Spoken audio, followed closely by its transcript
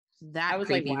that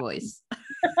creepy voice.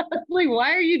 Like,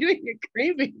 why are you doing a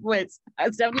creepy voice? I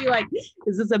was definitely like,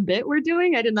 is this a bit we're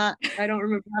doing? I don't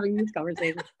remember having this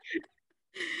conversation.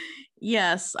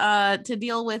 Yes, to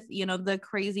deal with, the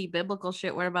crazy biblical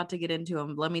shit we're about to get into,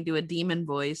 let me do a demon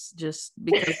voice just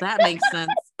because that makes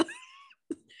sense.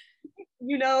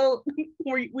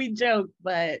 We joke,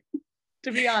 but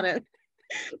to be honest,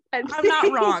 I'm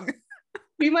not wrong.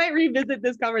 We might revisit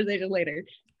this conversation later.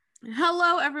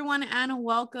 Hello, everyone, and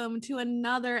welcome to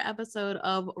another episode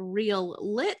of Real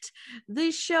Lit,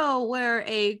 the show where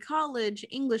a college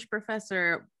English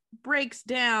professor breaks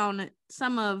down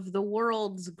some of the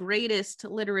world's greatest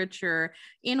literature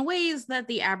in ways that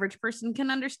the average person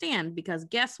can understand, because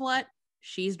guess what?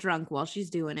 She's drunk while she's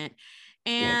doing it.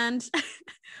 And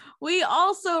we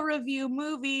also review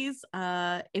movies.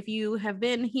 If you have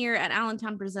been here at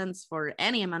Allentown Presents for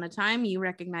any amount of time, you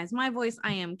recognize my voice.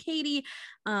 I am Katie,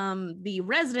 the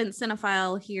resident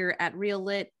cinephile here at Real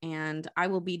Lit, and I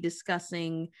will be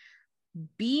discussing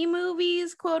B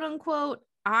movies, quote unquote.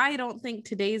 I don't think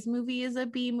today's movie is a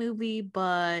B movie,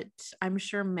 but I'm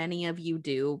sure many of you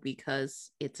do because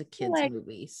it's a kid's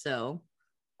movie. So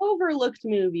overlooked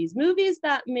movies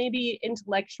that maybe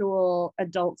intellectual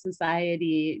adult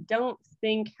society don't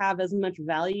think have as much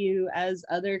value as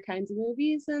other kinds of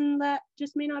movies, and that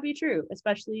just may not be true,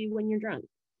 especially when you're drunk,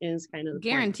 is kind of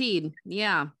guaranteed point.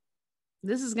 Yeah,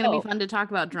 this is going to be fun to talk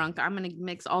about drunk. I'm going to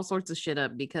mix all sorts of shit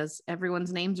up because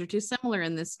everyone's names are too similar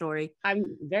in this story. I'm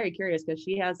very curious because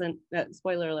she hasn't,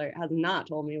 spoiler alert, has not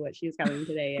told me what she's covering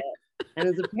today yet, and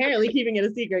is apparently keeping it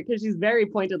a secret because she's very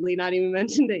pointedly not even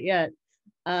mentioned it yet.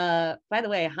 By the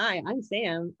way, hi, I'm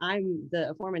Sam. I'm the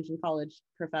aforementioned college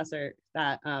professor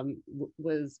that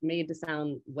was made to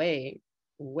sound way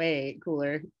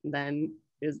cooler than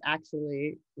is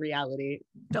actually reality.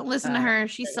 Don't listen to her.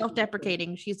 She's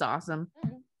self-deprecating. She's awesome.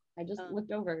 I just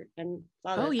looked over and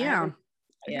saw this. Oh yeah,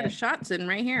 I got a shot sitting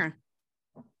right here.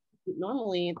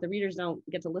 Normally the readers don't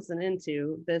get to listen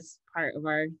into this part of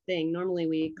our thing. Normally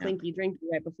we clinky drinky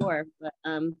right before, but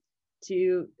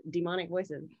to demonic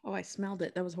voices. Oh, I smelled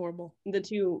it. That was horrible. The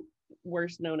two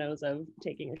worst no-nos of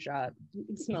taking a shot,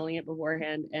 smelling it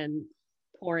beforehand, and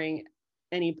pouring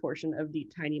any portion of the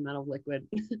tiny amount of liquid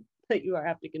that you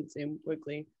have to consume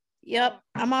quickly. Yep.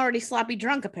 I'm already sloppy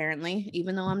drunk, apparently,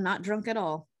 even though I'm not drunk at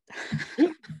all.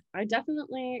 I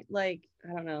definitely, I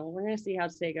don't know. We're going to see how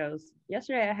today goes.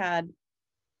 Yesterday I had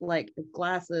a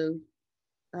glass of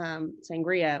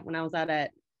sangria when I was out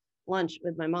at lunch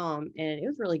with my mom, and it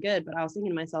was really good, but I was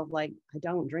thinking to myself, I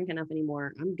don't drink enough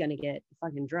anymore. I'm gonna get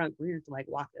fucking drunk. We're gonna have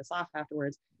to walk this off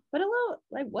afterwards. But it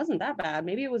wasn't that bad.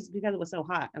 Maybe it was because it was so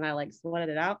hot and I sweated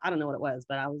it out. I don't know what it was,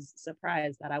 but I was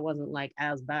surprised that I wasn't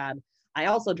as bad. I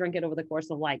also drank it over the course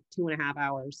of 2.5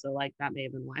 hours, so that may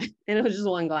have been why. And it was just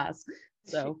one glass.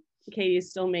 So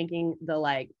Katie's still making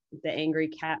the angry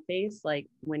cat face,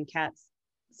 when cats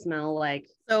smell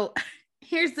So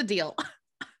here's the deal.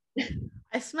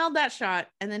 I smelled that shot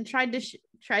and then tried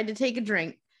to take a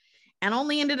drink and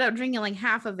only ended up drinking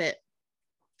half of it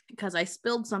because I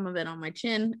spilled some of it on my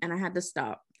chin and I had to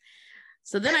stop.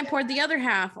 So then I poured the other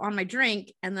half on my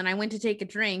drink, and then I went to take a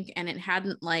drink and it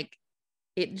hadn't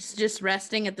it's just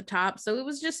resting at the top. So it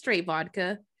was just straight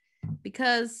vodka,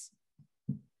 because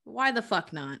why the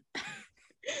fuck not?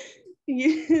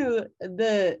 The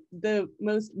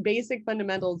most basic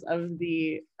fundamentals of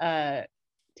the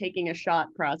taking a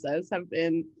shot process have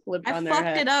been flipped on their head. I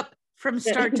fucked it up from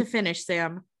start to finish,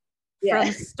 Sam. Yeah.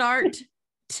 From start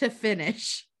to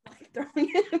finish. By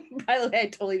the way, I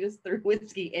totally just threw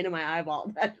whiskey into my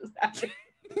eyeball. That just happened.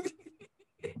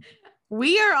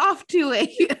 We are off to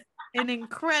an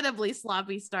incredibly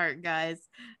sloppy start, guys.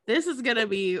 This is gonna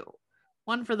be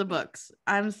one for the books.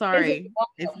 I'm sorry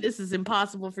if this is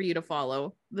impossible for you to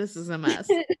follow. This is a mess.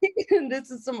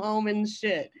 This is some omen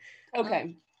shit.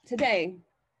 Okay, today,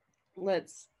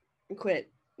 let's quit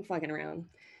fucking around.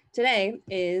 Today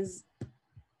is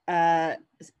a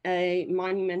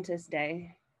monumentous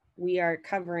day. We are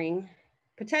covering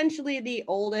potentially the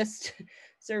oldest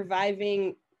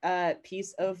surviving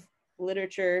piece of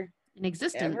literature in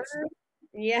existence ever.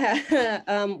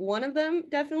 Yeah. One of them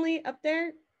definitely up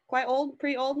there, quite old,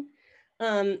 pretty old.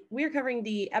 We are covering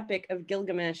the Epic of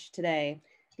Gilgamesh today.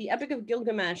 The Epic of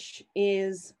Gilgamesh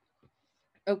is,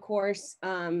 of course,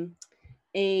 an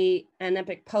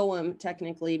epic poem,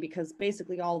 technically, because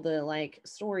basically all the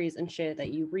stories and shit that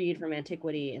you read from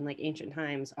antiquity and ancient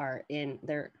times are in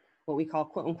their what we call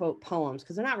quote unquote poems,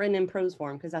 because they're not written in prose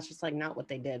form, because that's just not what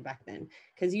they did back then.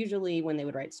 Because usually when they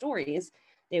would write stories,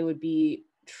 they would be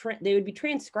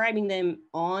transcribing them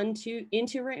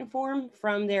into written form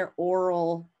from their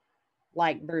oral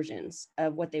like versions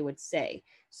of what they would say.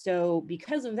 So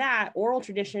because of that, oral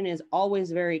tradition is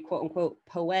always very quote unquote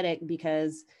poetic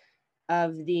because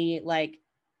of the like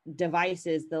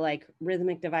devices, the like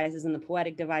rhythmic devices and the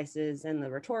poetic devices and the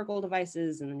rhetorical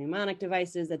devices and the mnemonic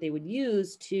devices that they would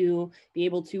use to be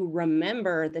able to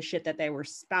remember the shit that they were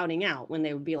spouting out when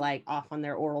they would be like off on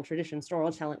their oral tradition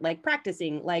storytelling, like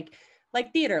practicing, like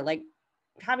theater, like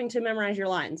having to memorize your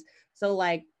lines. So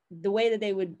like the way that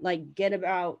they would like get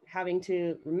about having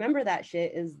to remember that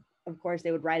shit is, of course,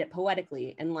 they would write it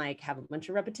poetically and like have a bunch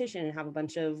of repetition and have a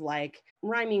bunch of like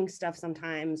rhyming stuff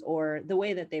sometimes, or the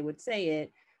way that they would say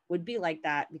it would be like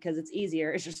that because it's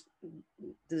easier. It's just,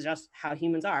 this is just how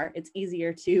humans are. It's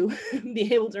easier to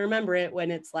be able to remember it when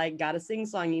it's like got a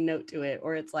sing-songy note to it,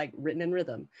 or it's like written in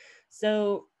rhythm.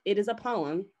 So it is a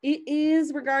poem. It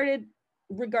is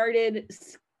regarded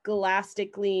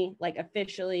scholastically, like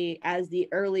officially, as the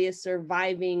earliest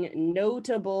surviving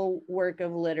notable work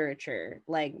of literature.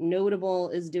 Like notable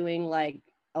is doing like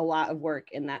a lot of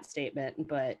work in that statement,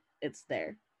 but it's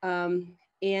there.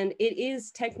 And it is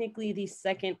technically the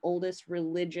second oldest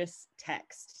religious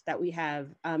text that we have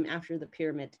after the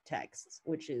pyramid texts,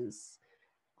 which is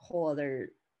a whole other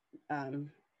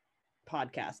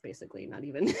podcast, basically. Not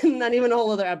even a whole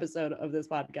other episode of this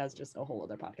podcast, just a whole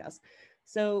other podcast.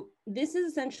 So this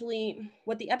is essentially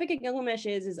what the Epic of Gilgamesh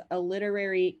is a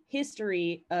literary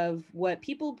history of what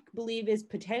people believe is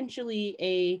potentially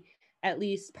a at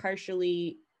least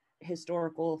partially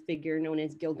historical figure known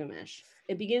as Gilgamesh.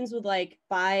 It begins with like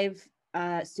 5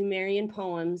 Sumerian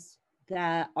poems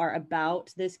that are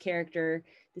about this character.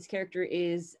 This character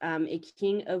is a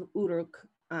king of Uruk,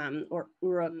 or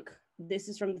Uruk. This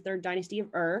is from the 3rd dynasty of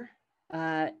Ur,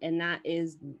 and that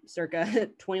is circa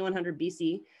 2100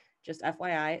 BC, just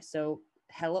FYI. So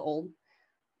hella old,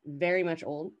 very much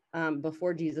old,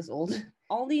 before Jesus old.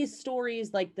 All these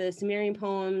stories, like the Sumerian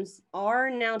poems, are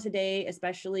now today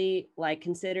especially like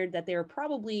considered that they were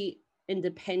probably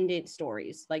independent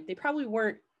stories. Like they probably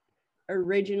weren't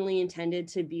originally intended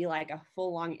to be like a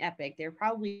full-on epic. They're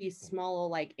probably small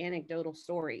like anecdotal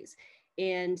stories,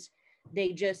 and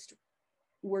they just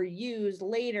were used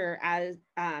later as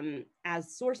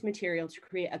source material to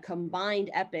create a combined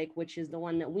epic, which is the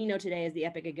one that we know today as the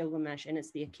Epic of Gilgamesh, and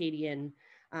it's the Akkadian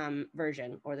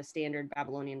version, or the standard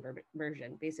Babylonian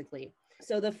version, basically.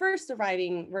 So the first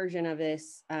surviving version of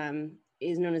this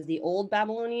is known as the Old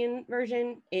Babylonian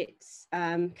version. It's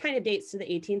kind of dates to the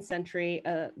 18th century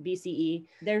BCE.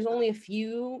 There's only a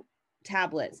few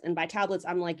tablets, and by tablets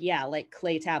I'm like, yeah, like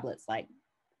clay tablets, like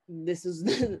this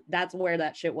is that's where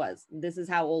that shit was. This is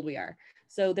how old we are.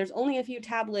 So there's only a few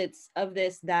tablets of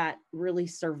this that really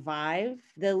survive.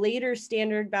 The later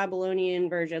standard Babylonian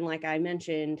version, like I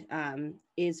mentioned,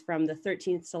 is from the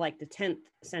 13th to like the 10th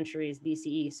centuries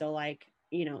BCE. So like,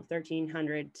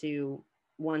 1300 to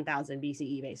 1000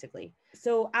 BCE, basically.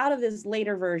 So out of this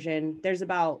later version, there's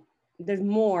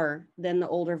more than the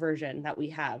older version that we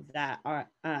have that are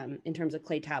in terms of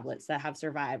clay tablets that have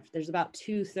survived. There's about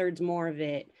 2/3 more of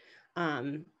it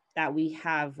that we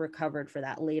have recovered for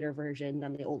that later version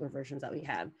than the older versions that we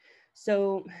have.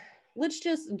 So let's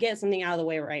just get something out of the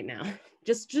way right now.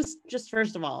 Just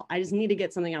first of all, I just need to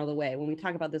get something out of the way when we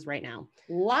talk about this right now.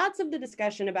 Lots of the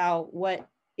discussion about what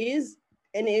is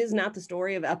and is not the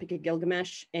story of Epic of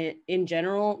Gilgamesh in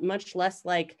general, much less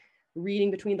like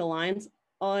reading between the lines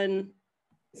on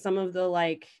some of the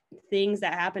like things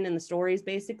that happen in the stories,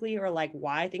 basically, or like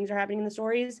why things are happening in the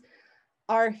stories,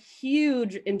 are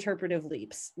huge interpretive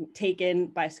leaps taken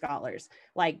by scholars.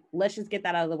 Like, let's just get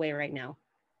that out of the way right now.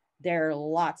 There are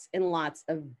lots and lots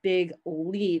of big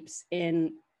leaps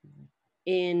in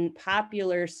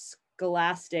popular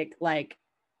scholastic like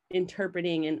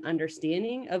interpreting and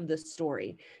understanding of the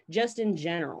story, just in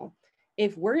general.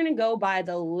 If we're going to go by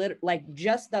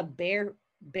just the bare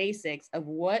basics of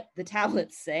what the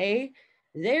tablets say,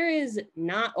 there is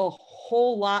not a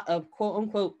whole lot of quote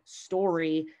unquote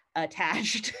story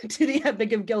attached to the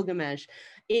Epic of Gilgamesh,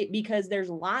 because there's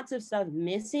lots of stuff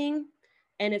missing.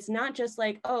 And it's not just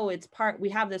like, oh, we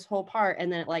have this whole part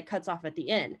and then it like cuts off at the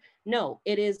end. No,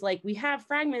 it is like we have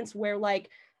fragments where like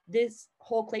this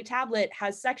whole clay tablet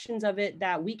has sections of it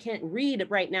that we can't read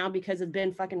right now because it's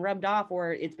been fucking rubbed off,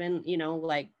 or it's been,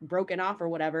 like broken off or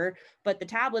whatever, but the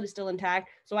tablet is still intact.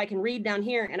 So I can read down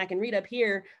here and I can read up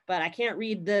here, but I can't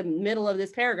read the middle of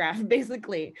this paragraph,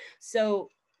 basically. So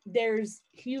there's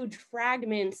huge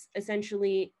fragments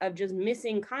essentially of just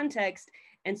missing context.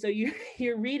 And so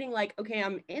you're reading like, okay,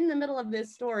 I'm in the middle of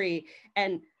this story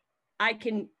and I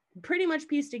can pretty much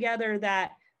piece together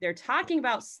that they're talking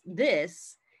about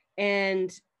this,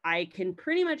 and I can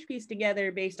pretty much piece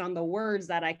together based on the words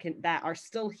that are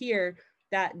still here,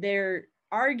 that they're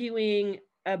arguing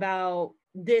about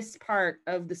this part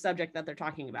of the subject that they're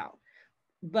talking about.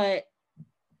 But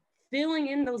filling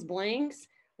in those blanks,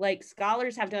 like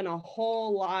scholars have done a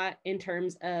whole lot in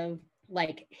terms of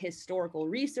like historical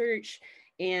research,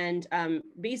 and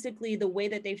basically the way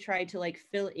that they've tried to like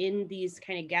fill in these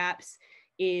kind of gaps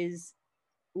is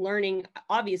learning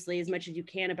obviously as much as you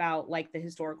can about like the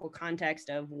historical context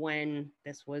of when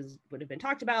this would have been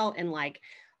talked about, and like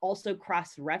also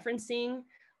cross-referencing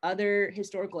other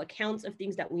historical accounts of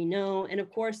things that we know, and of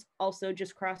course also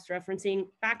just cross-referencing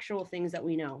factual things that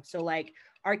we know. So like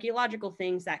archaeological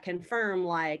things that confirm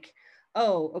like,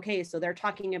 oh, okay, so they're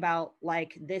talking about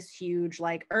like this huge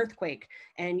like earthquake,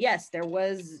 and yes,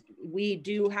 we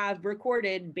do have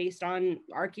recorded based on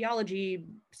archaeology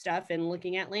stuff and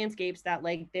looking at landscapes that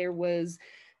like there was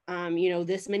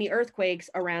this many earthquakes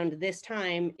around this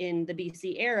time in the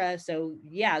BC era. So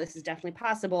yeah, this is definitely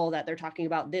possible that they're talking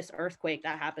about this earthquake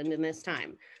that happened in this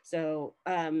time. So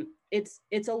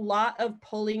it's a lot of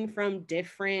pulling from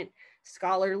different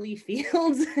scholarly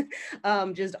fields,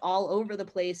 just all over the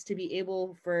place, to be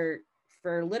able for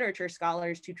literature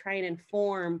scholars to try and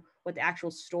inform what the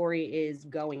actual story is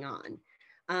going on.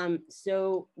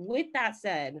 So with that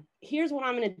said, here's what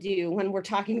I'm going to do when we're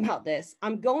talking about this.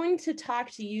 I'm going to talk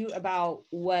to you about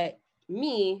what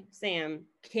me, Sam,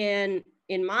 can,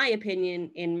 in my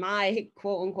opinion, in my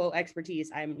quote unquote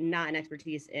expertise, I'm not an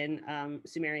expertise in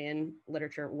Sumerian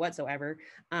literature whatsoever,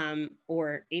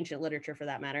 or ancient literature for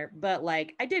that matter. But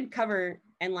like I did cover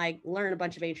and like learn a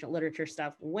bunch of ancient literature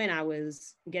stuff when I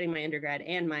was getting my undergrad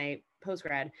and my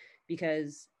postgrad,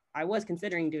 because I was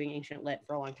considering doing ancient lit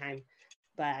for a long time,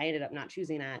 but I ended up not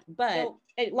choosing that. But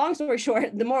long story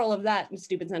short, the moral of that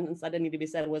stupid sentence that didn't need to be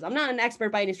said was, I'm not an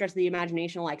expert by any stretch of the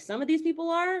imagination like some of these people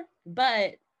are,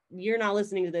 but you're not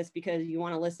listening to this because you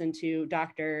want to listen to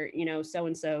Dr.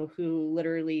 So-and-so who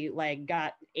literally like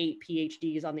got 8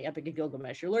 PhDs on the Epic of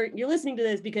Gilgamesh. You're listening to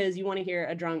this because you want to hear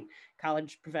a drunk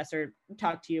college professor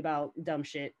talk to you about dumb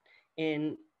shit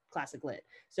in classic lit.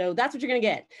 So that's what you're going to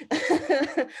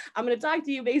get. I'm going to talk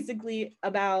to you basically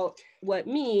about what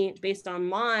me, based on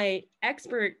my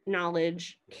expert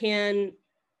knowledge, can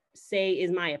say is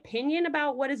my opinion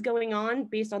about what is going on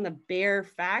based on the bare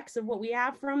facts of what we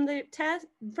have from the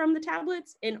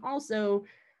tablets. And also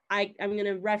I'm going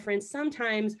to reference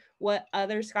sometimes what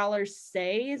other scholars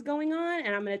say is going on.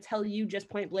 And I'm going to tell you just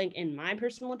point blank, in my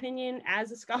personal opinion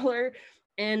as a scholar,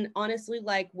 and honestly,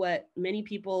 like what many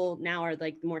people now are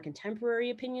like the more contemporary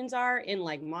opinions are in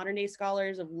like modern day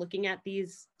scholars of looking at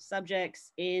these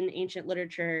subjects in ancient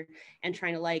literature and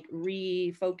trying to like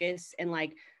refocus and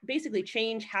like basically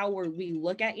change how we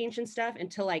look at ancient stuff, and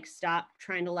to like stop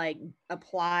trying to like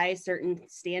apply certain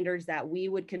standards that we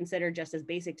would consider just as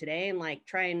basic today, and like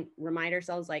try and remind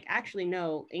ourselves like, actually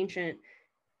no, ancient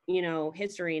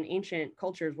history and ancient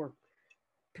cultures were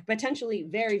potentially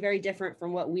very, very different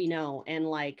from what we know. And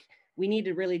like, we need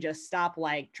to really just stop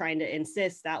like trying to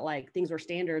insist that like things were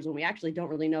standards when we actually don't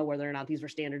really know whether or not these were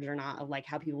standards or not, of like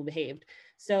how people behaved.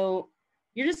 So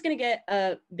you're just going to get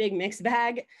a big mixed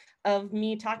bag of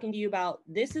me talking to you about,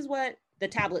 this is what the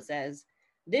tablet says,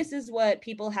 this is what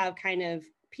people have kind of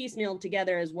piecemealed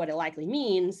together as what it likely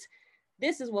means,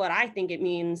 this is what I think it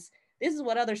means, this is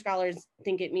what other scholars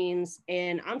think it means.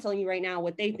 And I'm telling you right now,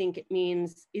 what they think it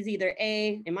means is either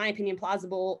A, in my opinion,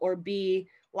 plausible, or B,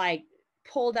 like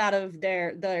pulled out of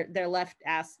their left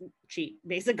ass cheek,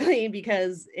 basically,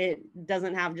 because it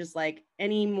doesn't have just like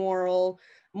any more,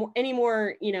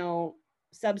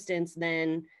 substance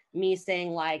than me saying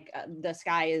like the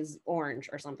sky is orange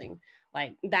or something,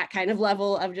 like that kind of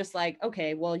level of just like,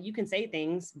 okay, well, you can say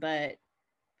things, but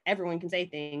everyone can say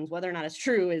things. Whether or not it's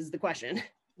true is the question.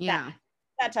 Yeah.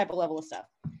 That type of level of stuff.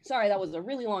 Sorry, that was a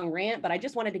really long rant, but I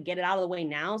just wanted to get it out of the way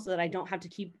now so that I don't have to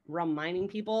keep reminding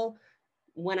people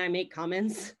when I make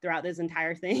comments throughout this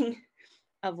entire thing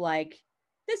of like,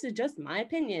 this is just my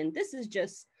opinion. This is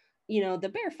just,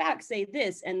 the bare facts say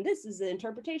this, and this is the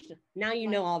interpretation. Now you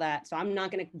know all that. So I'm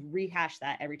not going to rehash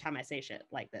that every time I say shit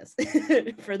like this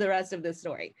for the rest of this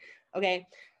story. Okay.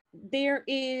 There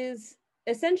is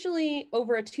essentially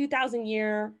over a 2,000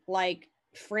 year like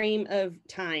frame of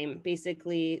time,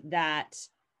 basically, that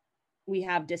we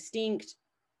have distinct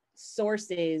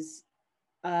sources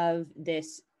of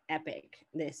this epic,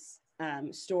 this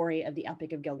story of the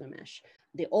Epic of Gilgamesh.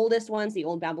 The oldest ones, the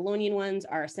old Babylonian ones,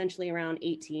 are essentially around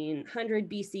 1800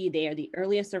 BC. They are the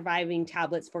earliest surviving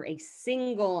tablets for a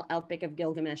single Epic of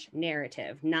Gilgamesh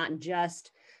narrative, not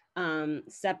just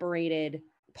separated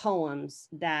poems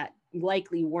that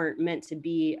likely weren't meant to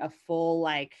be a full,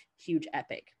 like, huge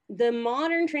epic. The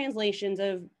modern translations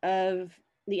of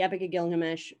the Epic of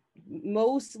Gilgamesh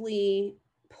mostly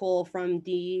pull from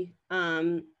the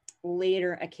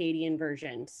later Akkadian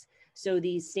versions. So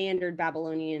these standard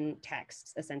Babylonian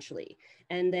texts, essentially.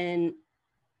 And then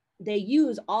they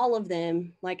use all of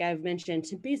them, like I've mentioned,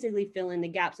 to basically fill in the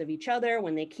gaps of each other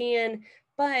when they can.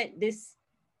 But this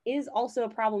is also a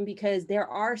problem because there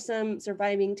are some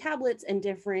surviving tablets and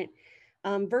different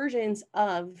versions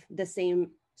of the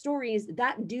same stories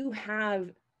that do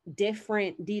have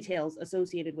different details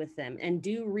associated with them and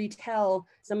do retell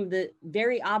some of the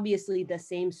very obviously the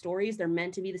same stories. They're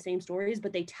meant to be the same stories,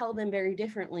 but they tell them very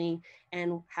differently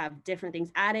and have different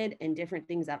things added and different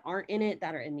things that aren't in it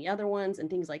that are in the other ones and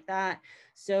things like that.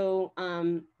 So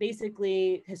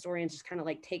basically historians just kind of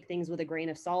like take things with a grain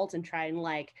of salt and try and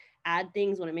like add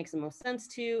things when it makes the most sense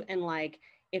to, and like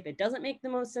if it doesn't make the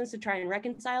most sense to try and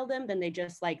reconcile them, then they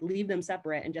just like leave them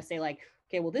separate and just say like,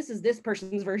 okay, well, this is this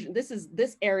person's version, this is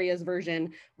this area's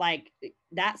version, like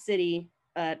that city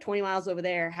 20 miles over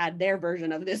there had their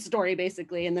version of this story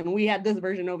basically, and then we had this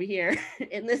version over here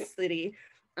in this city,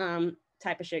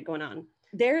 type of shit going on.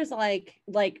 There's like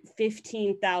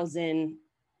 15,000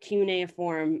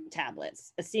 cuneiform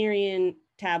tablets, Assyrian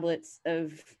tablets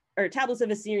of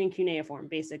Assyrian cuneiform,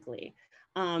 basically,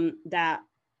 that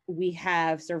we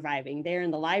have surviving. They're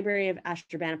in the Library of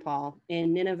Ashurbanipal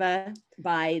in Nineveh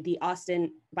by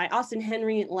Austin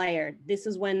Henry Layard. This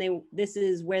is where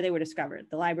they were discovered.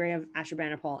 The Library of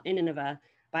Ashurbanipal in Nineveh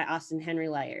by Austin Henry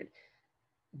Layard.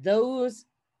 Those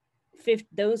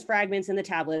fragments in the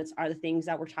tablets are the things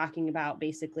that we're talking about,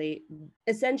 basically.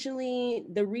 Essentially,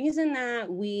 the reason that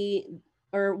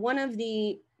one of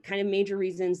the kind of major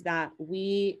reasons that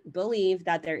we believe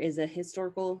that there is a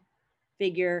historical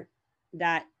figure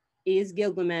that is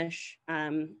Gilgamesh,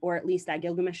 or at least that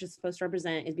Gilgamesh is supposed to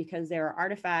represent, is because there are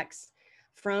artifacts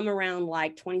from around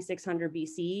like 2600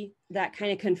 BC that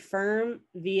kind of confirm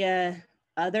via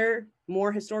other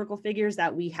more historical figures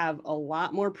that we have a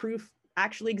lot more proof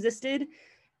actually existed,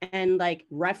 and like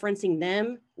referencing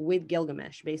them with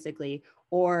Gilgamesh basically,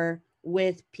 or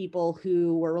with people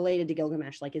who were related to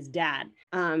Gilgamesh, like his dad.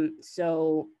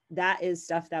 So that is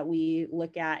stuff that we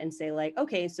look at and say like,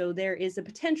 okay, so there is a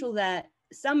potential that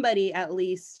somebody at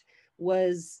least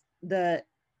was the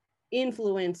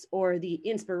influence or the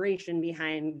inspiration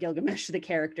behind Gilgamesh, the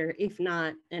character, if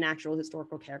not an actual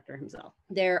historical character himself.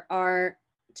 There are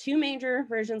two major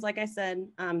versions, like I said.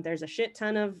 There's a shit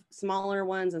ton of smaller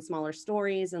ones and smaller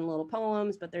stories and little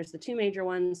poems, but there's the two major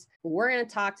ones. We're going to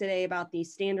talk today about the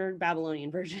standard Babylonian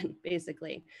version,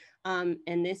 basically. And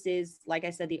this is, like I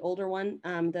said, the older one,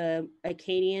 the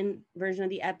Akkadian version of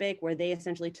the epic, where they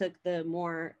essentially took the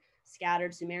more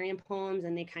scattered Sumerian poems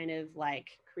and they kind of like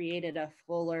created a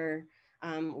fuller,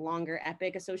 longer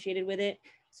epic associated with it.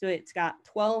 So it's got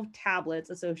 12 tablets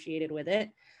associated with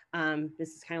it.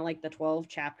 This is kind of like the 12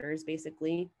 chapters,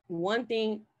 basically. One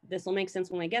thing, this will make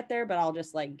sense when I get there, but I'll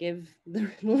just like give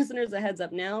the listeners a heads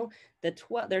up now.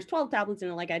 There's 12 tablets in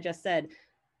it, like I just said.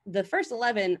 The first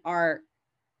 11 are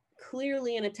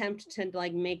clearly an attempt to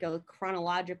like make a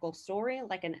chronological story,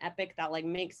 like an epic that like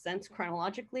makes sense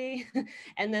chronologically.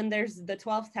 And then there's the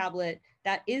 12th tablet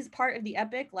that is part of the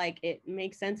epic, like it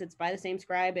makes sense, it's by the same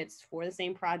scribe, it's for the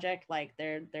same project, like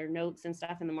their notes and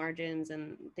stuff in the margins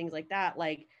and things like that,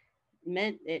 like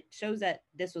it shows that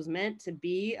this was meant to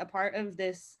be a part of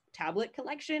this tablet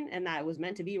collection and that it was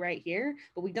meant to be right here,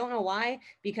 but we don't know why,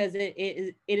 because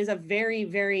it is a very,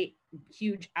 very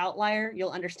huge outlier.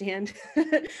 You'll understand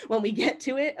when we get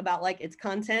to it about like its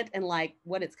content and like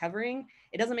what it's covering.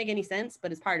 It doesn't make any sense,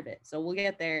 but it's part of it. So we'll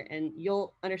get there and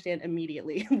you'll understand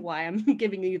immediately why I'm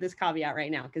giving you this caveat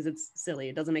right now, because it's silly.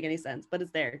 It doesn't make any sense, but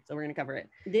it's there. So we're going to cover it.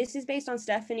 This is based on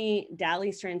Stephanie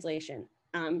Dalley's translation.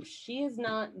 She is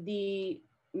not the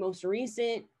most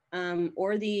recent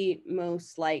or the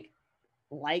most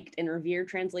liked and revered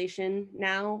translation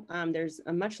now. There's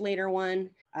a much later one.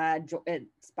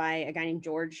 It's by a guy named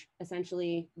George,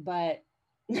 essentially, but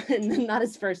not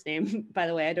his first name, by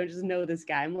the way. I don't just know this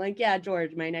guy. I'm like, yeah,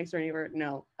 George, my next door neighbor.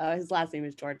 No, his last name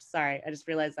is George. Sorry, I just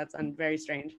realized that's very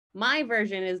strange. My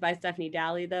version is by Stephanie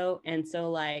Dalley, though, and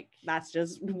so like that's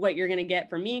just what you're gonna get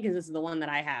from me, because this is the one that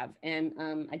I have. And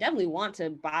I definitely want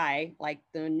to buy like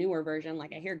the newer version.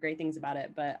 Like I hear great things about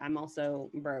it, but I'm also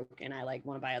broke and I like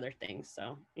want to buy other things.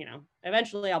 So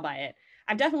eventually I'll buy it.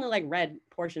 I've definitely like read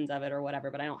portions of it or whatever,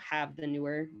 but I don't have the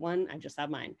newer one. I just have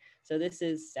mine. So this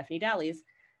is Stephanie Dalley's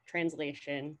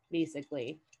translation,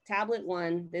 basically. Tablet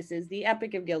 1, this is the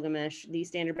Epic of Gilgamesh, the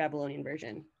standard Babylonian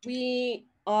version. We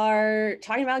are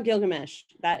talking about Gilgamesh.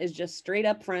 That is just straight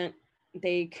up front.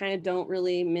 they kind of don't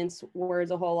really mince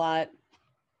words a whole lot.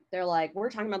 They're like, we're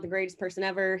talking about the greatest person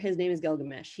ever. His name is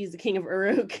Gilgamesh. He's the king of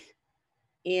Uruk.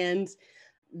 And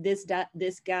this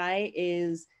guy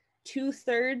is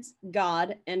 2/3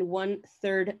 God and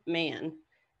 1/3 man,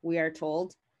 we are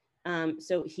told.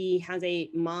 So he has a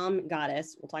mom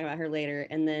goddess, we'll talk about her later,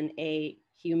 and then a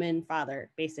human father,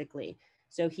 basically.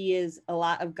 So he is a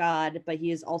lot of God, but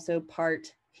he is also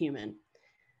part human.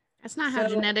 That's not how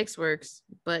genetics works,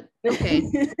 but okay.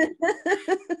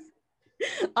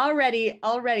 already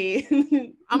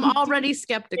I'm already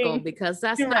skeptical because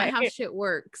that's not how shit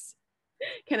works.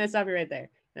 Can I stop you right there?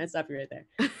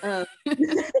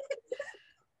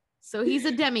 So he's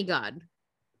a demigod.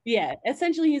 Yeah,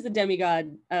 essentially he's a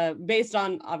demigod, based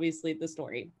on obviously the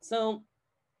story. So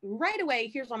right away,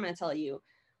 here's what I'm going to tell you.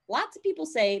 Lots of people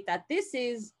say that this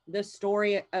is the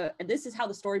story, this is how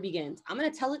the story begins. I'm going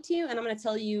to tell it to you, and I'm going to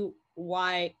tell you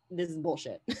why this is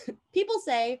bullshit. People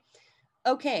say,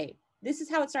 okay, this is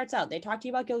how it starts out. They talk to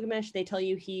you about Gilgamesh, they tell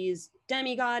you he's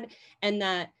demigod, and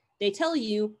that they tell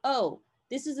you, oh,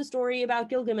 this is a story about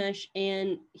Gilgamesh,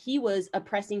 and he was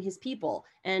oppressing his people,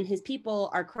 and his people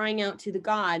are crying out to the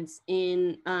gods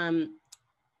in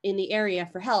the area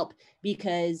for help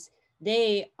because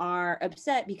they are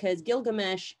upset because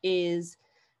Gilgamesh is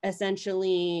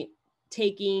essentially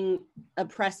taking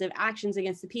oppressive actions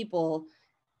against the people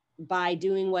by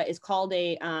doing what is called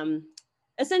a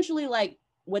essentially like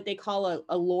what they call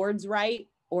a lord's right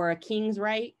or a king's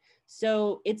right.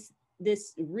 So it's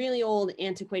this really old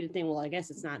antiquated thing. Well, I guess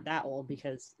it's not that old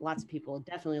because lots of people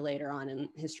definitely later on in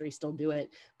history still do it,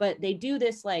 but they do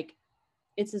this, like,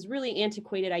 it's this really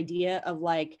antiquated idea of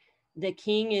like the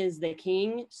king is the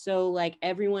king. So like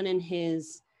everyone in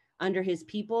his under his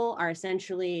people are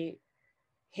essentially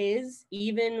his,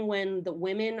 even when the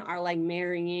women are like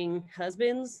marrying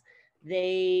husbands,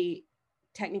 they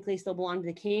technically still belong to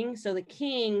the king. So the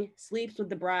king sleeps with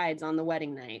the brides on the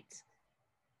wedding night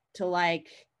to like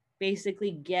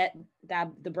basically get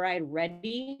the bride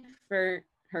ready for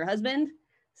her husband.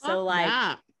 So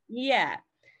yeah.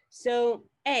 So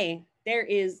there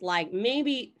is like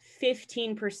maybe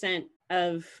 15%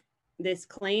 of this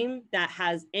claim that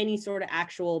has any sort of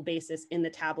actual basis in the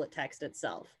tablet text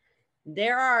itself.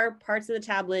 There are parts of the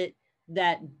tablet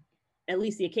that, at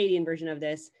least the Akkadian version of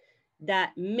this,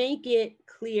 that make it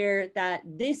clear that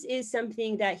this is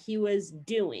something that he was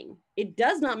doing. It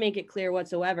does not make it clear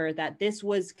whatsoever that this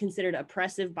was considered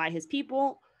oppressive by his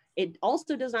people. It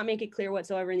also does not make it clear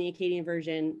whatsoever in the Akkadian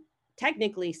version,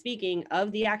 technically speaking,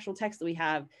 of the actual text that we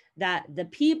have, that the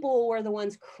people were the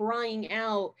ones crying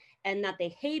out and that they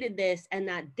hated this and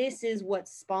that this is what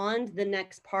spawned the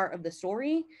next part of the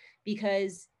story,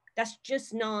 because that's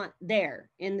just not there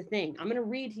in the thing. I'm going to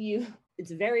read to you.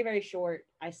 It's very, very short.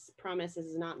 I promise this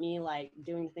is not me like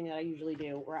doing the thing that I usually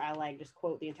do where I like just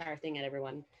quote the entire thing at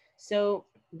everyone. So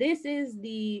this is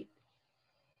the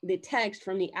text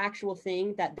from the actual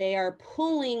thing that they are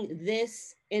pulling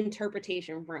this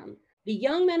interpretation from. The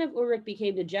young men of Uruk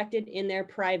became dejected in their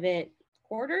private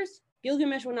quarters.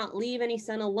 Gilgamesh would not leave any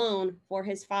son alone for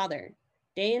his father.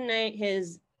 Day and night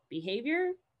his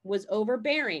behavior was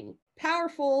overbearing.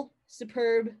 Powerful,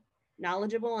 superb,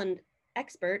 knowledgeable, and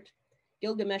expert,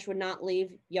 Gilgamesh would not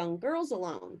leave young girls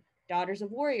alone, daughters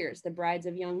of warriors, the brides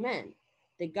of young men.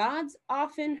 The gods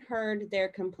often heard their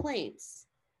complaints.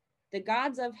 The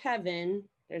gods of heaven,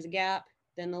 there's a gap,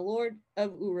 then the Lord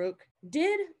of Uruk,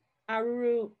 did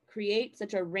Aruru create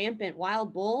such a rampant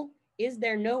wild bull? Is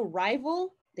there no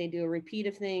rival? They do a repeat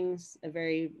of things, a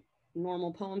very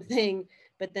normal poem thing,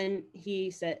 but then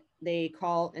he said, they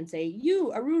call and say,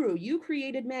 you, Aruru, you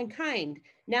created mankind.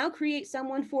 Now create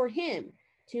someone for him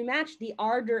to match the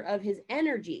ardor of his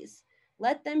energies.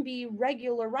 Let them be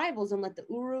regular rivals and let the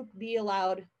Uruk be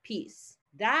allowed peace.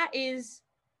 That is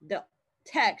the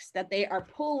text that they are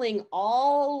pulling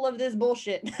all of this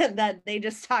bullshit that they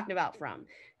just talked about from,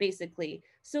 basically.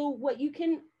 So what you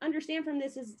can understand from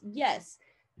this is, yes,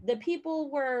 the people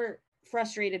were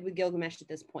frustrated with Gilgamesh at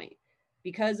this point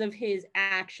because of his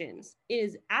actions. It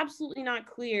is absolutely not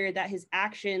clear that his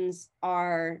actions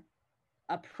are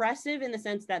oppressive in the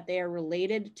sense that they are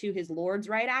related to his Lord's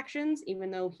right actions, even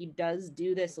though he does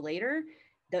do this later.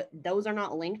 Those are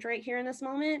not linked right here in this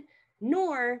moment,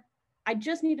 nor, I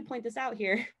just need to point this out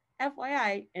here,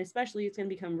 FYI, and especially it's going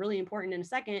to become really important in a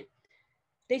second,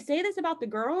 they say this about the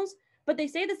girls, but they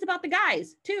say this about the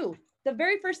guys too. The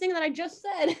very first thing that I just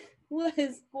said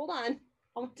was, hold on,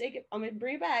 I'm going to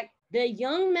bring it back. The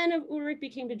young men of Uruk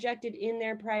became dejected in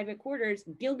their private quarters.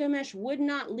 Gilgamesh would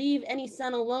not leave any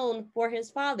son alone for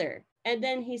his father. And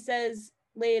then he says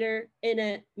later in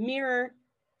a mirror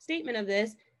statement of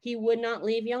this, He would not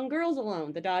leave young girls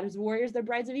alone, the daughters of warriors, the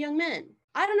brides of young men.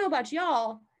 I don't know about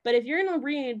y'all, but if you're going to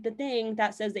read the thing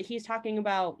that says that he's talking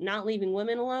about not leaving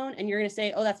women alone, and you're going to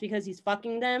say, oh, that's because he's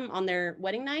fucking them on their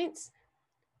wedding nights.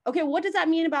 Okay, what does that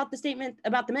mean about the statement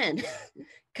about the men?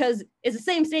 Because it's the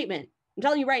same statement. I'm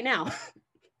telling you right now.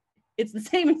 It's the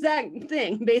same exact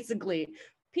thing, basically.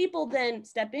 People then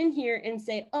step in here and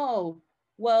say, oh,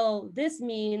 well, this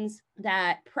means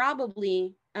that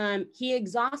probably he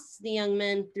exhausts the young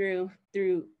men through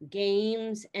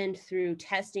games and through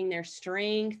testing their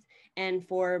strength and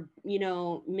for, you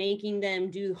know, making them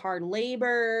do hard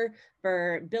labor,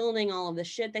 for building all of the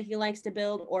shit that he likes to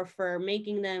build, or for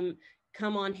making them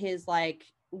come on his like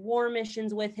war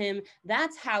missions with him.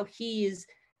 That's how he's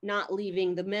not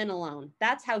leaving the men alone.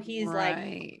 That's how he's right. like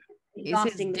Is his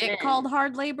exhausting the dick men. called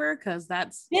hard labor? Because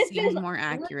that's This seems is more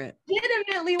accurate.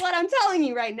 legitimately what I'm telling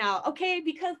you right now, okay?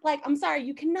 Because like, I'm sorry,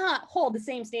 you cannot hold the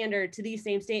same standard to these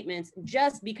same statements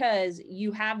just because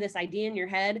you have this idea in your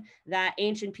head that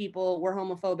ancient people were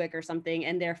homophobic or something,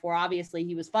 and therefore obviously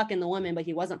he was fucking the women, but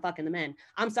he wasn't fucking the men.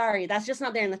 I'm sorry, that's just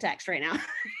not there in the text right now.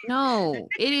 No,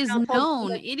 it is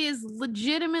known. It is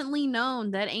legitimately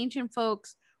known that ancient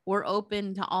folks were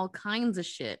open to all kinds of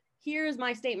shit. Here's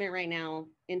my statement right now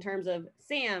in terms of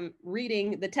Sam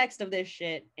reading the text of this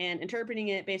shit and interpreting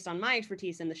it based on my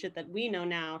expertise and the shit that we know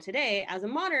now today as a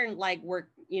modern like work,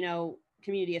 you know,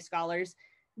 community of scholars.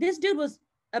 This dude was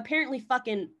apparently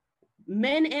fucking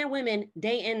men and women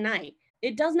day and night.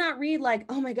 It does not read like,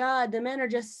 oh my God, the men are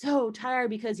just so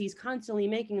tired because he's constantly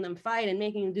making them fight and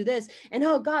making them do this. And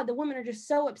oh God, the women are just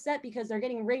so upset because they're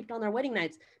getting raped on their wedding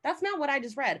nights. That's not what I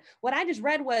just read. What I just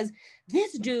read was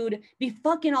this dude be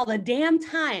fucking all the damn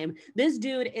time. This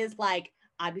dude is like,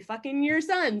 I'd be fucking your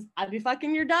sons. I'd be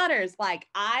fucking your daughters. Like,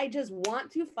 I just want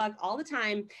to fuck all the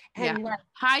time. And yeah. like,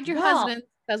 Hide your husband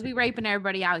because we raping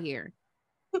everybody out here.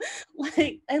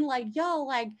 Y'all,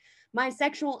 like, my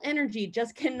sexual energy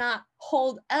just cannot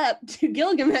hold up to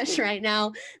Gilgamesh right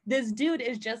now. This dude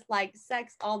is just like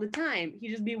sex all the time. He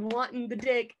just be wanting the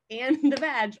dick and the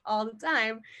vag all the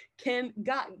time.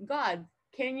 God,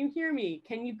 can you hear me?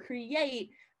 Can you create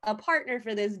a partner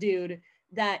for this dude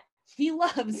that he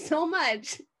loves so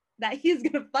much that he's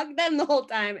gonna fuck them the whole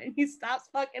time and he stops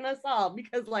fucking us all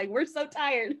because like we're so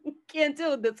tired, we can't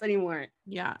deal with this anymore.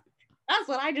 Yeah. That's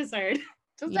what I just heard.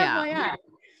 Just yeah. FYI.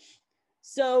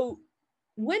 So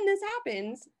when this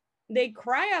happens, they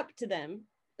cry up to them,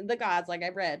 the gods, like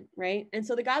I've read, right? And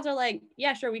so the gods are like,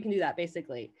 yeah, sure, we can do that,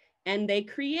 basically. And they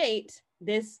create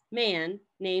this man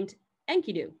named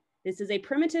Enkidu. This is a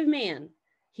primitive man.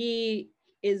 He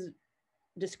is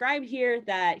described here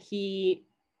that he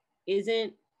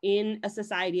isn't in a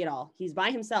society at all. He's by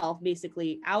himself,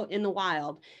 basically out in the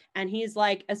wild. And he's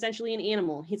like essentially an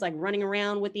animal. He's like running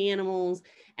around with the animals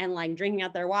and like drinking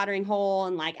out their watering hole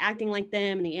and like acting like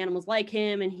them. And the animals like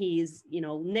him. And he's, you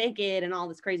know, naked and all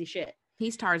this crazy shit.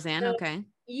 He's Tarzan. So, okay.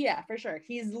 Yeah, for sure.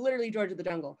 He's literally George of the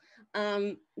Jungle.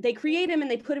 They create him and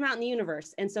they put him out in the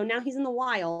universe. And so now he's in the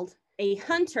wild. A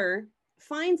hunter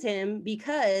finds him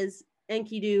because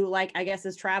Enkidu, like, I guess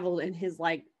has traveled in his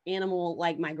like animal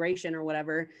like migration or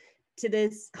whatever to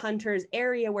this hunter's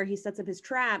area where he sets up his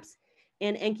traps,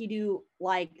 and Enkidu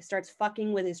like starts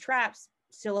fucking with his traps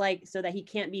so that he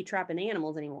can't be trapping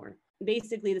animals anymore.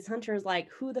 Basically this hunter is like,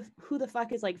 who the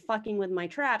fuck is like fucking with my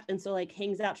traps, and so like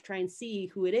hangs out to try and see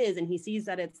who it is, and he sees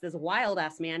that it's this wild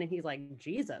ass man, and he's like,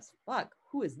 Jesus fuck,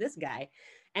 who is this guy?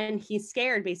 And he's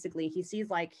scared. Basically he sees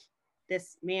like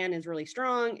this man is really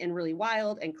strong and really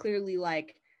wild and clearly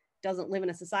like doesn't live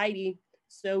in a society.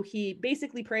 So he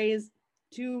basically prays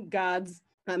to gods,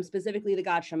 specifically the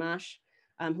god Shamash,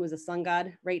 who is a sun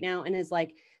god right now, and is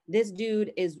like, this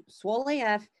dude is swole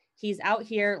AF. He's out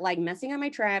here like messing up my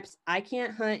traps. I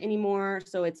can't hunt anymore.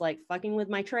 So it's like fucking with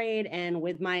my trade and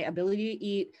with my ability to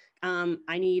eat.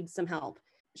 I need some help.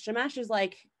 Shamash is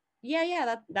like,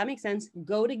 yeah, that makes sense.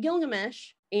 Go to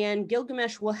Gilgamesh and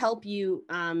Gilgamesh will help you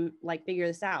like figure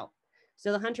this out.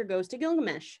 So the hunter goes to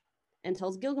Gilgamesh and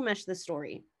tells Gilgamesh this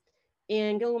story.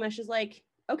 And Gilgamesh is like,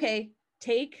 okay,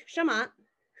 take Shamat,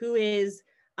 who is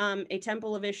a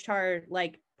Temple of Ishtar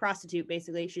like prostitute,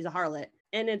 basically. She's a harlot.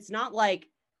 And it's not like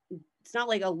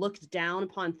a looked down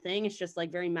upon thing. It's just like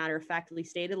very matter of factly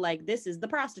stated, like, this is the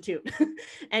prostitute.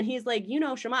 And he's like, you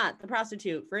know, Shamat, the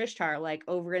prostitute for Ishtar, like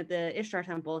over at the Ishtar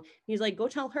temple. He's like, go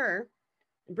tell her,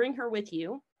 bring her with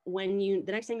you. When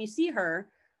the next time you see her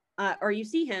or you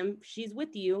see him, she's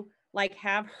with you, like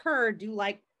have her do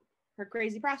like her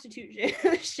crazy prostitute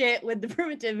shit with the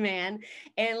primitive man.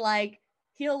 And like,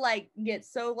 he'll like get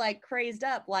so like crazed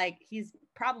up, like he's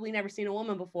probably never seen a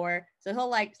woman before, so he'll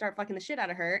like start fucking the shit out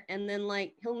of her, and then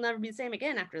like he'll never be the same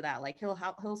again after that. Like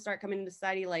he'll start coming into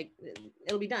society, like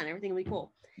it'll be done, everything will be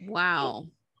cool. Wow.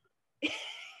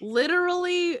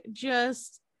 Literally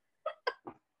just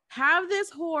have this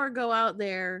whore go out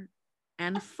there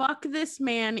and fuck this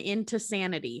man into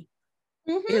sanity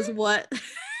is what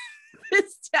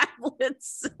this tablet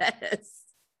says.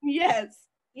 Yes.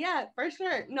 Yeah, for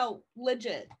sure. No,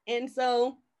 legit. And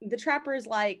so the trapper is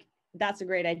like, that's a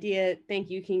great idea. Thank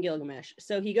you, King Gilgamesh.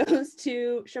 So he goes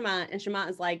to Shamat, and Shamat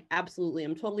is like, absolutely,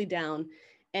 I'm totally down.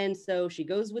 And so she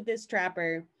goes with this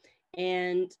trapper,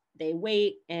 and they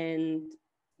wait, and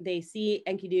they see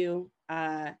Enkidu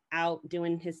out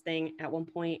doing his thing at one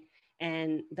point,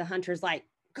 and the hunter's like,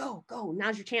 go,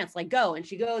 now's your chance, like go. And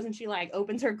she goes and she like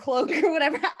opens her cloak or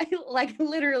whatever. Like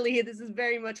literally, this is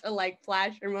very much a like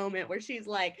flasher moment where she's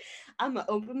like, I'm gonna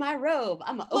open my robe,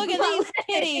 I'm gonna look open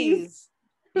at these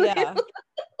titties. Yeah.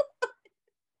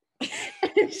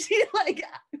 And she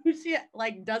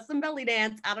like does some belly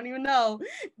dance, I don't even know,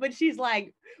 but she's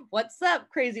like, what's up,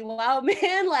 crazy wild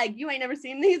man, like you ain't never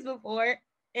seen these before.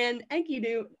 And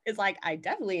Enkidu is like, I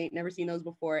definitely ain't never seen those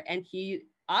before. And he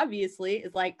obviously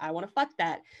is like, I want to fuck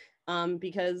that,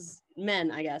 because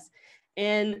men, I guess.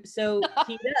 And so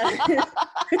he does.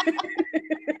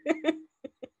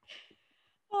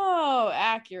 Oh,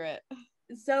 accurate.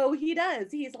 So he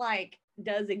does. He's like,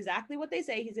 does exactly what they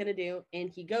say he's gonna do, and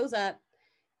he goes up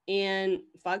and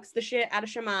fucks the shit out of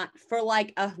Shamat for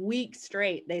like a week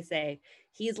straight. They say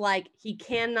he's like, he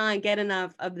cannot get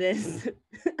enough of this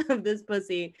of this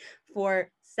pussy for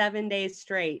 7 days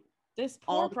straight. This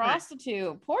poor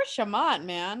prostitute, poor Shamat,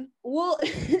 man. Well,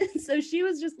 so she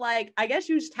was just like, I guess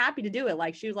she was just happy to do it.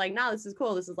 Like she was like, no, this is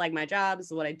cool, this is like my job, this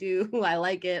is what I do, I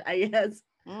like it, I guess.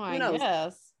 Oh, I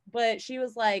guess. But she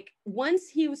was like, once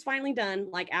he was finally done,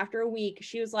 like after a week,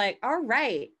 she was like, all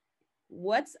right,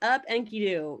 what's up,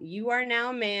 Enkidu? You are now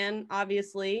a man,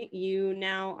 obviously. You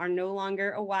now are no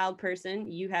longer a wild person.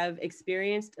 You have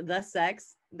experienced the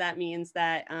sex. That means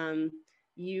that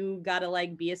you gotta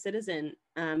like be a citizen.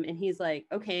 And he's like,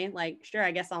 okay, like sure,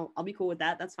 I guess I'll be cool with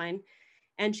that. That's fine.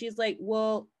 And she's like,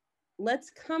 well,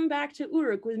 let's come back to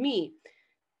Uruk with me.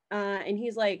 And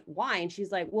he's like, why? And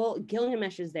she's like, well,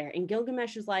 Gilgamesh is there. And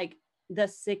Gilgamesh is like the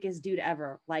sickest dude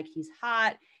ever. Like he's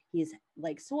hot. He's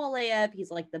like swole up.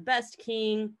 He's like the best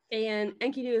king. And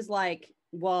Enkidu is like,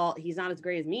 well, he's not as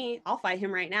great as me. I'll fight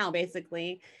him right now,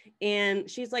 basically. And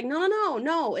she's like,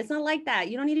 no, it's not like that.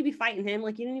 You don't need to be fighting him.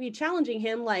 Like you don't need to be challenging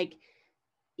him. Like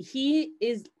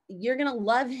you're going to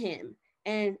love him.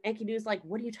 And Enkidu is like,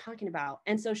 what are you talking about?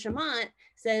 And so Shamat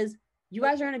says, you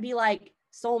guys are going to be like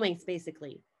soulmates,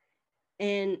 basically.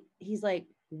 And he's like,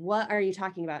 what are you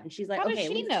talking about? And she's like, how okay,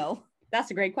 does she know? That's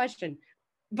a great question.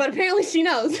 But apparently she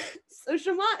knows. So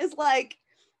Shamat is like,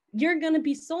 you're going to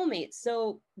be soulmates.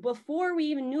 So before we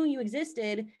even knew you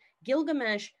existed,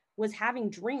 Gilgamesh was having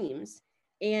dreams.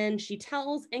 And she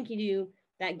tells Enkidu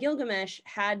that Gilgamesh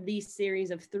had these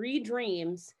series of 3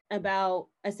 dreams about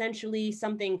essentially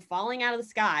something falling out of the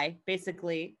sky.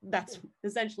 Basically, that's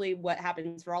essentially what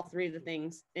happens for all 3 of the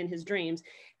things in his dreams.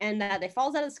 And that it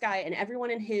falls out of the sky, and everyone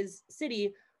in his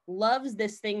city loves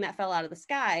this thing that fell out of the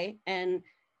sky. And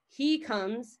he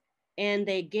comes and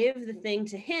they give the thing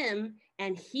to him,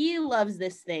 and he loves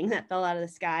this thing that fell out of the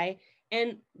sky.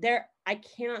 And I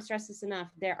cannot stress this enough,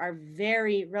 there are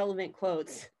very relevant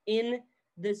quotes in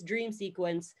this dream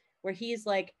sequence where he's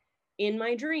like, in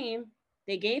my dream,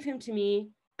 they gave him to me,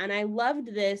 and I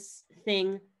loved this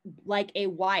thing like a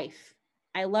wife.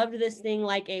 I loved this thing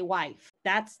like a wife.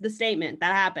 That's the statement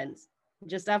that happens.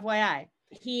 Just FYI.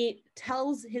 He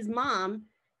tells his mom,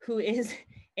 who is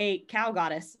a cow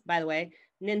goddess, by the way,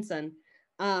 Ninsun.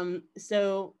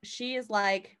 So she is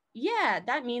like, yeah,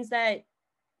 that means that,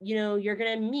 you know, you're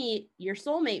going to meet your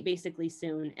soulmate basically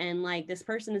soon. And like, this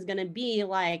person is going to be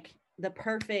like the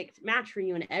perfect match for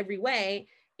you in every way.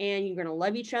 And you're going to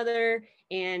love each other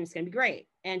and it's going to be great.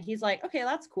 And he's like, okay,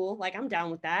 that's cool. Like, I'm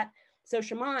down with that. So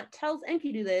Shamat tells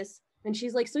Enkidu this, and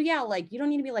she's like, so yeah, like, you don't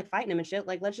need to be like fighting him and shit.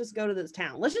 Like, let's just go to this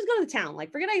town. Let's just go to the town.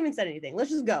 Like, forget I even said anything. Let's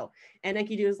just go. And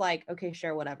Enkidu is like, okay,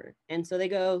 sure, whatever. And so they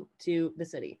go to the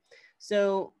city.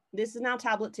 So this is now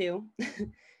tablet 2.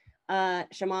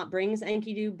 Shamat brings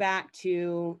Enkidu back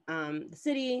to the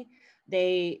city.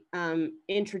 They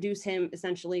introduce him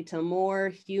essentially to more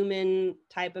human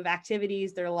type of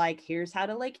activities. They're like, here's how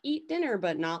to like eat dinner,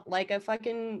 but not like a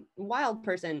fucking wild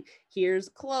person. Here's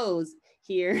clothes.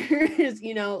 Here's,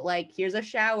 you know, like, here's a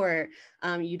shower.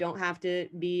 You don't have to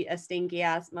be a stinky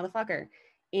ass motherfucker.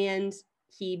 And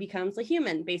he becomes a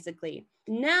human, basically.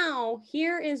 Now,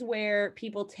 here is where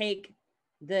people take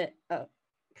the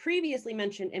previously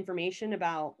mentioned information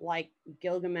about like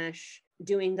Gilgamesh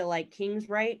doing the like king's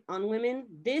right on women,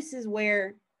 this is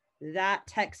where that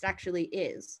text actually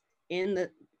is in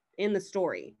the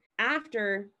story.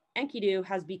 After Enkidu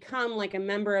has become like a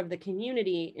member of the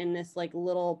community in this like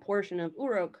little portion of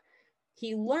Uruk,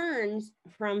 he learns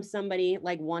from somebody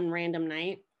like one random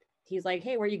night. He's like,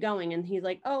 hey, where are you going? And he's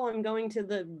like, oh, I'm going to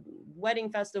the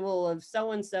wedding festival of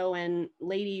so-and-so and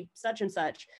lady such and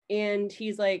such. And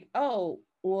he's like, oh,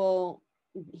 well,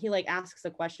 he like asks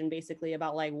a question basically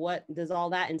about like, what does all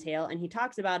that entail? And he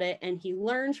talks about it. And he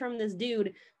learns from this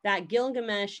dude that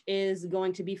Gilgamesh is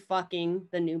going to be fucking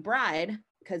the new bride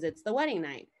because it's the wedding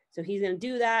night. So he's going to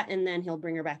do that. And then he'll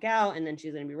bring her back out. And then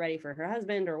she's going to be ready for her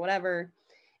husband or whatever.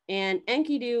 And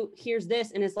Enkidu hears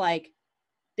this and is like,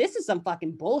 this is some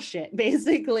fucking bullshit,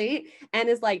 basically. And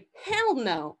is like, hell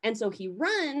no. And so he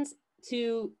runs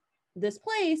to this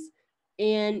place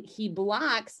and he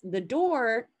blocks the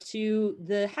door to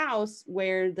the house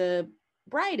where the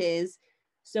bride is.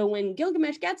 So when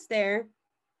Gilgamesh gets there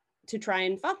to try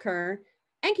and fuck her,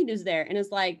 Enkidu's there and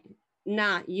is like,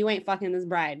 nah, you ain't fucking this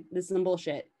bride. This is some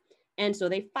bullshit. And so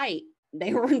they fight.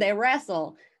 They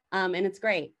wrestle. And it's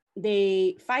great.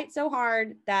 They fight so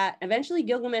hard that eventually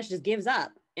Gilgamesh just gives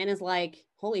up and is like,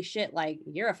 holy shit, like,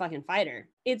 you're a fucking fighter.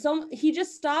 He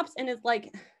just stops and it's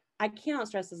like, I cannot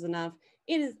stress this enough.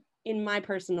 It is, in my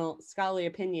personal scholarly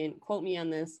opinion, quote me on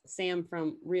this, Sam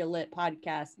from Real Lit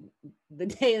podcast, the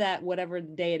day that, whatever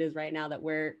day it is right now that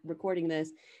we're recording this,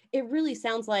 it really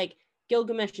sounds like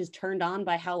Gilgamesh is turned on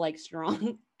by how like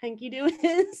strong Enkidu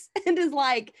is and is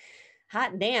like,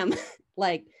 hot damn,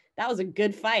 like, that was a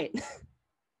good fight.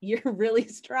 You're really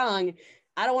strong.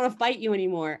 I don't want to fight you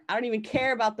anymore. I don't even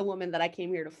care about the woman that I came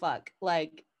here to fuck.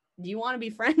 Like, do you want to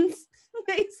be friends?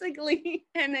 Basically.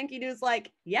 And Enkidu's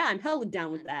like, yeah, I'm hella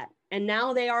down with that. And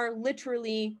now they are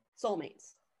literally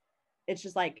soulmates. It's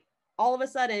just like, all of a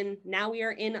sudden, now we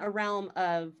are in a realm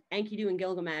of Enkidu and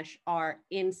Gilgamesh are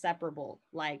inseparable.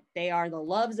 Like, they are the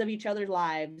loves of each other's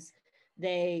lives.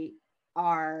 They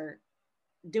are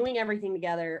doing everything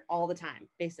together all the time,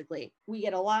 basically. We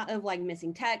get a lot of like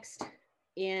missing text.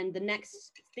 And the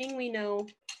next thing we know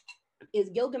is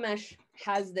Gilgamesh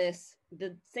has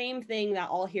the same thing that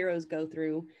all heroes go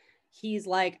through. He's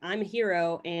like, I'm a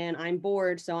hero and I'm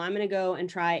bored, so I'm gonna go and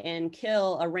try and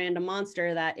kill a random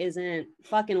monster that isn't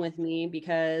fucking with me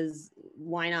because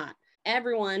why not?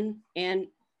 Everyone, and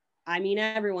I mean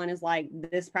everyone, is like,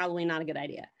 this is probably not a good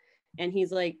idea. And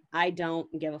he's like, I don't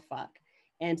give a fuck.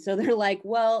 And so they're like,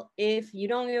 well, if you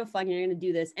don't give a fuck and you're going to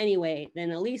do this anyway,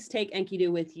 then at least take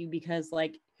Enkidu with you because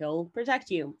like he'll protect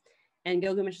you. And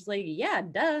Gilgamesh is like, yeah,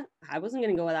 duh, I wasn't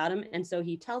going to go without him. And so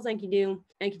he tells Enkidu.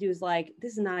 Enkidu is like,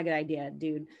 this is not a good idea,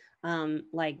 dude.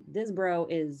 Like, this bro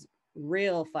is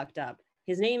real fucked up.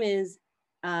 His name is,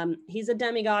 he's a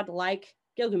demigod like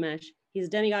Gilgamesh. He's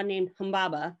a demigod named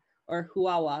Humbaba or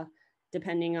Huawa,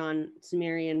 depending on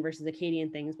Sumerian versus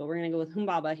Akkadian things. But we're going to go with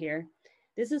Humbaba here.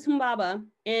 This is Humbaba,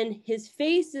 and his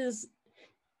face is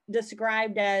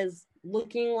described as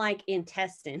looking like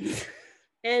intestines.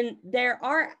 And there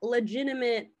are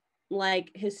legitimate,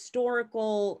 like,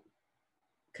 historical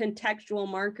contextual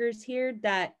markers here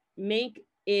that make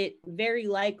it very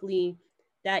likely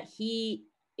that he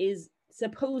is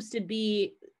supposed to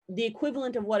be the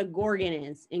equivalent of what a Gorgon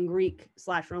is in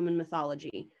Greek/Roman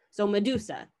mythology. So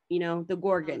Medusa, you know, the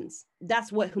Gorgons.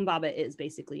 That's what Humbaba is,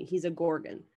 basically. He's a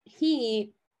Gorgon.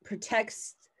 He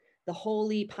protects the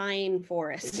holy pine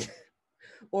forest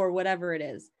or whatever it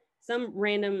is. Some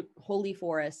random holy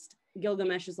forest.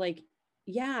 Gilgamesh is like,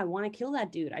 yeah, I want to kill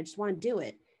that dude. I just want to do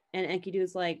it. And Enkidu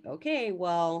is like, okay,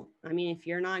 well, I mean, if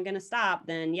you're not going to stop,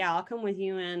 then yeah, I'll come with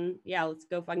you. And yeah, let's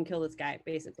go fucking kill this guy,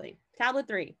 basically. Tablet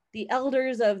 3. The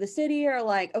elders of the city are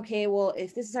like, okay, well,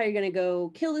 if this is how you're going to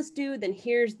go kill this dude, then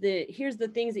here's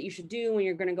the things that you should do when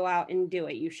you're going to go out and do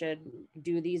it. You should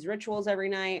do these rituals every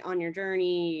night on your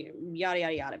journey, yada,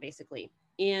 yada, yada, basically.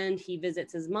 And he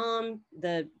visits his mom,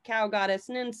 the cow goddess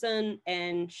Ninsun,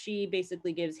 and she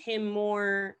basically gives him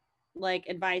more like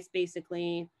advice,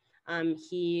 basically.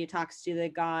 He talks to the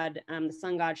god, the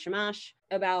sun god Shamash,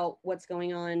 about what's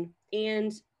going on.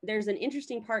 And there's an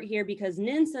interesting part here because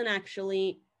Ninsun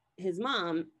actually, his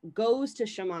mom, goes to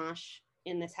Shamash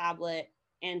in the tablet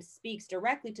and speaks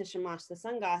directly to Shamash, the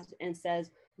sun god, and says,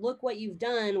 look what you've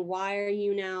done. Why are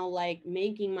you now like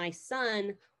making my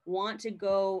son want to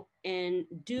go and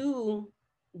do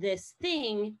this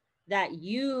thing that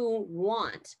you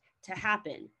want to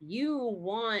happen? You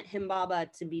want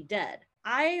Humbaba to be dead.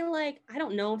 I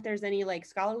don't know if there's any like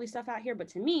scholarly stuff out here, but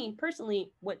to me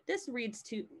personally, what this reads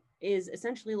to is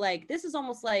essentially like, this is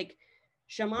almost like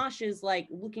Shamash is like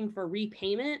looking for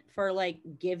repayment for like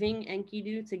giving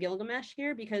Enkidu to Gilgamesh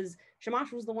here, because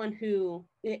Shamash was the one who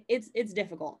it's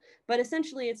difficult, but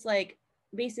essentially it's like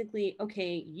basically,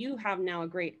 okay, you have now a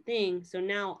great thing, so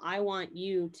now I want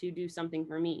you to do something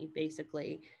for me,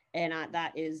 basically, and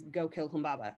that is go kill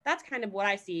Humbaba. That's kind of what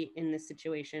I see in this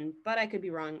situation, but I could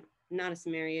be wrong. I'm not a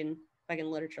Sumerian fucking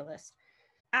literaturalist.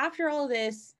 After all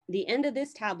this, the end of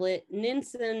this tablet,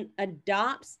 Ninsun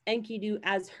adopts Enkidu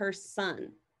as her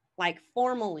son, like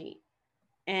formally.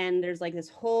 And there's like this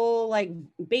whole like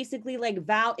basically like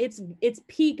vow, it's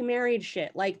peak marriage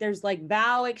shit. Like there's like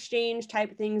vow exchange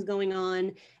type of things going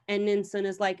on. And Ninsun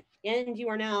is like, and you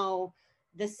are now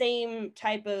the same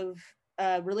type of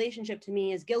relationship to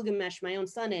me as Gilgamesh, my own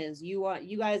son, is.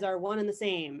 You guys are one and the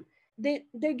same. They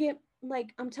get,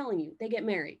 like, I'm telling you, they get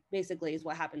married, basically, is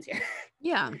what happens here.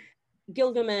 Yeah.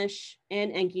 Gilgamesh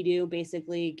and Enkidu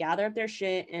basically gather up their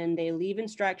shit and they leave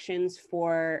instructions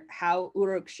for how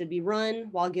Uruk should be run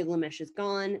while Gilgamesh is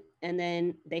gone. And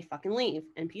then they fucking leave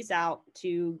and peace out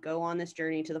to go on this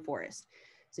journey to the forest.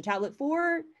 So tablet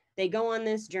 4, they go on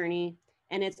this journey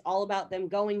and it's all about them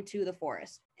going to the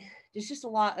forest. There's just a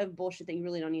lot of bullshit that you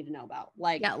really don't need to know about.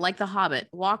 Like, yeah, like the Hobbit.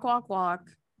 Walk, walk, walk,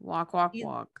 walk, walk,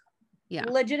 walk. Yeah.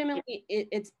 Legitimately,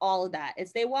 it's all of that.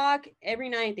 It's they walk every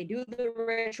night, they do the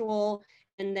ritual,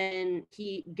 and then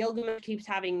Gilgamesh keeps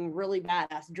having really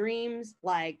badass dreams.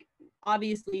 Like,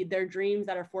 obviously, they're dreams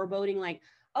that are foreboding, like,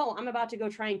 oh, I'm about to go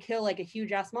try and kill like a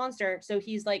huge ass monster. So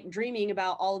he's like dreaming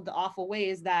about all of the awful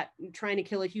ways that trying to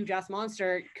kill a huge ass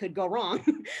monster could go wrong,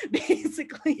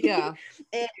 basically. Yeah.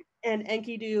 And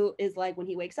Enkidu is like, when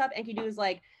he wakes up, Enkidu is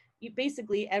like, you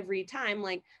basically every time,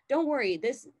 like, don't worry,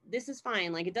 this is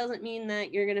fine. Like, it doesn't mean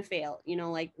that you're gonna fail, you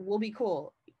know, like, we'll be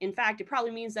cool. In fact, it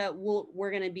probably means that we're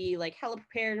gonna be like hella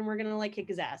prepared and we're gonna like kick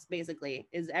his ass, basically,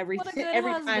 is everything. What a good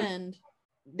every husband. time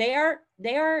they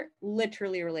are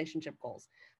literally relationship goals.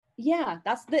 Yeah,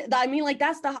 that's I mean, like,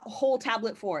 that's the whole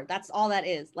tablet 4. That's all that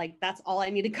is. Like, that's all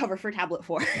I need to cover for tablet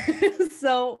 4.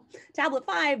 So tablet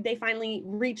 5, they finally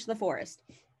reach the forest.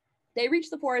 They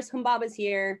reach the forest, Humbaba's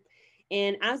here.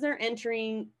 And as they're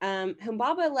entering,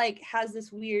 Humbaba like has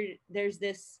this weird, there's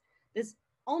this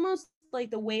almost like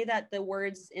the way that the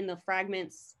words in the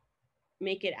fragments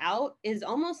make it out is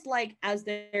almost like as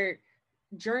they're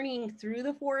journeying through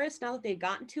the forest, now that they've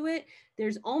gotten to it,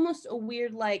 there's almost a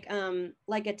weird like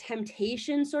a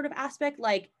temptation sort of aspect.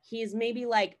 Like he's maybe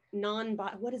like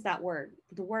what is that word?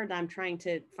 The word that I'm trying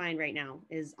to find right now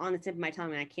is on the tip of my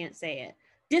tongue and I can't say it.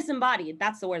 Disembodied,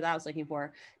 that's the word that I was looking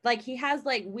for. Like he has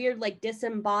like weird like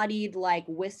disembodied like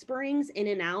whisperings in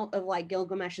and out of like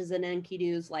Gilgamesh's and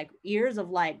Enkidu's like ears of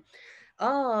like,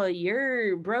 oh,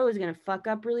 your bro is gonna fuck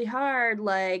up really hard,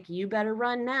 like you better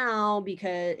run now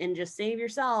because and just save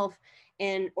yourself.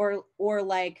 And or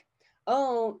like,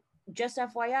 oh, just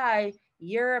FYI,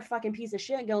 you're a fucking piece of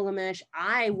shit, Gilgamesh.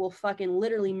 I will fucking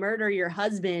literally murder your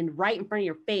husband right in front of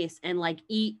your face and like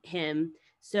eat him.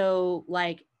 So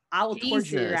like I will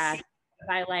torture your ass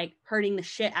by like hurting the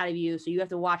shit out of you. So you have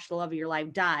to watch the love of your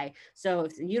life die. So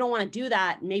if you don't want to do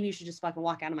that, maybe you should just fucking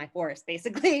walk out of my forest,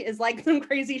 basically, is like some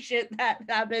crazy shit that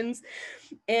happens.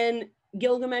 And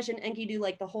Gilgamesh and Enkidu,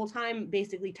 like the whole time,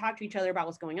 basically talk to each other about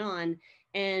what's going on.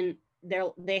 And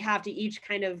they have to each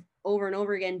kind of over and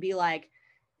over again be like,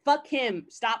 fuck him,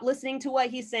 stop listening to what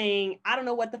he's saying. I don't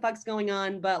know what the fuck's going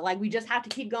on, but like we just have to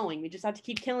keep going. We just have to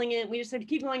keep killing it. We just have to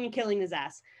keep going and killing his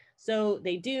ass. So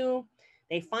they do.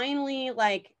 They finally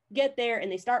like get there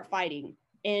and they start fighting.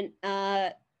 And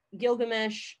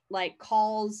Gilgamesh like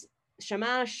calls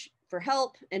Shamash for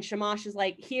help, and Shamash is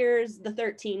like, here's the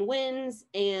 13 winds,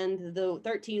 and the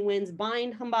 13 winds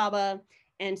bind Humbaba.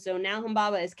 And so now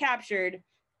Humbaba is captured,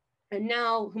 and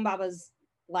now Humbaba's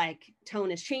like tone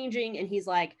is changing, and he's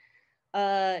like,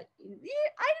 yeah,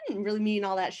 I didn't really mean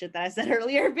all that shit that I said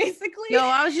earlier, basically. No,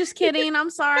 I was just kidding.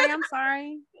 I'm sorry.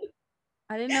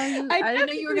 I didn't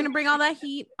know you were gonna bring all that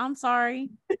heat. I'm sorry.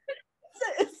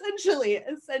 Essentially.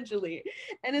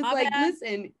 And it's like,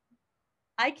 listen,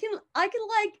 I can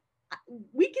like,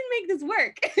 we can make this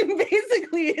work.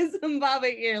 Basically, is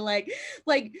Humbaba here like,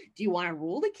 do you want to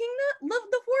rule the kingdom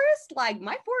of the forest? Like,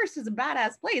 my forest is a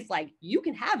badass place. Like, you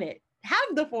can have it.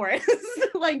 Have the forest.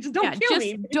 Like, just don't kill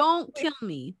me. Don't kill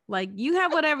me. Like, you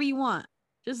have whatever you want.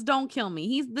 Just don't kill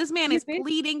me. This man is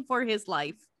pleading for his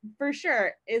life. For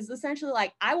sure, is essentially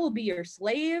like, I will be your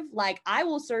slave, like I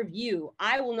will serve you.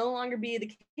 I will no longer be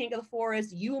the king of the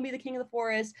forest. You will be the king of the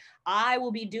forest. I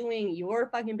will be doing your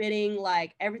fucking bidding.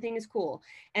 Like, everything is cool.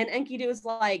 And Enkidu is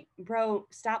like, bro,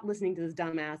 stop listening to this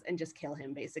dumbass and just kill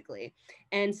him, basically.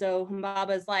 And so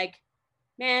Humbaba's like,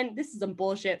 man, this is some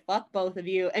bullshit. Fuck both of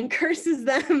you, and curses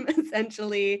them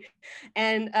essentially.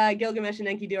 And Gilgamesh and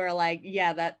Enkidu are like,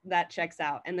 yeah, that checks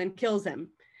out, and then kills him.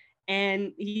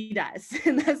 And he dies.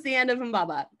 And that's the end of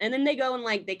Humbaba. And then they go and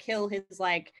like they kill his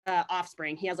like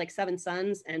offspring. He has like 7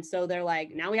 sons. And so they're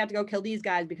like, now we have to go kill these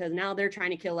guys because now they're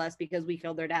trying to kill us because we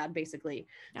killed their dad, basically.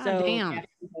 God so damn. yeah,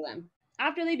 kill them.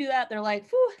 After they do that, they're like,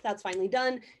 phew, that's finally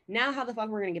done. Now how the fuck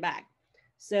we're gonna get back?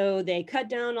 So they cut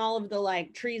down all of the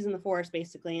like trees in the forest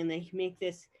basically, and they make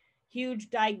this huge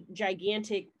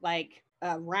gigantic like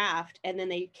raft, and then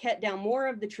they cut down more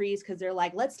of the trees because they're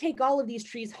like, let's take all of these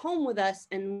trees home with us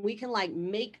and we can like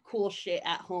make cool shit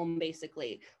at home,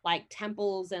 basically like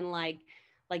temples and like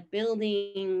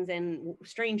buildings and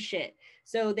strange shit.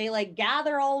 So they like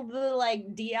gather all the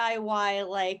like DIY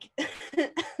like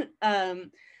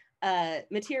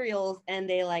materials, and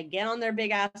they like get on their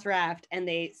big ass raft and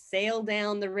they sail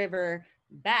down the river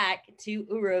back to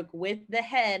Uruk with the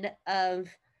head of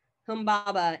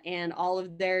Humbaba and all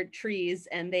of their trees,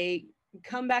 and they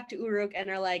come back to Uruk and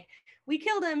are like, we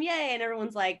killed him, yay, and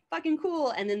everyone's like, fucking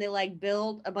cool. And then they like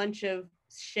build a bunch of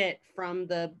shit from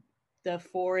the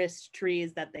forest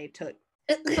trees that they took.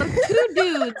 So 2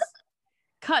 dudes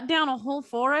cut down a whole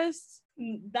forest?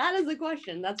 That is a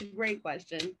question. That's a great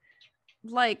question.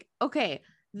 Like, okay,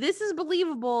 this is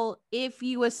believable if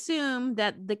you assume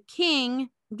that the king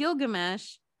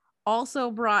Gilgamesh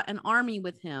also brought an army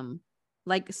with him,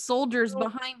 like soldiers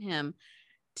behind him,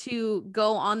 to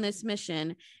go on this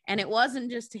mission. And it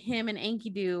wasn't just him and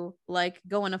Enkidu like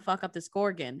going to fuck up this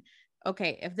Gorgon.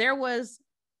 Okay, if there was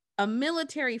a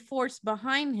military force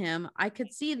behind him, I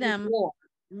could see them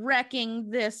wrecking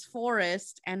this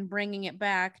forest and bringing it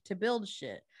back to build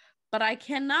shit. But I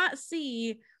cannot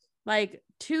see like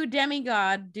 2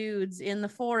 demigod dudes in the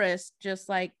forest just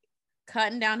like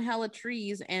cutting down hella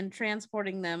trees and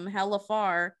transporting them hella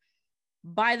far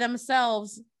by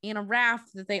themselves in a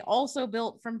raft that they also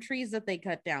built from trees that they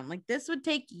cut down. Like, this would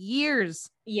take years.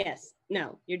 Yes,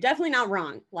 no, you're definitely not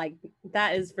wrong. Like,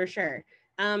 that is for sure.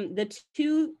 The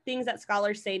 2 things that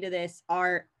scholars say to this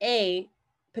are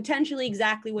potentially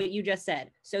exactly what you just said.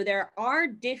 So there are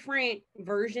different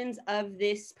versions of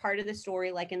this part of the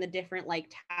story, like in the different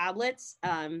like tablets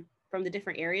from the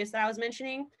different areas that I was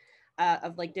mentioning,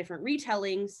 of like different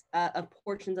retellings of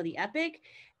portions of the epic.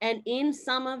 And in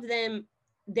some of them,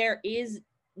 there is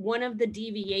one of the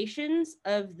deviations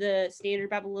of the standard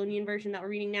Babylonian version that we're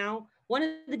reading now. One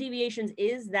of the deviations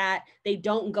is that they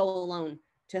don't go alone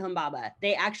to Humbaba.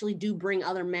 They actually do bring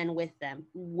other men with them,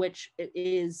 which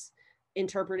is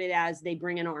interpreted as they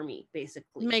bring an army,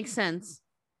 basically. Makes sense.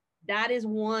 That is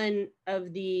one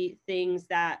of the things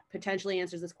that potentially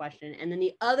answers this question. And then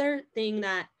the other thing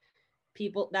that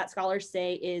scholars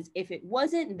say is, if it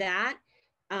wasn't that,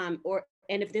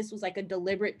 and if this was like a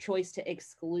deliberate choice to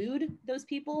exclude those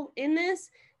people in this,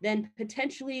 then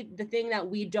potentially the thing that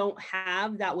we don't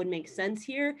have that would make sense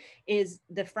here is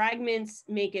the fragments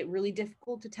make it really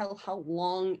difficult to tell how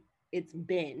long it's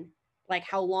been, like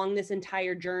how long this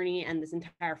entire journey and this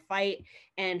entire fight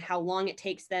and how long it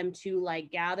takes them to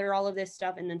like gather all of this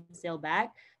stuff and then sail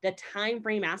back. The time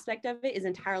frame aspect of it is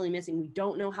entirely missing. We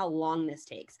don't know how long this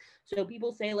takes. So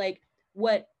people say like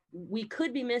what we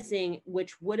could be missing,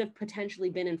 which would have potentially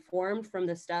been informed from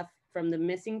the stuff from the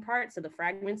missing parts, so the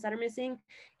fragments that are missing,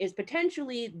 is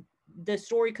potentially the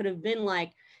story could have been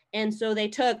like, and so they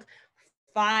took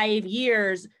 5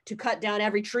 years to cut down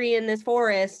every tree in this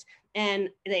forest, and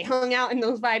they hung out in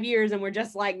those 5 years and were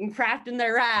just like crafting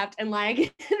their raft and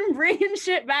like bringing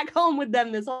shit back home with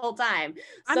them this whole time.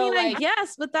 I mean, like, I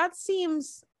guess, but that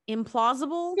seems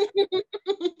implausible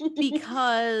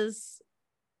because,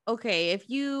 okay, if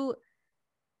you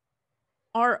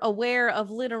are aware of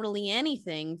literally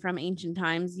anything from ancient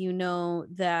times, you know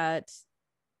that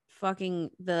fucking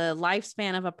the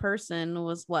lifespan of a person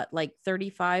was what, like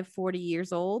 35, 40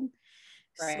 years old.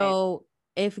 Right. So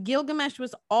if Gilgamesh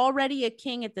was already a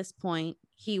king at this point,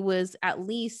 he was at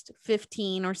least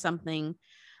 15 or something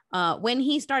when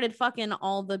he started fucking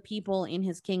all the people in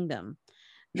his kingdom.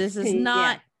 This is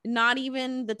not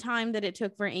even the time that it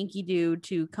took for Enkidu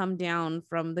to come down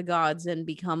from the gods and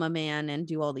become a man and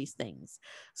do all these things.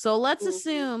 So let's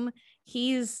assume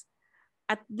he's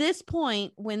at this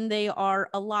point, when they are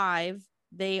alive,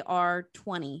 they are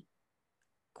 20 ?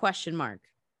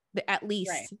 At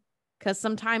least, because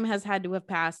some time has had to have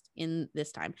passed in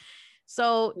this time.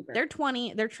 So they're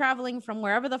 20, they're traveling from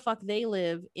wherever the fuck they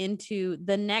live into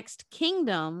the next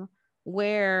kingdom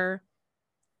where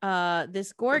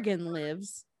this Gorgon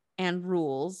lives and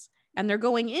rules, and they're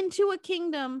going into a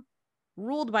kingdom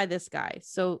ruled by this guy.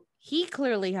 So he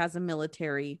clearly has a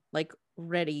military like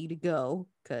ready to go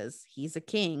because he's a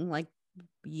king. Like,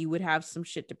 you would have some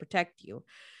shit to protect you.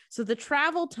 So the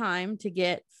travel time to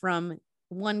get from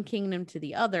one kingdom to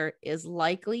the other is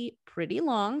likely pretty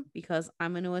long, because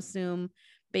I'm going to assume,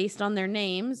 based on their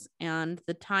names and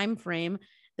the time frame,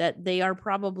 that they are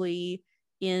probably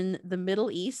in the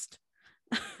Middle East.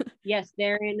 Yes,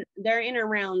 they're in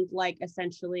around, like,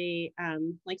 essentially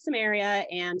like Samaria,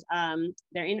 and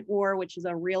they're in Ur, which is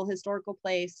a real historical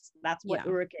place. That's what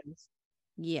Yeah. Uruk is.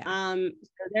 Yeah. So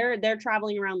they're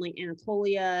traveling around like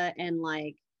Anatolia and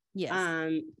like Yes.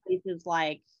 places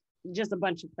like just a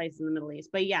bunch of places in the Middle East.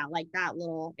 But yeah, like that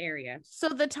little area. So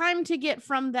the time to get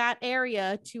from that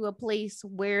area to a place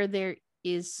where there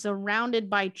is surrounded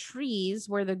by trees,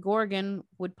 where the Gorgon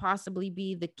would possibly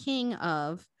be the king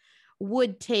of,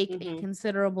 would take a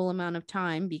considerable amount of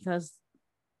time, because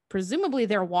presumably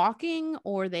they're walking,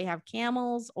 or they have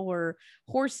camels or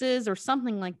horses or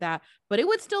something like that. But it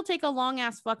would still take a long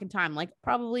ass fucking time, like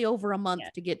probably over a month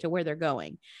to get to where they're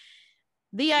going.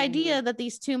 The idea that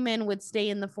these two men would stay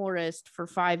in the forest for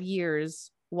 5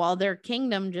 years while their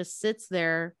kingdom just sits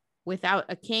there without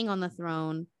a king on the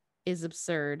throne is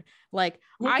absurd. Like,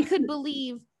 I could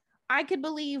believe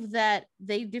that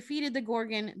they defeated the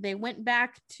Gorgon, they went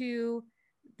back to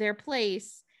their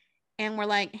place and were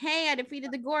like, "Hey, I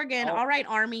defeated the Gorgon. All right,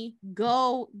 army,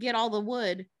 go get all the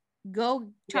wood. Go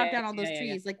chop down all those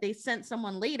trees." Like, they sent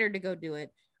someone later to go do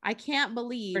it. I can't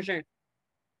believe for sure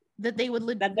that they would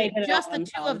just the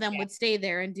two of them would stay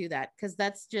there and do that, because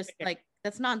that's just like,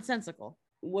 that's nonsensical.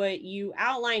 What you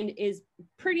outlined is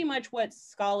pretty much what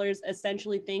scholars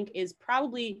essentially think is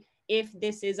probably, if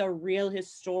this is a real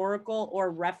historical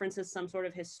or references some sort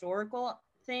of historical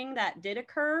thing that did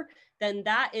occur, then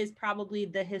that is probably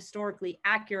the historically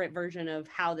accurate version of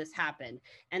how this happened,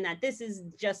 and that this is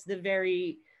just the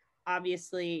very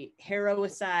obviously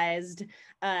heroicized,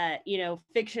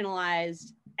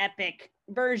 fictionalized epic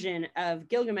version of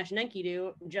Gilgamesh and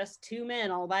Enkidu, just two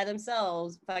men all by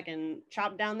themselves fucking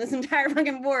chop down this entire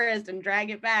fucking forest and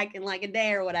drag it back in like a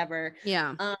day or whatever.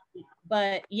 Yeah.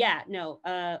 But yeah, no,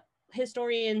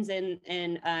 historians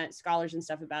and scholars and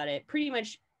stuff about it pretty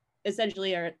much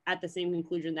essentially are at the same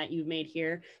conclusion that you've made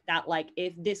here, that like,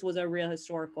 if this was a real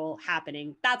historical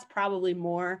happening, that's probably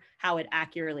more how it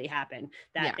accurately happened,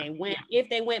 that they went, if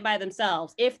they went by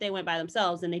themselves,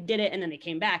 then they did it, and then they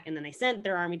came back, and then they sent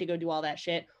their army to go do all that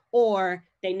shit, or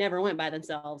they never went by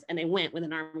themselves and they went with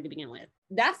an army to begin with.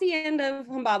 That's the end of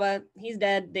Humbaba. He's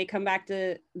dead. They come back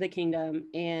to the kingdom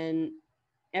and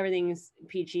everything's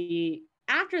peachy.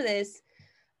 After this,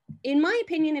 in my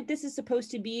opinion, if this is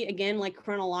supposed to be, again, like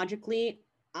chronologically,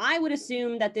 I would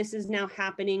assume that this is now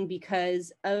happening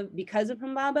because of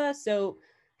Humbaba. So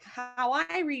how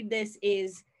I read this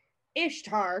is,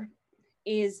 Ishtar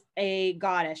is a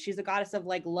goddess. She's a goddess of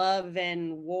like love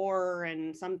and war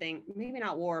and something, maybe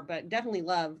not war, but definitely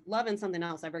love and something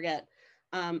else. I forget.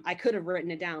 I could have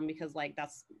written it down because like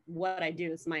that's what I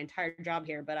do. It's my entire job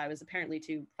here, but I was apparently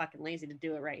too fucking lazy to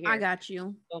do it right here. I got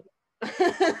you. So,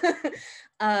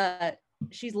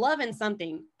 she's loving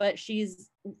something, but she's,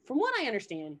 from what I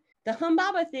understand, the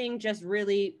Humbaba thing just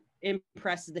really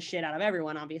impresses the shit out of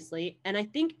everyone, obviously. And I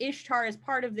think Ishtar is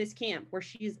part of this camp where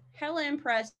she's hella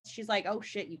impressed. She's like, oh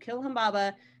shit, you killed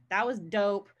Humbaba. That was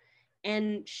dope.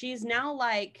 And she's now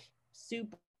like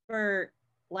super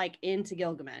like into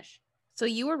Gilgamesh. So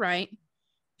you were right.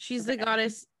 She's the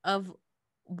goddess of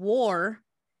war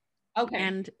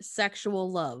and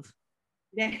sexual love.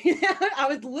 I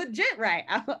was legit right.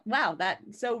 Wow, that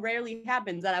so rarely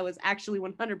happens that I was actually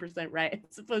 100% right,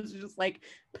 as opposed to just like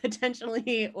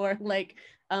potentially or like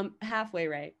halfway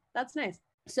right. That's nice.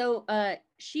 So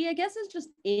she, I guess, is just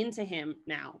into him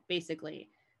now, basically.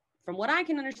 From what I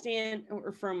can understand,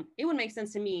 or from, it would make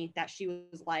sense to me that she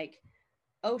was like,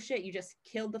 oh shit, you just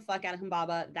killed the fuck out of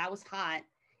Humbaba. That was hot.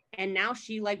 And now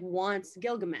she like wants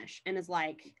Gilgamesh and is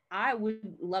like, I would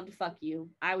love to fuck you.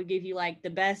 I would give you like the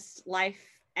best life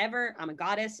ever. I'm a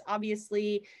goddess,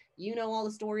 obviously. You know all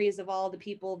the stories of all the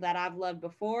people that I've loved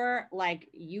before. Like,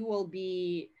 you will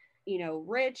be,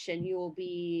 rich, and you will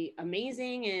be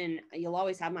amazing, and you'll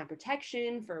always have my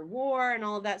protection for war and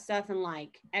all of that stuff. And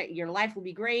like, your life will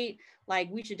be great. Like,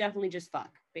 we should definitely just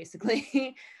fuck,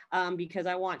 basically, because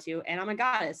I want to. And I'm a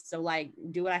goddess. So like,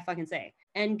 do what I fucking say.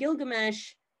 And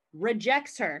Gilgamesh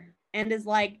rejects her and is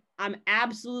like, I'm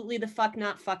absolutely the fuck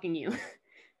not fucking you.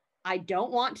 I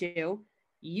don't want to.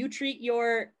 You treat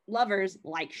your lovers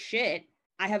like shit.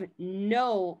 I have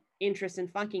no interest in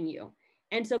fucking you.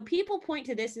 And so people point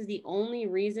to this as the only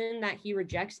reason that he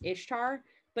rejects Ishtar.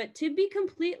 But to be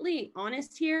completely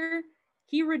honest here,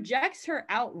 he rejects her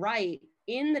outright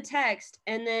in the text,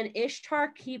 and then Ishtar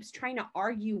keeps trying to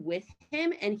argue with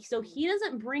him, and so he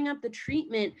doesn't bring up the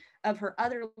treatment of her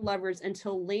other lovers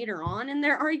until later on in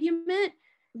their argument.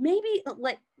 Maybe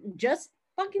like just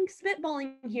fucking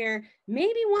spitballing here,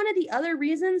 maybe one of the other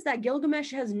reasons that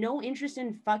Gilgamesh has no interest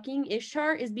in fucking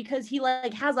Ishtar is because he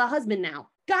like has a husband now.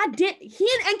 God damn, he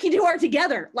and Enkidu are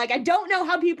together. Like, I don't know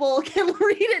how people can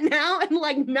read it now and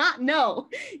like not know.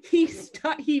 He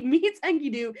meets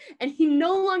Enkidu and he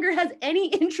no longer has any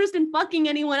interest in fucking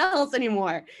anyone else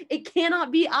anymore. It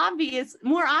cannot be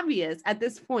more obvious at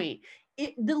this point.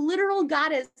 The literal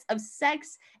goddess of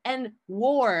sex and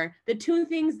war, the two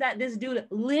things that this dude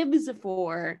lives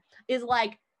for, is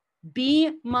like, be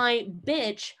my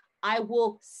bitch, I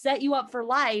will set you up for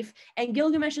life. And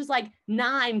Gilgamesh is like,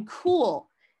 nah, I'm cool,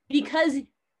 because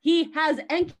he has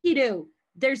Enkidu.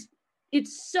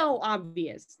 It's so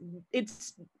obvious.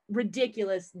 It's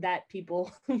ridiculous that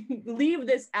people leave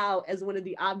this out as one of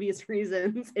the obvious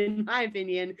reasons, in my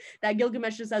opinion, that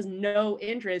Gilgamesh just has no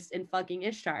interest in fucking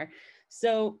Ishtar.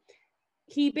 So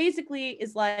he basically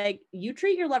is like, you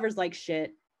treat your lovers like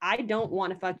shit. I don't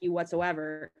want to fuck you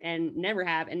whatsoever, and never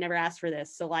have, and never asked for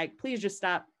this. So like, please just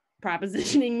stop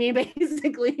propositioning me,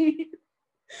 basically.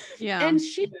 Yeah. And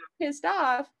she's pissed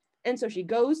off. And so she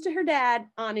goes to her dad,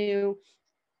 Anu,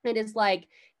 and is like,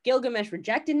 Gilgamesh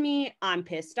rejected me. I'm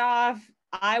pissed off.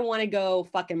 I want to go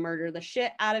fucking murder the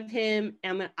shit out of him.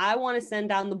 And I want to send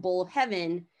down the Bull of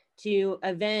Heaven to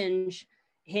avenge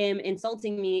him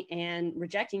insulting me and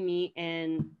rejecting me,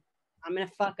 and I'm gonna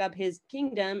fuck up his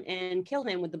kingdom and kill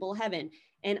him with the Bull of Heaven.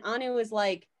 And Anu is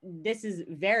like, this is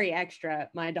very extra,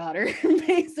 my daughter.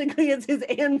 Basically, it's his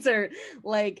answer.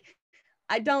 Like,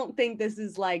 I don't think this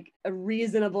is like a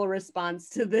reasonable response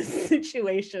to this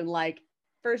situation. Like,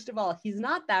 first of all, he's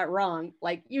not that wrong.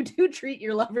 Like, you do treat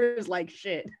your lovers like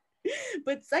shit.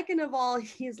 But second of all,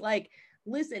 he's like,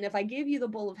 listen, if I give you the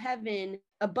Bull of Heaven,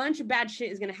 a bunch of bad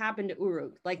shit is going to happen to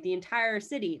Uruk. Like, the entire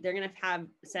city, they're going to have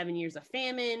 7 years of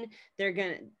famine. They're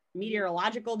going to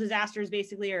meteorological disasters,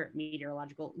 basically, or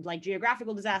meteorological, like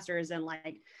geographical disasters and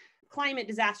like climate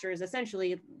disasters,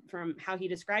 essentially, from how he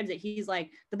describes it. He's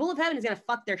like, the Bull of Heaven is going to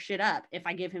fuck their shit up if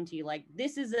I give him to you. Like,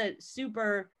 this is a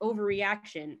super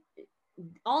overreaction.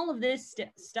 All of this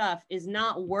stuff is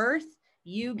not worth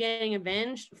you getting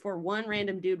avenged for one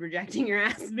random dude rejecting your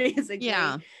ass, basically.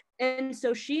 Yeah. And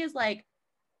so she is like,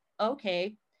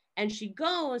 okay. And she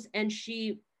goes and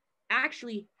she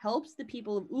actually helps the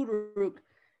people of Uruk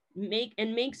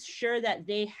makes sure that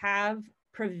they have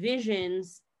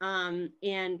provisions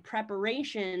and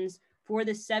preparations for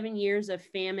the 7 years of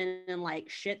famine and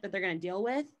like shit that they're going to deal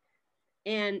with.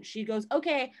 And she goes,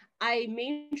 okay, I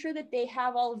made sure that they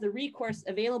have all of the recourse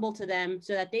available to them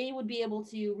so that they would be able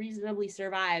to reasonably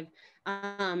survive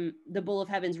the Bull of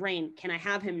Heaven's reign. Can I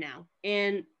have him now?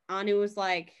 And Anu was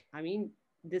like, I mean,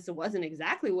 this wasn't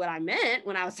exactly what I meant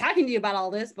when I was talking to you about all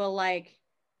this, but like,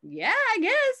 yeah, I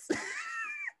guess.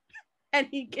 And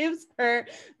he gives her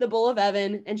the Bull of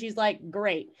Heaven, and she's like,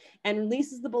 great, and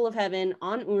releases the Bull of Heaven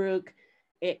on Uruk.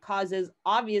 It causes,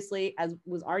 obviously, as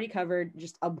was already covered,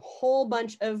 just a whole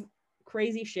bunch of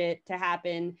crazy shit to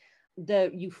happen.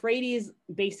 The Euphrates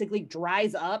basically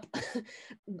dries up.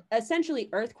 Essentially,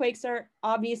 earthquakes are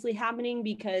obviously happening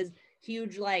because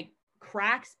huge like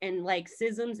cracks and like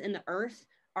schisms in the earth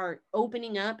are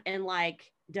opening up and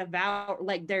like devour,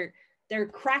 like they're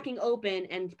cracking open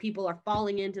and people are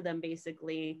falling into them,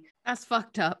 basically. That's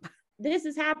fucked up. This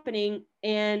is happening,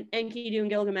 and Enkidu and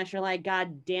Gilgamesh are like,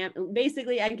 God damn.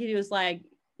 Basically, Enkidu is like,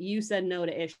 you said no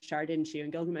to Ishtar, didn't you?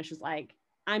 And Gilgamesh is like,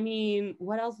 I mean,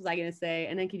 what else was I going to say?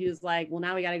 And Enkidu is like, well,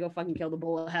 now we got to go fucking kill the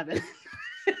Bull of Heaven.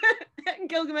 And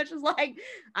Gilgamesh is like,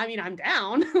 I mean, I'm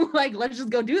down. Like, let's just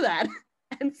go do that.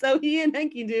 And so he and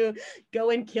Enkidu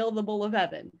go and kill the Bull of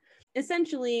Heaven.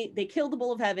 Essentially, they kill the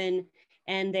Bull of Heaven,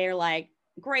 and they're like,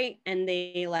 great, and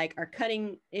they like are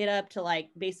cutting it up to like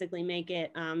basically make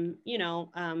it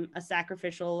a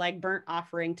sacrificial like burnt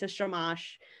offering to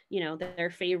Shamash, their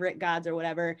favorite gods or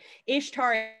whatever.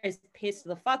 Ishtar is pissed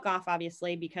the fuck off,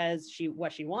 obviously, because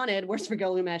what she wanted was for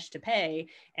Gilgamesh to pay,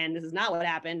 and this is not what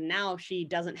happened. Now she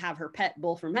doesn't have her pet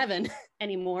bull from heaven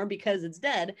anymore because it's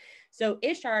dead. So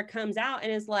Ishtar comes out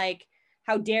and is like,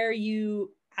 how dare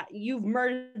you, you've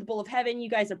murdered the Bull of Heaven, you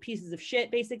guys are pieces of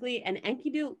shit, basically. And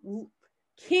Enkidu,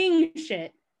 king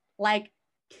shit,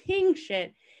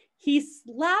 he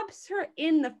slaps her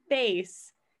in the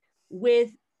face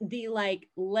with the like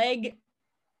leg.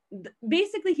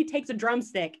 Basically, he takes a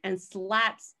drumstick and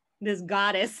slaps this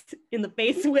goddess in the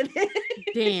face with it.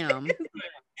 Damn.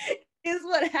 Is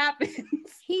what happens.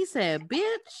 He said,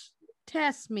 bitch,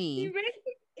 test me.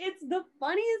 It's the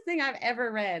funniest thing I've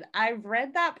ever read. I've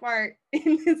read that part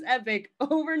in this epic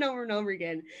over and over and over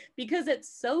again because it's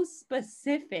so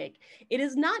specific. It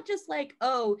is not just like,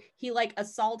 oh, he like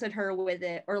assaulted her with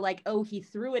it, or like, oh, he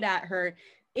threw it at her.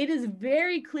 It is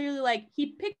very clearly like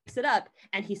he picks it up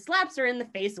and he slaps her in the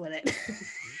face with it.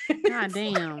 God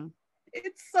damn.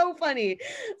 It's so funny.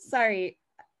 Sorry.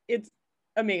 It's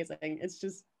amazing. It's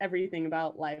just everything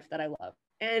about life that I love.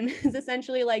 And it's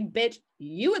essentially like, bitch,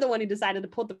 you were the one who decided to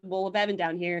put the bowl of heaven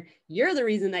down here. You're the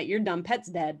reason that your dumb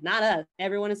pet's dead, not us.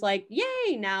 Everyone is like,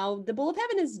 yay, now the bowl of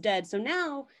heaven is dead. So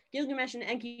now Gilgamesh and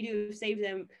Enkidu saved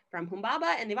them from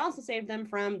Humbaba, and they've also saved them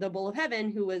from the bowl of heaven,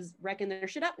 who was wrecking their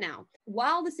shit up now.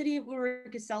 While the city of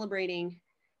Uruk is celebrating,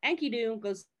 Enkidu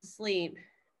goes to sleep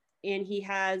and he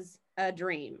has a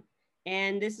dream.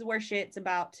 And this is where shit's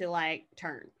about to like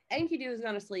turn. Enkidu is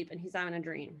going to sleep and he's having a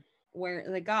dream where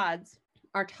the gods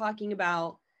are talking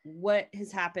about what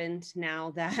has happened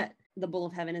now that the bull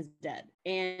of heaven is dead.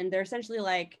 And they're essentially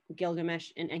like,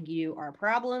 Gilgamesh and Enkidu are a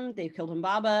problem. They've killed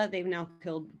Humbaba. They've now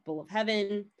killed bull of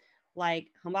heaven. Like,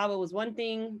 Humbaba was one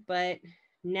thing, but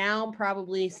now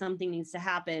probably something needs to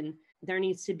happen. There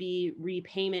needs to be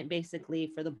repayment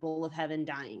basically for the bull of heaven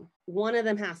dying. One of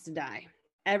them has to die.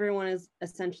 Everyone is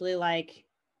essentially like,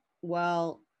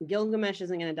 well, Gilgamesh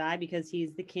isn't going to die because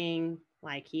he's the king.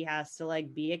 Like, he has to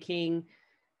like be a king.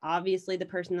 Obviously, the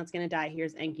person that's going to die here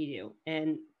is Enkidu.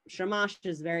 And Shamash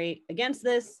is very against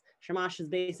this. Shamash has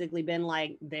basically been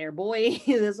like their boy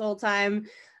this whole time,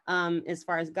 as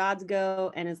far as gods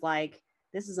go, and is like,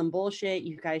 this is some bullshit.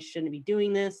 You guys shouldn't be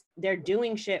doing this. They're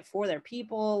doing shit for their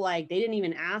people. Like, they didn't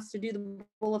even ask to do the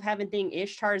bull of heaven thing.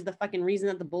 Ishtar is the fucking reason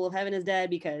that the bull of heaven is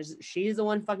dead because she's the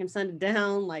one fucking sent it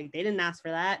down. Like, they didn't ask for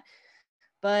that.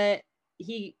 But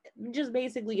he just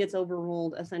basically gets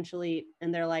overruled essentially,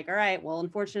 and they're like, all right, well,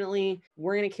 unfortunately,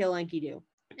 we're gonna kill Enkidu.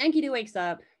 Enkidu wakes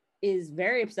up, is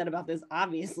very upset about this,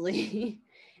 obviously,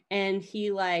 and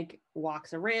he like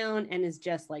walks around and is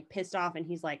just like pissed off, and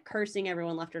he's like cursing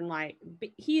everyone left and right.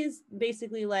 He is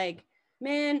basically like,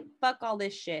 man, fuck all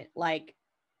this shit. Like,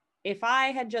 if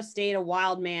I had just stayed a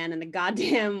wild man in the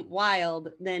goddamn wild,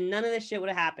 then none of this shit would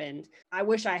have happened. I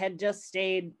wish I had just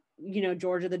stayed,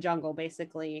 George of the jungle,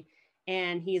 basically.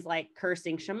 And he's like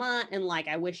cursing Shamat and like,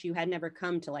 I wish you had never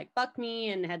come to like fuck me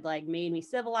and had like made me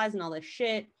civilized and all this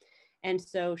shit. And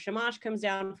so Shamash comes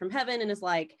down from heaven and is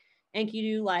like,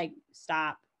 Enkidu, like,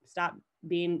 stop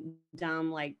being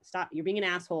dumb. Like, stop, you're being an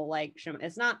asshole. Like,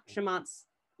 it's not Shamat's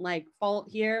like fault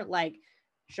here. Like,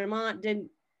 Shamat did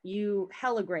you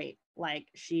hella great. Like,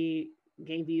 she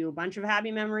gave you a bunch of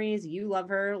happy memories. You love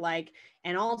her. Like,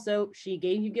 and also she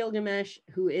gave you Gilgamesh,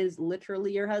 who is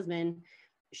literally your husband.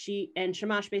 And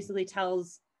Shamash basically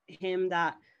tells him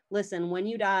that, listen, when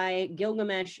you die,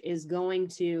 Gilgamesh is going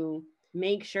to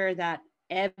make sure that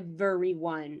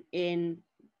everyone in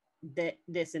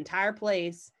this entire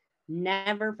place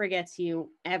never forgets you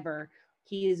ever.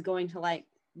 He is going to like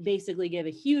basically give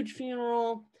a huge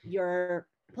funeral. Your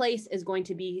place is going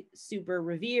to be super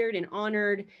revered and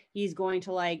honored. He's going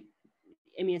to like,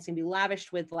 it's gonna be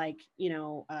lavished with like,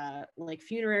 like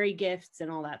funerary gifts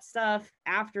and all that stuff.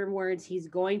 Afterwards, he's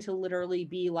going to literally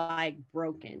be like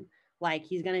broken. Like,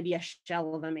 he's going to be a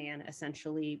shell of a man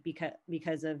essentially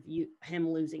because of him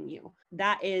losing you.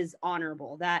 That is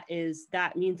honorable. That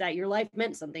means that your life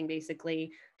meant something,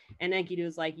 basically. And Enkidu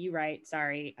is like, you right,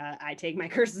 sorry, I take my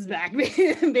curses back,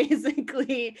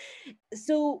 basically.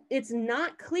 So it's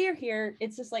not clear here.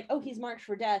 It's just like, oh, he's marked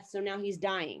for death, so now he's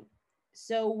dying.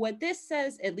 So what this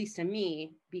says, at least to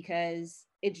me, because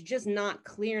it's just not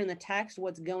clear in the text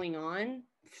what's going on,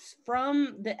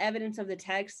 from the evidence of the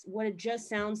text, what it just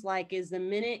sounds like is the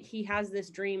minute he has this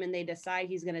dream and they decide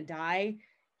he's going to die,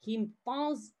 he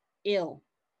falls ill,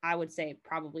 I would say,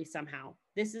 probably somehow.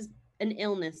 This is an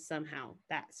illness somehow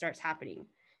that starts happening,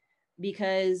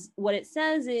 because what it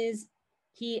says is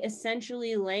he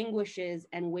essentially languishes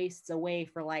and wastes away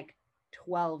for like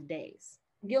 12 days.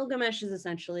 Gilgamesh is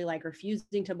essentially like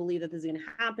refusing to believe that this is going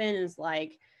to happen, and is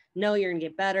like, no, you're going to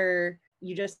get better.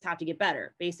 You just have to get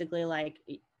better. Basically, like,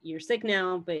 you're sick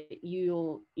now, but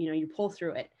you pull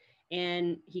through it.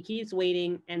 And he keeps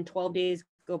waiting, and 12 days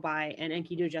go by, and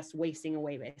Enkidu just wasting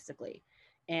away, basically.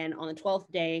 And on the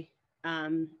 12th day,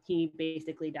 he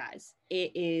basically dies.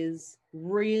 It is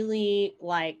really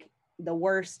like the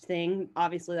worst thing,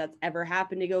 obviously, that's ever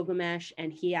happened to Gilgamesh.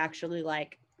 And he actually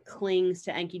like clings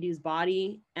to Enkidu's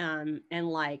body, and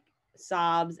like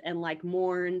sobs and like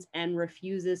mourns and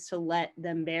refuses to let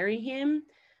them bury him,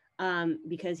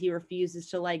 because he refuses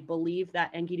to like believe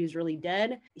that Enkidu's really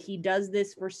dead. He does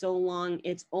this for so long.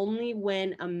 It's only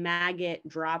when a maggot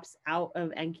drops out of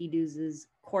Enkidu's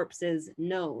corpse's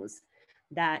nose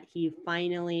that he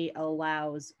finally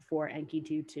allows for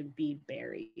Enkidu to be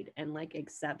buried and like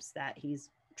accepts that he's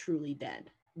truly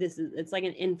dead. It's like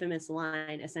an infamous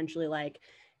line, essentially, like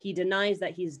he denies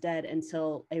that he's dead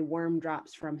until a worm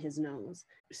drops from his nose.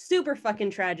 Super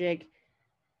fucking tragic,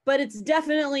 but it's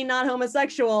definitely not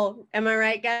homosexual. Am I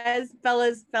right, guys?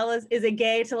 Fellas, is it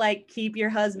gay to like keep your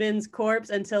husband's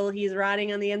corpse until he's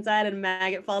rotting on the inside and a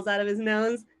maggot falls out of his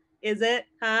nose? Is it?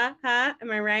 Huh?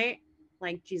 Am I right?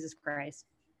 Like, Jesus Christ.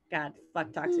 God,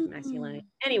 fuck toxic masculinity.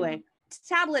 Anyway,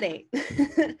 tablet 8.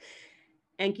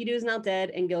 Enkidu is now dead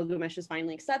and Gilgamesh has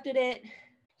finally accepted it.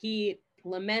 He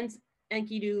laments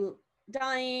Enkidu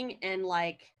dying, and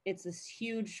like it's this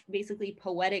huge, basically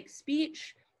poetic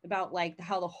speech about like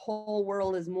how the whole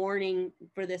world is mourning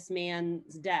for this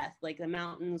man's death. Like the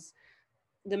mountains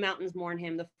mourn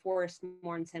him, the forest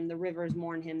mourns him, the rivers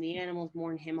mourn him, the animals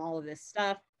mourn him, all of this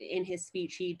stuff. In his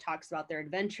speech, he talks about their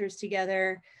adventures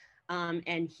together,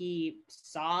 and he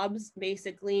sobs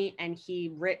basically, and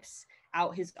he rips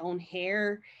out his own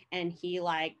hair, and he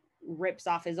like rips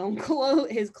off his own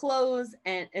clothes,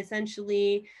 and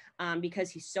essentially, because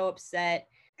he's so upset,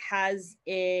 has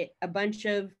a bunch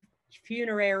of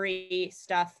funerary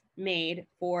stuff made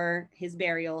for his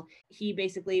burial. He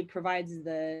basically provides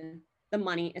the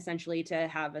money essentially to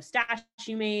have a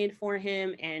statue made for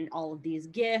him and all of these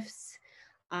gifts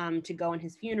to go in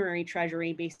his funerary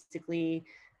treasury. Basically,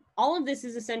 all of this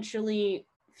is essentially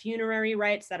funerary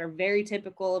rites that are very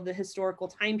typical of the historical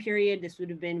time period. This would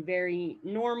have been very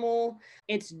normal.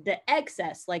 It's the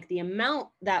excess, like the amount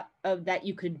that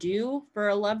you could do for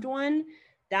a loved one,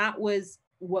 that was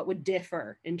what would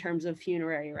differ in terms of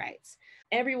funerary rites.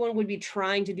 Everyone would be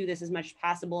trying to do this as much as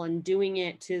possible and doing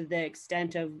it to the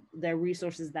extent of the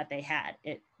resources that they had.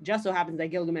 It just so happens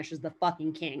that Gilgamesh is the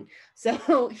fucking king.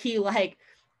 So he like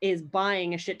is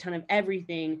buying a shit ton of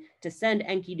everything to send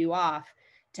Enkidu off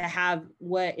to have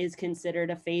what is considered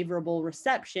a favorable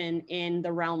reception in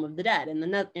the realm of the dead, in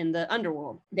the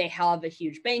underworld. They have a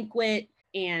huge banquet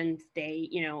and they,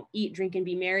 eat, drink, and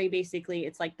be merry. Basically,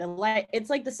 it's like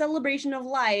the celebration of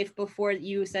life before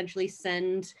you essentially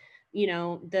send,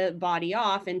 the body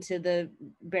off into the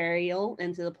burial,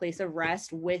 into the place of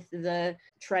rest with the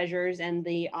treasures and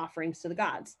the offerings to the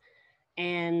gods.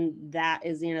 And that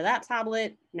is the end of that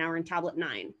tablet. Now we're in tablet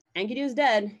 9. Enkidu is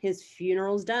dead. His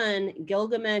funeral's done.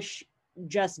 Gilgamesh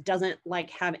just doesn't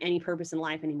have any purpose in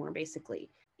life anymore, basically.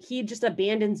 He just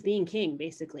abandons being king,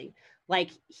 basically.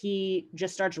 Like, he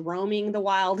just starts roaming the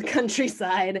wild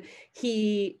countryside.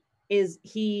 He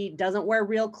doesn't wear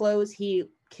real clothes. He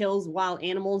kills wild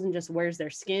animals and just wears their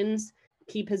skins,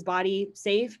 keep his body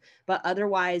safe. But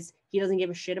otherwise, he doesn't give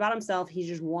a shit about himself. He's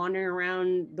just wandering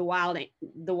around the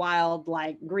wild,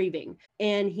 like grieving.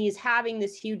 And he's having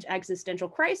this huge existential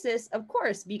crisis, of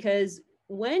course, because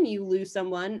when you lose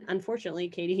someone, unfortunately,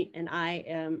 Katie and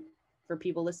I, for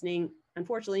people listening,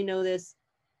 unfortunately know this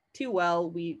too well.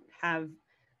 We have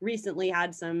recently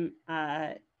had some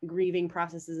grieving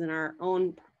processes in our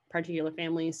own particular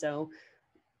family. So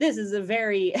this is a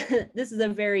very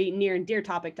near and dear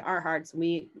topic to our hearts.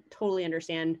 We totally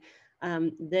understand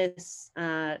this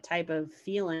type of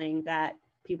feeling that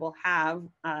people have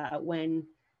when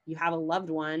you have a loved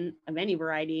one of any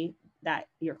variety that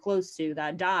you're close to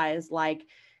that dies. Like,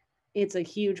 it's a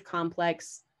huge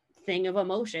complex thing of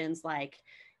emotions. Like,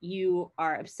 you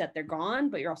are upset they're gone,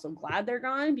 but you're also glad they're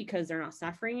gone because they're not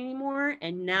suffering anymore.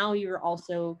 And now you're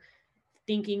also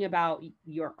thinking about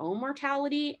your own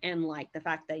mortality and like the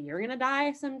fact that you're gonna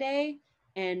die someday.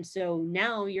 And so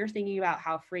now you're thinking about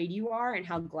how afraid you are and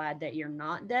how glad that you're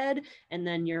not dead. And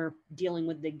then you're dealing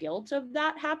with the guilt of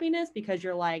that happiness because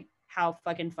you're like, how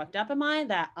fucking fucked up am I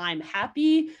that I'm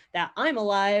happy that I'm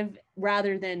alive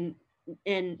rather than,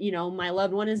 and my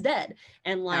loved one is dead.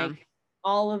 And like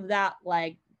all of that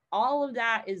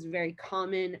is very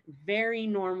common, very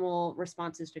normal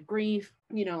responses to grief.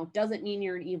 Doesn't mean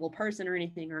you're an evil person or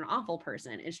anything or an awful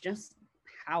person. It's just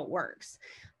how it works.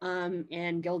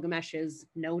 And Gilgamesh is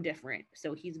no different.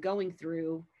 So he's going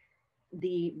through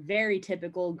the very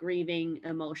typical grieving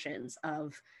emotions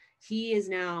of, he is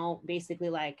now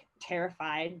basically like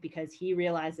terrified because he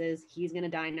realizes he's going to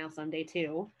die now someday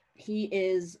too. He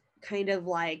is kind of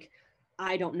like,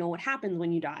 I don't know what happens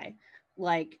when you die.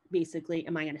 Like, basically,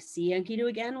 am I going to see Enkidu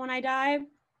again when I die?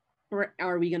 Or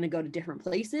are we going to go to different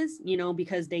places?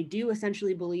 Because they do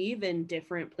essentially believe in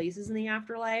different places in the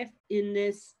afterlife in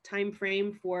this time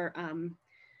frame for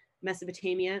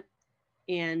Mesopotamia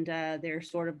and their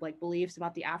sort of like beliefs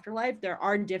about the afterlife. There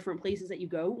are different places that you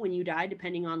go when you die,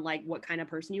 depending on like what kind of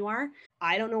person you are.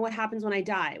 I don't know what happens when I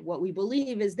die. What we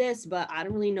believe is this, but I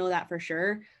don't really know that for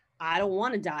sure. I don't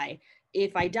want to die.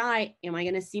 If I die, am I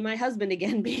going to see my husband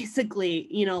again? Basically,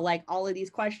 like all of these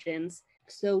questions.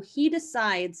 So he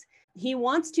decides he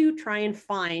wants to try and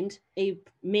find a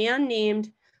man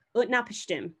named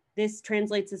Utnapishtim. This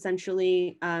translates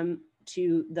essentially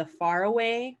to the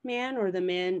faraway man, or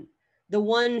the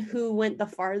one who went the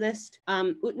farthest,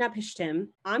 Utnapishtim.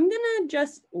 I'm gonna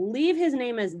just leave his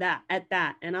name as that at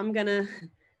that, and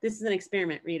this is an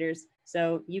experiment, readers.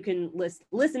 So you can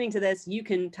listening to this, you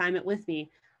can time it with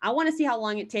me. I want to see how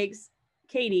long it takes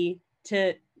Katie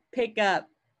to pick up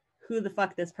who the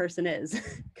fuck this person is,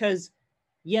 because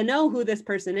you know who this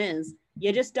person is.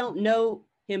 You just don't know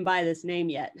him by this name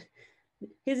yet.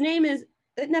 His name is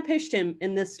Utnapishtim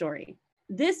in this story.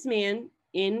 This man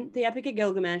in the Epic of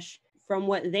Gilgamesh, from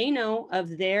what they know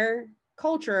of their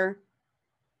culture,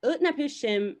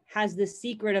 Utnapishtim has the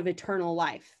secret of eternal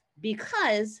life,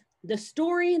 because the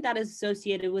story that is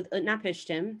associated with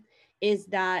Utnapishtim is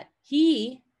that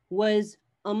he was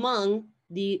among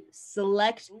the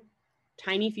select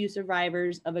tiny few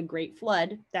survivors of a great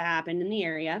flood that happened in the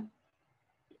area.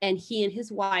 And he and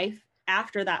his wife,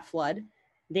 after that flood,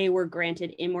 they were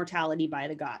granted immortality by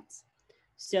the gods.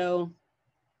 So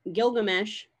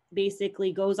Gilgamesh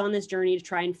basically goes on this journey to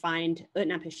try and find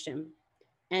Utnapishtim.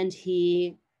 And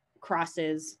he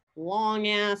crosses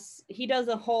he does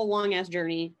a whole long ass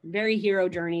journey, very hero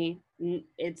journey.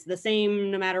 It's the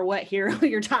same no matter what hero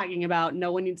you're talking about.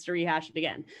 No one needs to rehash it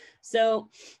again. So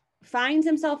finds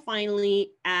himself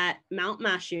finally at Mount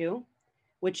Mashu,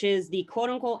 which is the quote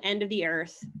unquote end of the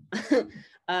earth.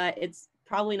 It's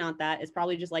probably not that. It's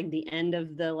probably just like the end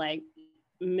of the like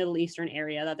Middle Eastern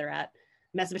area that they're at.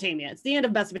 Mesopotamia. It's the end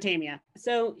of Mesopotamia.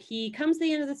 So he comes to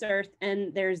the end of this earth,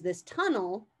 and there's this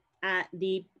tunnel at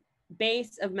the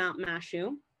base of Mount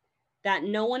Mashu that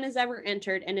no one has ever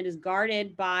entered, and it is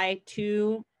guarded by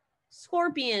two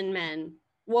scorpion men.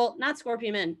 Well, not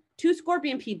scorpion men, two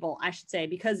scorpion people, I should say,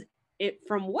 because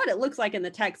from what it looks like in the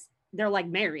text, they're like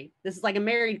married. This is like a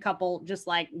married couple just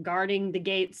like guarding the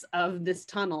gates of this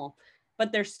tunnel,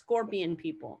 but they're scorpion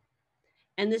people.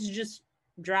 And this just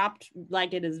dropped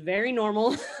like it is very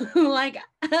normal. Like,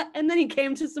 and then he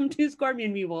came to some two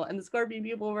scorpion people, and the scorpion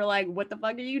people were like, what the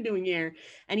fuck are you doing here?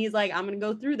 And he's like, I'm gonna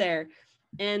go through there.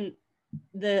 And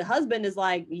the husband is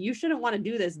like, you shouldn't want to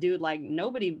do this, dude. Like,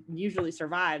 nobody usually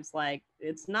survives. Like,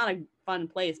 it's not a fun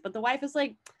place. But the wife is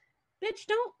like, bitch,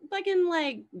 don't fucking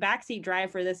like backseat drive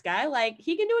for this guy. Like,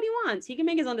 he can do what he wants. He can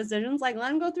make his own decisions. Like,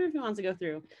 let him go through if he wants to go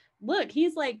through. Look,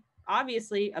 he's like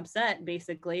obviously upset,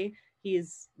 basically.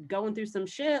 He's going through some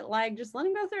shit. Like, just let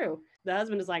him go through. The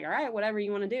husband is like, all right, whatever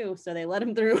you want to do. So they let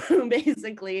him through.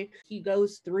 Basically, he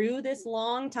goes through this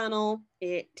long tunnel.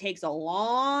 It takes a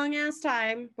long ass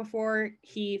time before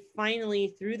he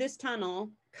finally, through this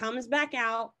tunnel, comes back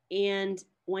out. And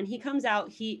when he comes out,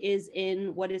 he is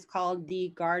in what is called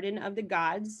the Garden of the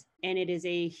Gods. And it is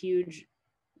a huge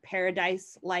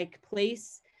paradise-like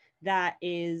place that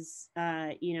is,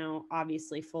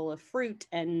 obviously full of fruit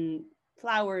and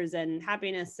flowers and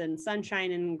happiness and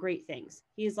sunshine and great things.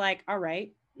 He's like, all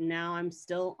right, now I'm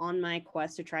still on my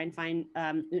quest to try and find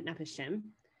Utnapishtim.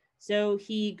 So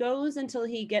he goes until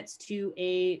he gets to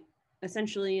a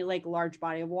essentially like large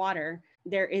body of water.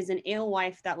 There is an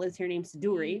alewife that lives here named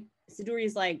Siduri.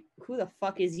 Siduri's like, who the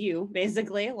fuck is you?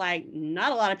 Basically, like,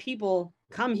 not a lot of people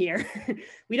come here.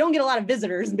 We don't get a lot of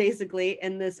visitors, basically,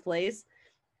 in this place.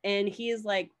 And he is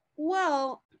like,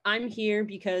 well, I'm here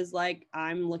because like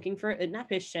I'm looking for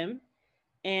Utnapishtim,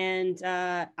 and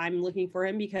I'm looking for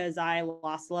him because I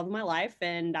lost the love of my life,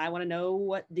 and I want to know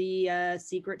what the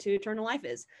secret to eternal life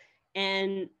is.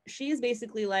 And she is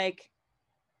basically like,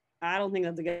 I don't think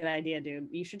that's a good idea, dude.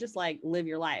 You should just like live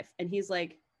your life. And he's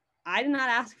like, I did not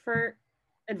ask for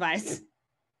advice.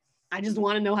 I just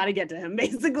want to know how to get to him,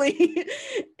 basically.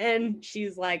 And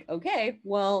she's like, okay,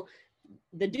 well,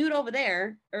 the dude over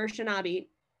there, Urshanabi,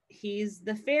 he's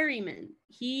the ferryman.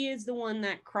 He is the one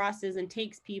that crosses and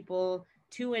takes people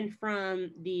to and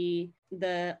from the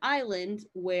island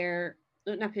where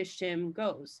Utnapishtim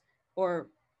goes, or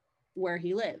where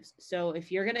he lives. So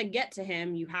if you're gonna get to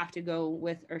him, you have to go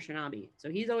with Urshanabi. So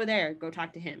he's over there, go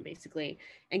talk to him, basically.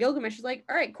 And Gilgamesh is like,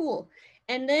 all right, cool.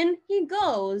 And then he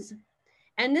goes,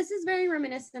 and this is very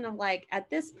reminiscent of like, at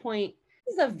this point,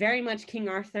 this is a very much King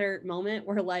Arthur moment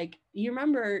where like, you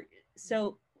remember,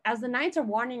 so as the knights are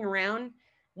wandering around,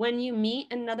 when you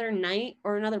meet another knight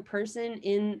or another person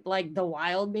in like the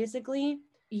wild, basically,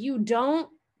 you don't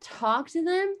talk to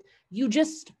them, you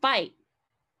just fight.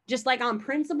 Just like on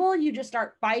principle, you just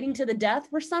start fighting to the death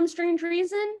for some strange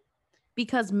reason.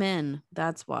 Because men,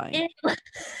 that's why.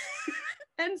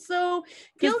 And so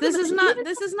because this is not even-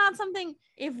 this is not something,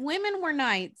 if women were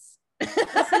knights,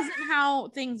 this isn't how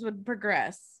things would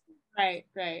progress.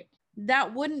 right.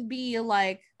 That wouldn't be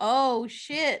like, oh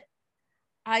shit,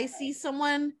 I see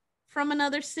someone from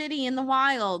another city in the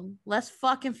wild, let's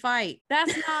fucking fight.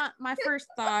 That's not my first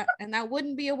thought, and that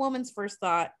wouldn't be a woman's first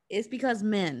thought. It's because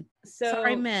men. So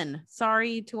Sorry, men.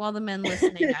 Sorry to all the men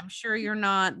listening. I'm sure you're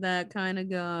not that kind of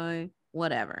guy.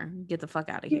 Whatever. Get the fuck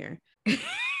out of here.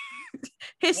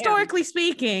 Historically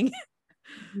speaking,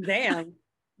 damn.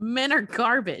 men are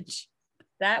garbage.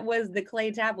 That was the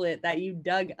clay tablet that you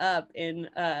dug up in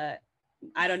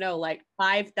I don't know, like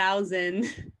 5,000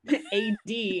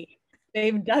 AD.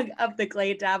 They've dug up the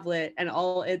clay tablet and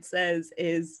all it says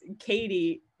is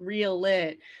Katie, real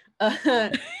lit.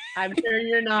 I'm sure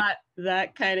you're not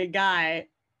that kind of guy.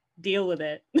 Deal with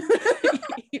it.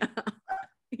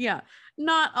 Yeah.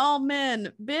 Not all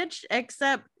men, bitch,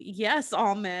 except yes,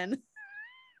 all men.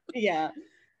 Yeah.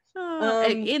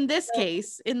 In this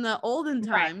case, in the olden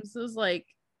times, it was like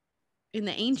in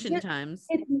the ancient times.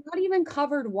 It's not even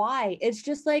covered why. It's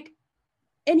just like,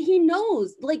 and he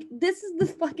knows, like, this is the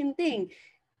fucking thing.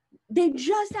 He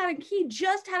just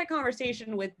had a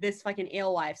conversation with this fucking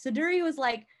alewife. Siduri was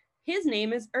like, his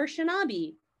name is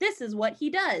Urshanabi. This is what he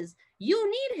does. You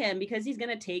need him because he's going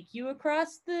to take you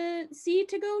across the sea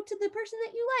to go to the person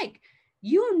that you like.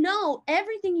 You know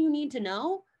everything you need to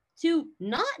know to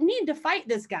not need to fight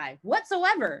this guy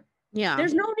whatsoever. Yeah.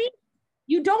 There's no need.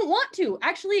 You don't want to.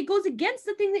 Actually, it goes against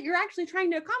the thing that you're actually trying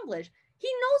to accomplish. He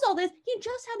knows all this. He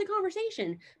just had the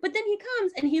conversation. But then he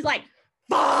comes and he's like,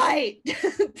 fight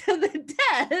to the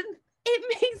death.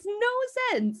 It makes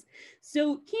no sense.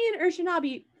 So he and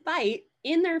Urshanabi fight.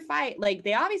 In their fight, like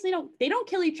they obviously don't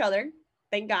kill each other.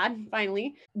 Thank God,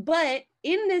 finally. But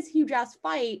in this huge ass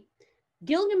fight,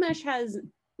 Gilgamesh has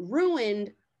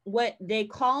ruined what they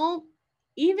call,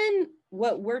 even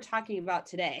what we're talking about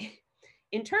today.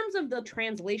 In terms of the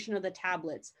translation of the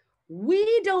tablets,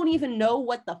 we don't even know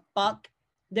what the fuck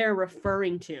they're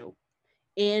referring to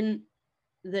in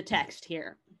the text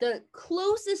here. The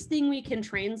closest thing we can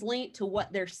translate to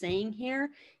what they're saying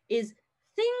here is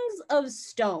things of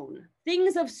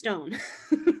stone.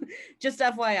 Just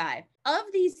FYI. Of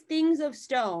these things of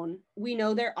stone, we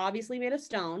know they're obviously made of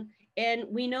stone. And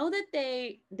we know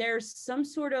that there's some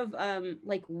sort of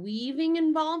like weaving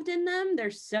involved in them.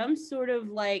 There's some sort of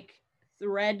like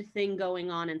thread thing going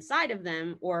on inside of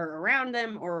them or around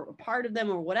them or a part of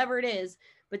them or whatever it is.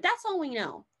 But that's all we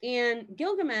know. And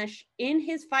Gilgamesh, in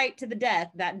his fight to the death,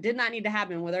 that did not need to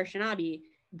happen with Urshanabi,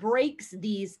 breaks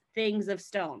these things of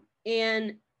stone.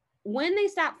 And when they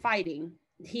stop fighting,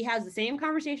 he has the same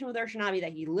conversation with Urshanabi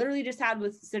that he literally just had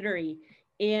with Siduri.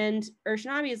 And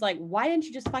Urshanabi is like, why didn't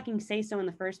you just fucking say so in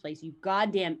the first place, you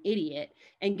goddamn idiot?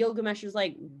 And Gilgamesh is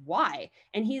like, why?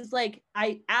 And he's like,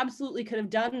 I absolutely could have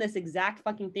done this exact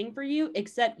fucking thing for you,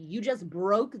 except you just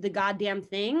broke the goddamn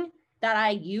thing that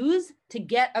I use to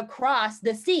get across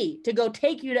the sea to go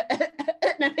take you to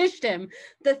Navishtim.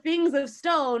 The things of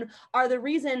stone are the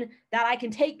reason that I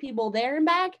can take people there and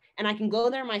back, and I can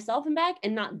go there myself and back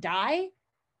and not die.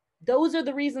 Those are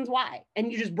the reasons why.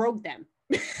 And you just broke them.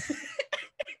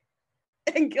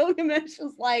 And Gilgamesh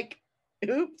was like,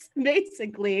 oops,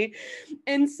 basically.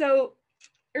 And so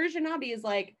Urshanabi is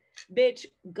like, bitch,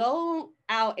 go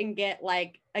out and get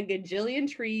like a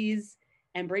gajillion trees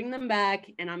and bring them back,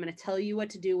 and I'm going to tell you what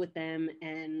to do with them,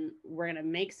 and we're going to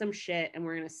make some shit, and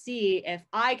we're going to see if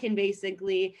I can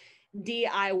basically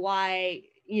DIY,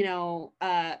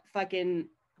 fucking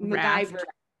MacGyver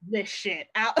this shit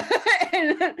out.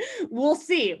 And we'll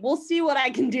see what I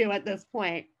can do at this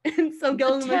point. And so the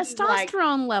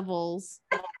testosterone levels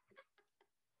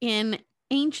in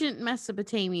ancient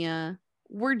Mesopotamia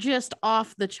were just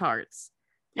off the charts.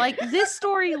 Like, this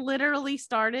story literally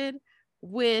started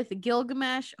with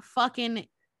Gilgamesh fucking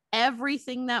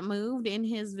everything that moved in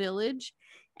his village,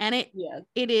 and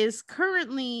it is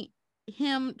currently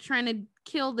him trying to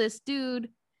kill this dude,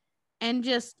 and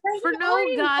just for no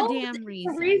goddamn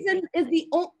reason. The reason is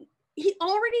he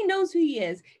already knows who he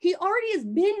is. He already has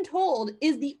been told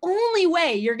is the only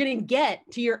way you're gonna get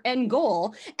to your end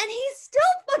goal, and he still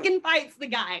fucking fights the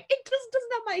guy. It just does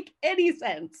not make any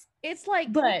sense. It's like,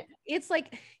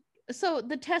 so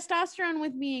the testosterone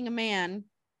with being a man,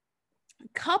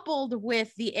 coupled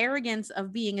with the arrogance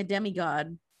of being a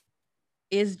demigod,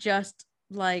 is just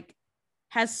like,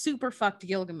 has super fucked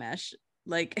Gilgamesh.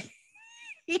 Like,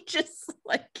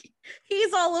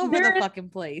 he's all over the fucking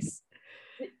place.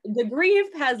 The grief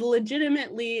has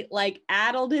legitimately like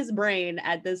addled his brain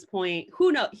at this point.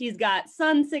 Who knows? He's got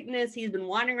sun sickness. He's been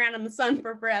wandering around in the sun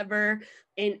for forever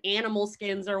in animal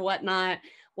skins or whatnot.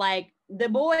 Like, the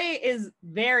boy is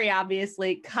very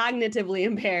obviously cognitively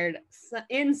impaired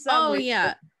in some way.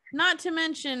 Yeah. Not to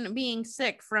mention being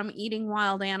sick from eating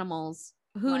wild animals.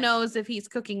 Who Right. knows if he's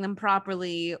cooking them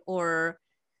properly or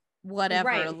whatever.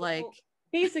 Right. Like, well,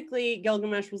 basically,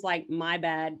 Gilgamesh was like, my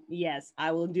bad. Yes,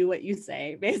 I will do what you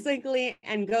say, basically,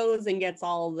 and goes and gets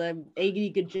all the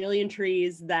 80 gajillion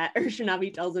trees that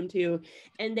Urshanabi tells him to.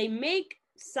 And they make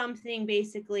something,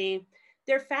 basically,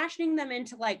 they're fashioning them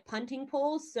into like punting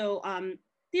poles. So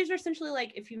these are essentially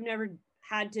like, if you've never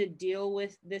had to deal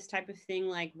with this type of thing,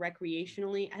 like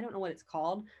recreationally, I don't know what it's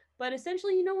called, but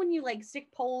essentially, you know, when you like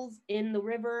stick poles in the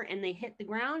river and they hit the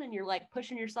ground and you're like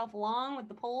pushing yourself along with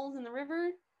the poles in the river.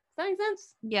 Does that make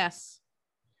sense? yes.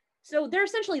 So they're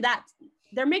essentially that.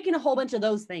 They're making a whole bunch of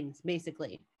those things,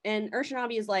 basically. And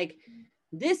Urshanabi is like,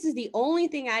 this is the only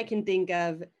thing I can think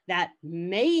of that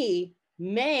may,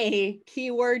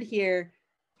 keyword here,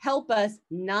 help us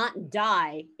not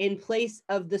die in place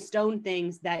of the stone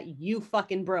things that you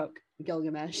fucking broke,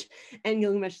 Gilgamesh. And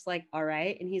Gilgamesh is like, all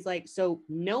right. And he's like, so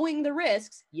knowing the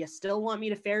risks, you still want me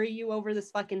to ferry you over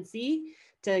this fucking sea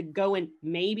to go and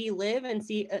maybe live and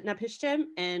see Utnapishtim?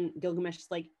 And Gilgamesh is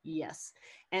like, yes.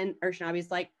 And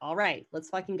Urshanabi's like, all right, let's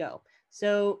fucking go.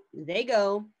 So they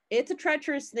go. It's a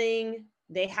treacherous thing.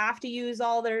 They have to use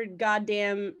all their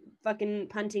goddamn fucking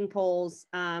punting poles.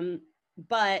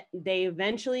 But they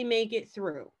eventually make it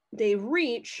through. They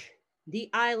reach the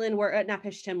island where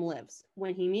Utnapishtim lives.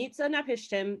 When he meets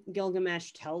Utnapishtim,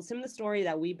 Gilgamesh tells him the story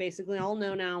that we basically all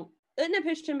know now.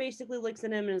 Utnapishtim basically looks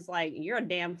at him and is like, you're a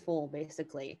damn fool,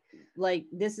 basically. Like,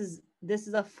 this is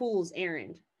a fool's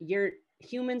errand.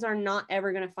 Humans are not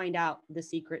ever going to find out the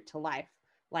secret to life.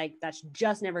 Like, that's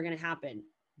just never going to happen.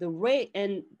 The rate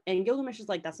and Gilgamesh is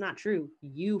like, that's not true.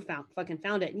 You fucking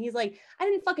found it. And he's like, I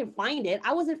didn't fucking find it.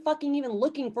 I wasn't fucking even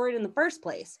looking for it in the first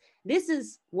place. This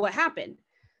is what happened.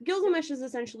 Gilgamesh is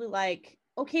essentially like,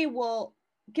 okay, well,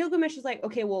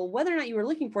 whether or not you were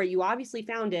looking for it, you obviously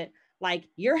found it. Like,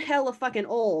 you're hella fucking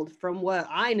old from what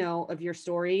I know of your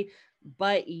story,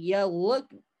 but you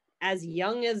look as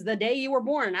young as the day you were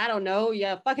born. I don't know.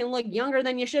 You fucking look younger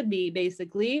than you should be,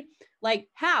 basically. Like,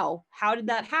 how did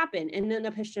that happen? And then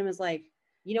Utnapishtim is like,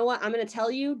 you know what? I'm going to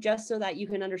tell you just so that you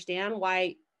can understand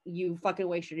why you fucking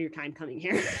wasted your time coming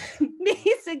here,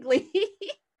 basically.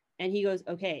 And he goes,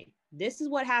 okay, this is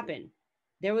what happened.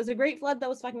 There was a great flood that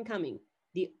was fucking coming.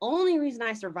 The only reason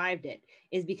I survived it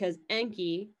is because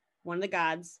Enki, one of the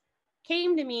gods,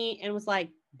 came to me and was like,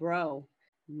 bro,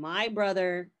 my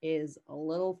brother is a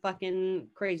little fucking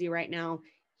crazy right now.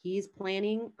 He's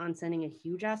planning on sending a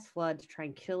huge ass flood to try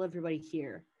and kill everybody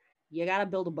here. You got to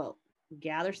build a boat,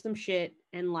 gather some shit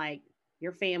and like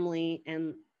your family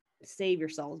and save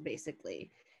yourselves,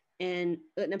 basically. And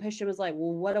Utnapishtim was like,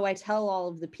 well, what do I tell all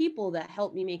of the people that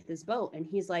helped me make this boat? And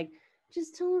he's like,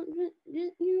 just tell them,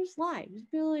 you just lie.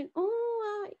 Just be like,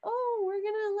 we're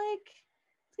gonna like,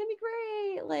 it's gonna be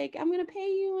great. Like, I'm gonna pay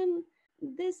you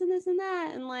and this and this and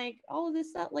that. And like all of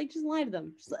this stuff, like just lie to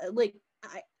them. Just, like,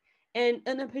 and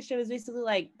Utnapishtim is basically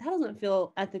like, that doesn't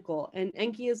feel ethical. And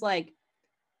Enki is like,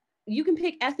 you can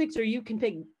pick ethics or you can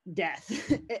pick death.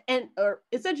 or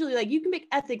essentially like, you can pick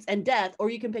ethics and death, or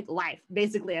you can pick life,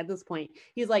 basically at this point.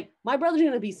 He's like, my brother's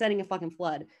going to be sending a fucking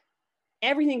flood.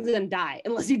 Everything's going to die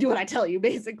unless you do what I tell you,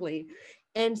 basically.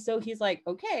 And so he's like,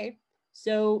 okay.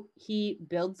 So he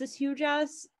builds this huge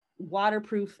ass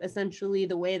waterproof, essentially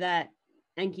the way that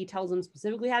Enki tells him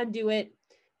specifically how to do it.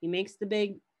 He makes the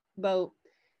big boat.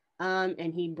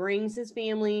 And he brings his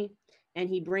family and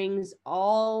he brings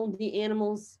all the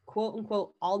animals, quote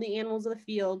unquote, all the animals of the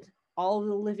field, all of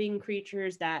the living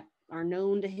creatures that are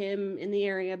known to him in the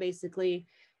area, basically,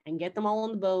 and get them all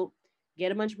on the boat,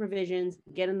 get a bunch of provisions,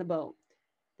 get in the boat.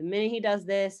 The minute he does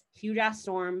this, huge ass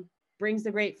storm brings the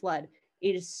great flood.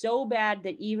 It is so bad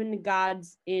that even the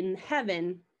gods in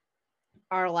heaven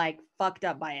are like fucked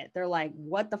up by it. They're like,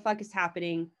 what the fuck is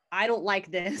happening? I don't like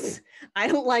this. I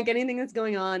don't like anything that's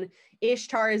going on.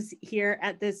 Ishtar is here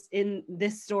in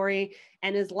this story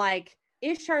and is like,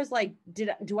 Ishtar's like,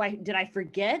 did I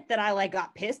forget that I like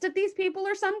got pissed at these people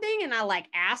or something? And I like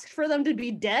asked for them to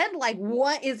be dead? Like,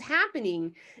 what is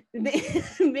happening?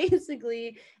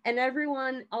 Basically, and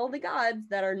everyone, all the gods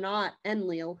that are not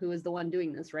Enlil, who is the one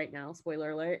doing this right now,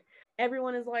 spoiler alert,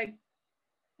 everyone is like,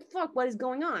 fuck, what is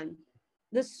going on?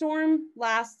 The storm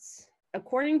lasts,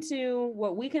 according to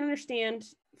what we can understand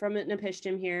from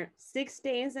Utnapishtim here, 6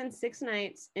 days and 6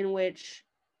 nights,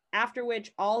 after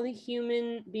which all the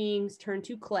human beings turn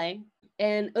to clay.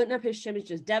 And Utnapishtim is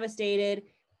just devastated.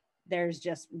 There's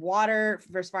just water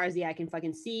for as far as the eye can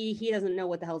fucking see. He doesn't know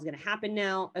what the hell is going to happen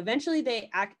now. Eventually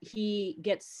he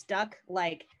gets stuck,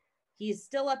 like he's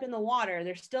still up in the water.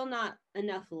 There's still not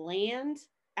enough land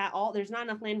at all. There's not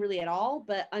enough land really at all,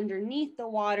 but underneath the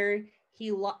water,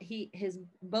 his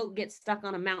boat gets stuck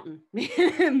on a mountain.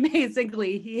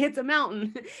 Basically, he hits a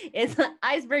mountain. It's an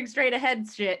iceberg straight ahead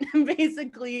shit,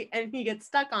 basically, and he gets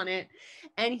stuck on it.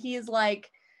 And he's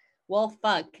like, well,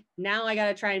 fuck, now I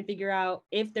gotta try and figure out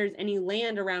if there's any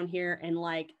land around here, and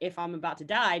like if I'm about to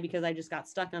die because I just got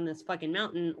stuck on this fucking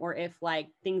mountain, or if like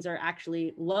things are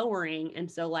actually lowering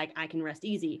and so like I can rest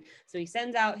easy. So he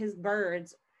sends out his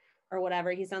birds or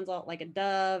whatever. He sends out like a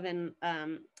dove and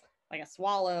like a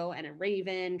swallow and a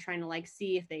raven, trying to like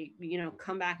see if they, you know,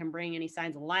 come back and bring any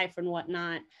signs of life and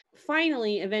whatnot.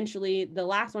 Finally, eventually, the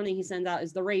last one that he sends out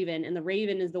is the raven, and the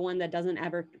raven is the one that doesn't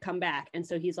ever come back. And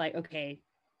so he's like, okay,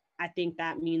 I think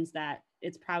that means that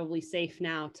it's probably safe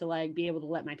now to like be able to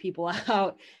let my people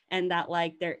out, and that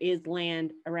like there is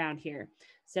land around here.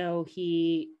 So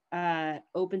he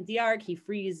opens the ark, he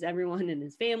frees everyone in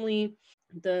his family.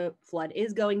 The flood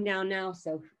is going down now.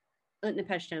 So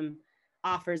Utnapishtim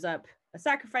offers up a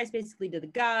sacrifice basically to the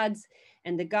gods,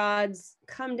 and the gods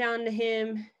come down to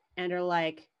him and are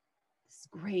like, this is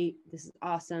great, this is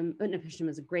awesome. Utnapishtim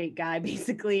is a great guy,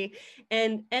 basically.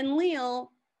 And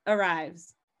Enlil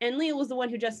arrives. Enlil was the one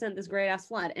who just sent this great ass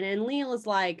flood. And Enlil is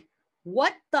like,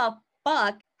 what the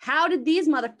fuck? How did these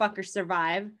motherfuckers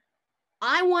survive?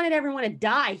 I wanted everyone to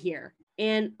die here.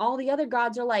 And all the other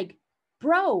gods are like,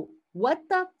 bro, what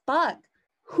the fuck?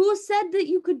 Who said that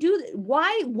you could do this?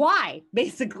 Why?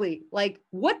 Basically, like,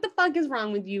 what the fuck is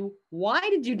wrong with you? Why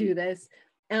did you do this?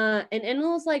 And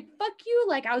Enlil's like, fuck you.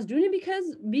 Like, I was doing it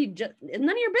because none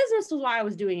of your business was why I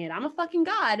was doing it. I'm a fucking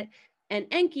god. And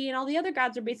Enki and all the other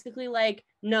gods are basically like,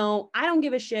 no, I don't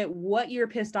give a shit what you're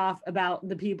pissed off about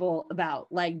the people about.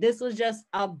 Like, this was just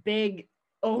a big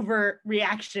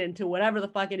overreaction to whatever the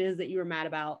fuck it is that you were mad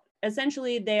about.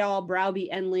 Essentially, they all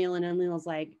browbeat Enlil, and Enlil's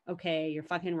like, okay, you're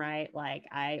fucking right. Like,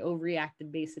 I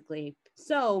overreacted, basically.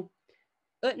 So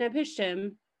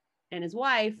Utnapishtim and his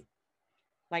wife,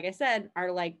 like I said,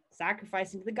 are like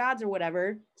sacrificing to the gods or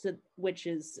whatever, so which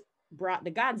is brought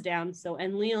the gods down. So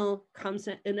Enlil comes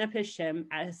to Utnapishtim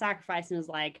at his sacrifice and is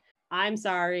like, I'm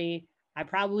sorry, I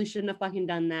probably shouldn't have fucking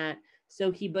done that.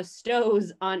 So he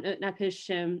bestows on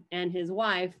Utnapishtim and his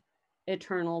wife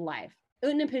eternal life.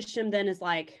 Utnapishtim then is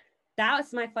like,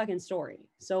 that's my fucking story.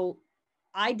 So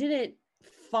I didn't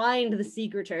find the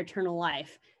secret to eternal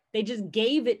life. They just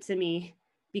gave it to me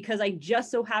because I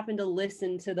just so happened to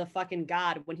listen to the fucking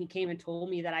god when he came and told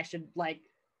me that I should like,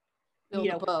 Build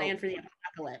you know, plan for the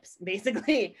apocalypse,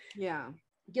 basically. Yeah.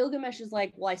 Gilgamesh is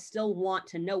like, well, I still want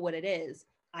to know what it is.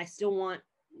 I still want,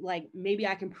 like, maybe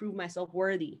I can prove myself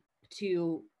worthy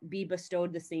to be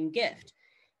bestowed the same gift.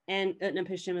 And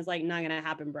Utnapishtim is like, not gonna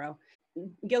happen, bro.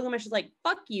 Gilgamesh is like,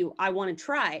 fuck you, I want to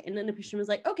try. And Utnapishtim is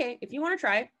like, okay, if you want to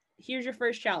try, here's your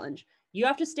first challenge. You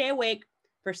have to stay awake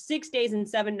for 6 days and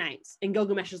 7 nights. And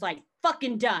Gilgamesh is like,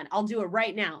 fucking done, I'll do it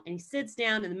right now. And he sits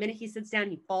down, and the minute he sits down,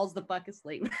 he falls the fuck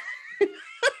asleep.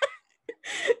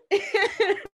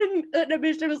 And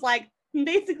Utnapishtim is like,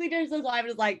 basically turns his wife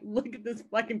and is like, look at this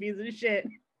fucking piece of shit.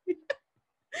 He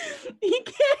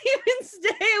can't even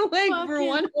stay awake for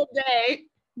one whole day.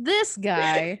 This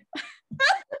guy.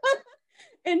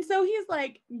 And so he's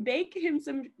like, bake him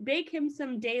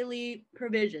some daily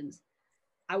provisions.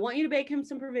 I want you to bake him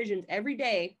some provisions every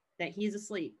day that he's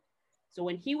asleep. So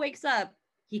when he wakes up,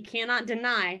 he cannot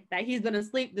deny that he's been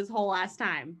asleep this whole last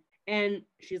time. And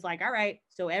she's like, all right.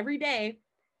 So every day,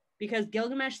 because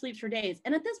Gilgamesh sleeps for days.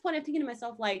 And at this point, I'm thinking to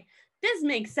myself, like, this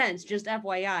makes sense, just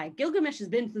FYI. Gilgamesh has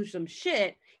been through some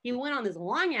shit. He went on this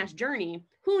long ass journey.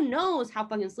 Who knows how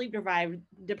fucking sleep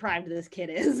deprived this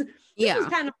kid is? Yeah. This is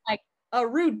kind of like a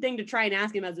rude thing to try and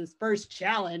ask him as his first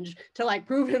challenge to like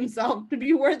prove himself to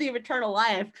be worthy of eternal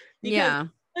life. Because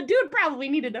the dude probably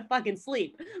needed to fucking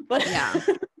sleep. But yeah.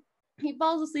 He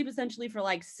falls asleep essentially for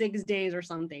like 6 days or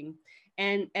something.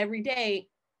 And every day,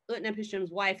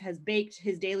 Utnapishtim's wife has baked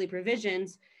his daily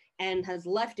provisions and has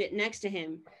left it next to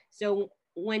him. So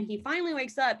when he finally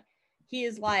wakes up, he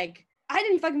is like, I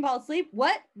didn't fucking fall asleep.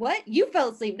 What? You fell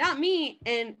asleep, not me.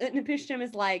 And Utnapishtim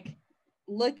is like,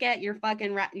 look at your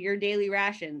fucking your daily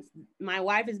rations. My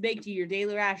wife has baked you your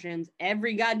daily rations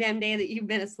every goddamn day that you've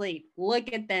been asleep.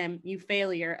 Look at them, you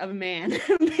failure of a man,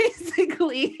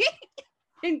 basically.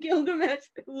 And Gilgamesh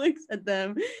looks at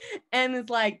them and is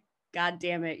like, God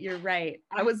damn it, you're right.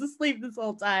 I was asleep this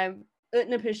whole time.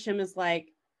 Utnapishtim is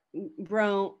like,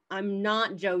 bro, I'm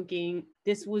not joking.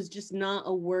 This was just not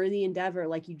a worthy endeavor.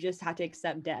 Like, you just have to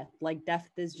accept death. Like, death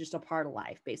is just a part of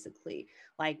life, basically.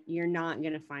 Like, you're not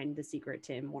going to find the secret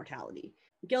to immortality.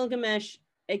 Gilgamesh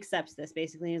accepts this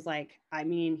basically. He's like, I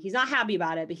mean, he's not happy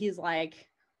about it, but he's like,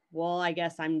 well, I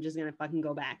guess I'm just gonna fucking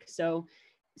go back. So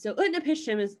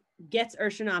Utnapishtim gets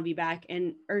Urshanabi back,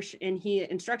 and he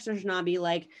instructs Urshanabi,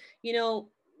 like, you know,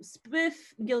 spiff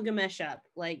Gilgamesh up,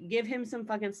 like give him some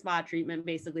fucking spa treatment.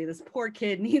 Basically, this poor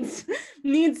kid needs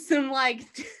some like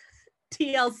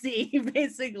TLC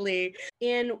basically.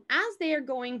 And as they are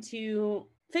going to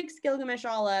fix Gilgamesh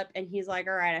all up, and he's like,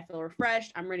 all right, I feel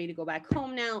refreshed, I'm ready to go back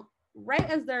home now. Right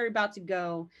as they're about to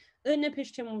go,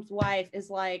 Utnapishtim's wife is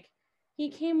like, he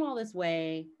came all this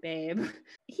way, babe.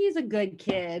 He's a good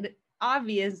kid.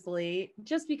 Obviously,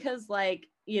 just because, like,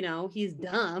 you know, he's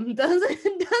dumb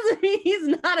doesn't mean he's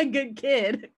not a good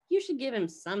kid. You should give him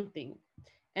something.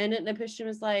 And Utnapishtim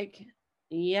is like,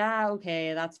 yeah,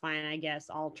 okay, that's fine. I guess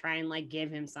I'll try and like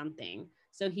give him something.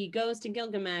 So he goes to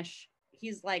Gilgamesh.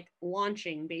 He's like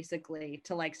launching basically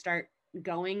to like start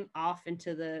going off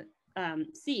into the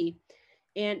sea.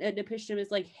 And Utnapishtim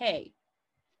is like, hey,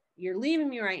 you're leaving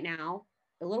me right now.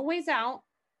 A little ways out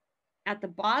at the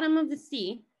bottom of the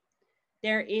sea,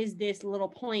 there is this little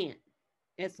plant.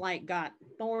 It's like got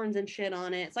thorns and shit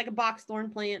on it. It's like a box thorn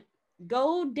plant.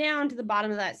 Go down to the bottom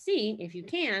of that sea if you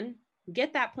can,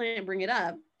 get that plant and bring it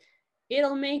up.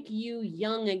 It'll make you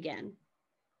young again.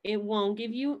 It won't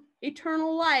give you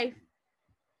eternal life,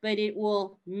 but it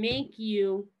will make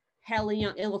you hella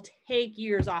young. It will take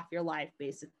years off your life,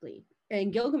 basically.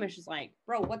 And Gilgamesh is like,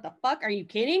 bro, what the fuck? Are you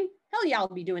kidding? Hell yeah, I'll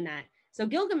be doing that. So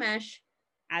Gilgamesh,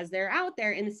 as they're out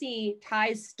there in the sea,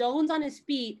 ties stones on his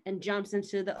feet and jumps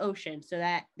into the ocean so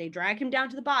that they drag him down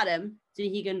to the bottom so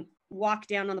he can walk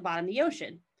down on the bottom of the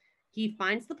ocean. He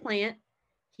finds the plant,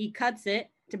 he cuts it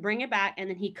to bring it back, and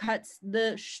then he cuts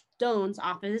the stones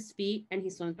off of his feet and he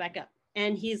swims back up.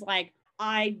 And he's like,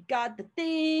 I got the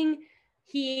thing.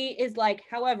 He is like,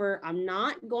 however, I'm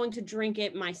not going to drink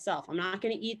it myself. I'm not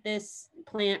going to eat this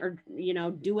plant or, you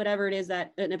know, do whatever it is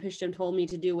that Utnapishtim told me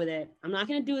to do with it. I'm not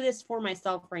going to do this for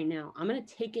myself right now. I'm going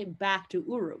to take it back to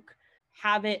Uruk.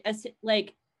 Have it as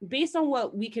like, based on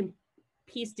what we can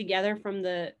piece together from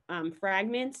the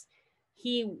fragments,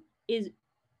 he is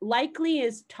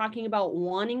talking about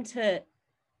wanting to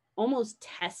almost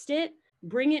test it,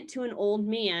 bring it to an old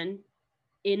man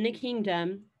in the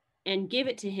kingdom and give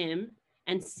it to him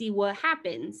and see what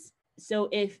happens. So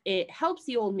if it helps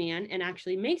the old man and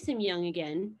actually makes him young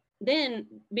again, then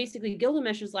basically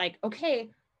Gilgamesh is like, okay,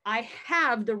 I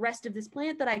have the rest of this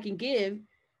plant that I can give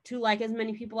to like as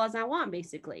many people as I want,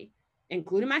 basically,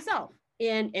 including myself.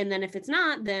 And then if it's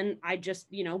not, then I just,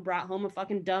 you know, brought home a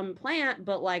fucking dumb plant,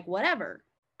 but like whatever.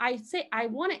 I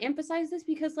want to emphasize this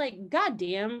because like,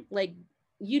 goddamn, like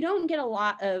you don't get a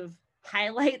lot of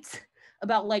highlights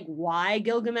about like why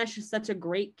Gilgamesh is such a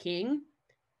great king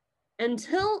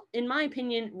until, in my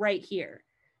opinion, right here.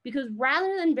 Because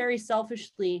rather than very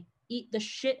selfishly eat the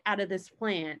shit out of this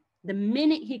plant, the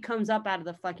minute he comes up out of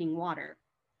the fucking water,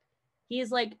 he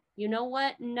is like, you know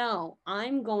what? No,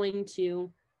 I'm going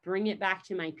to bring it back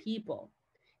to my people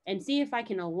and see if I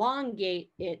can elongate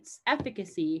its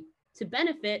efficacy to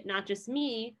benefit not just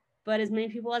me, but as many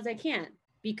people as I can.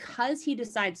 Because he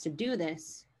decides to do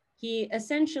this, he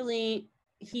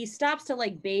stops to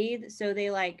like bathe. So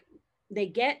they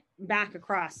get back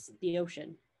across the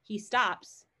ocean. He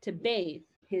stops to bathe.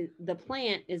 The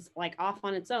plant is like off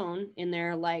on its own in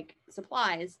their like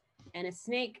supplies, and a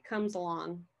snake comes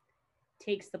along,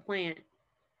 takes the plant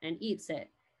and eats it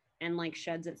and like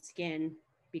sheds its skin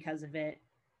because of it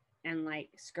and like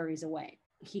scurries away.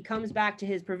 He comes back to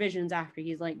his provisions after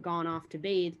he's like gone off to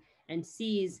bathe and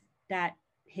sees that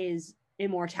his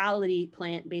immortality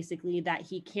plant, basically, that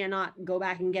he cannot go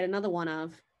back and get another one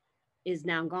of, is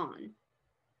now gone.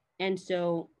 And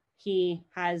so he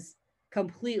has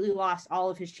completely lost all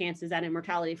of his chances at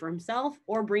immortality for himself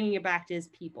or bringing it back to his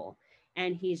people.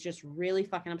 And he's just really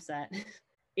fucking upset.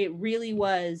 It really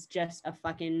was just a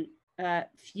fucking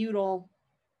futile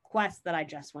quest that I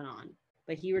just went on.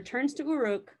 But he returns to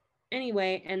Uruk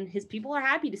anyway, and his people are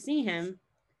happy to see him.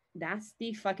 That's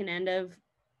the fucking end of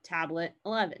tablet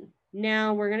 11.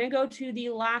 Now we're going to go to the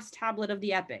last tablet of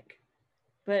the epic,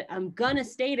 but I'm going to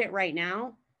state it right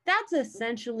now. That's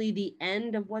essentially the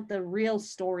end of what the real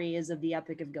story is of the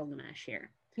Epic of Gilgamesh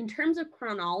here. In terms of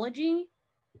chronology,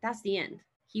 that's the end.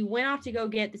 He went off to go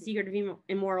get the secret of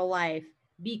immortal life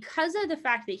because of the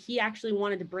fact that he actually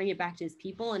wanted to bring it back to his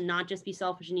people and not just be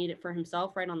selfish and eat it for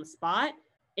himself right on the spot.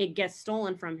 It gets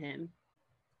stolen from him.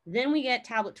 Then we get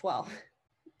Tablet 12.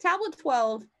 Tablet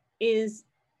 12 is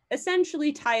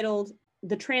essentially titled,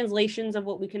 the translations of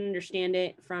what we can understand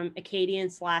it from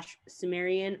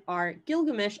Akkadian/Sumerian are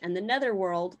Gilgamesh and the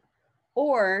Netherworld,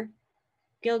 or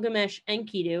Gilgamesh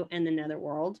Enkidu and the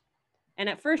Netherworld, And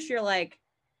at first you're like,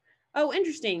 oh,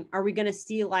 interesting. Are we going to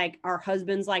see like our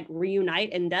husbands like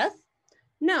reunite in death?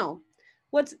 No.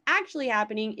 What's actually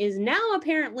happening is now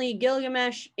apparently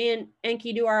Gilgamesh and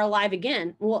Enkidu are alive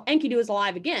again. Well, Enkidu is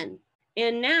alive again.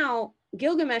 And now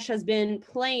Gilgamesh has been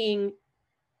playing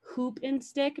hoop and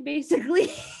stick,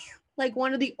 basically, like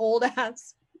one of the old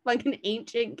ass fucking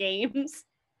ancient games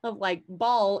of like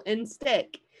ball and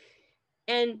stick.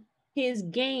 And his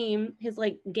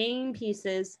like game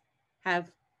pieces have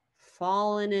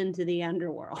fallen into the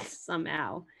underworld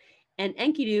somehow. And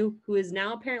Enkidu, who is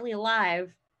now apparently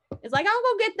alive, is like, I'll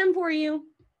go get them for you.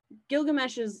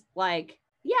 Gilgamesh is like,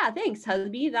 yeah, thanks,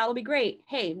 hubby. That'll be great.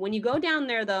 Hey, when you go down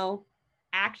there, though,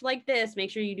 act like this. Make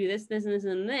sure you do this, this, and this,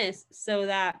 and this, so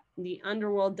that the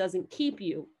underworld doesn't keep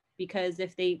you. Because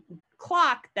if they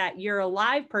clock that you're a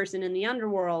live person in the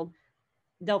underworld,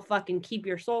 they'll fucking keep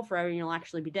your soul forever and you'll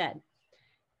actually be dead.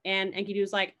 And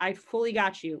Enkidu's like, I fully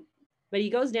got you. But he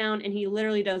goes down and he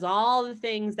literally does all the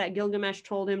things that Gilgamesh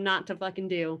told him not to fucking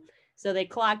do. So they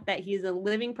clock that he's a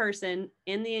living person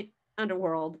in the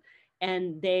underworld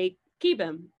and they keep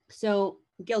him. So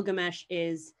Gilgamesh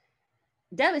is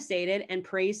devastated and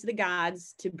prays to the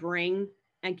gods to bring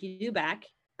Enkidu back.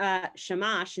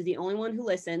 Shamash is the only one who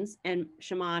listens, and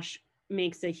Shamash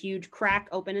makes a huge crack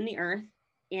open in the earth,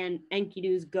 and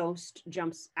Enkidu's ghost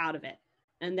jumps out of it.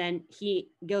 And then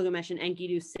Gilgamesh and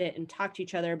Enkidu sit and talk to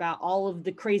each other about all of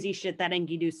the crazy shit that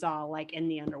Enkidu saw, like in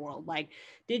the underworld. Like,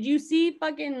 did you see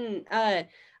fucking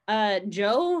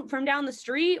Joe from down the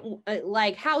street?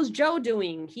 Like, how's Joe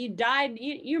doing? He died.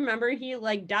 You remember he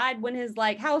like died when his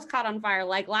like house caught on fire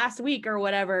like last week or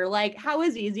whatever. Like, how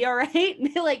is he? Is he all right?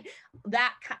 Like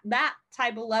that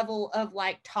type of level of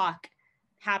like talk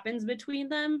happens between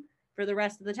them for the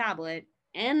rest of the tablet.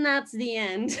 And that's the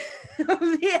end of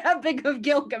the Epic of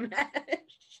Gilgamesh.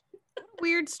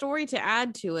 Weird story to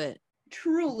add to it.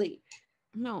 Truly.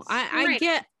 No,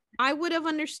 I would have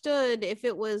understood if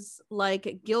it was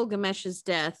like Gilgamesh's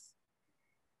death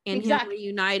and him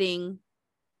reuniting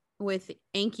with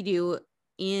Enkidu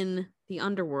in the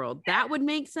underworld. That would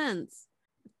make sense.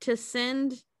 To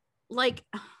send like,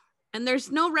 and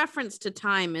there's no reference to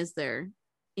time, is there,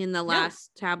 in the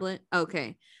last tablet?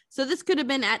 Okay. So this could have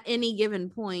been at any given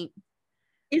point.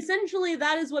 Essentially,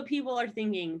 that is what people are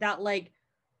thinking, that like,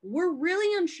 we're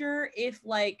really unsure if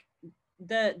like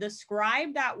the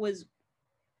scribe that was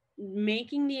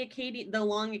making the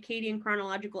long Akkadian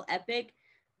chronological epic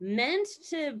meant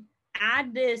to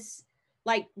add this,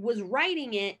 like was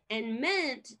writing it and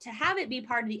meant to have it be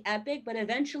part of the epic, but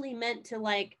eventually meant to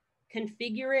like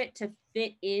configure it to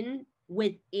fit in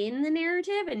within the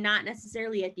narrative and not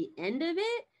necessarily at the end of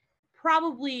it.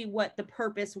 Probably what the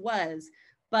purpose was,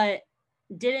 but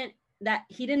he didn't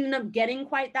end up getting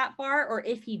quite that far, or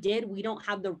if he did, we don't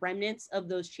have the remnants of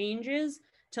those changes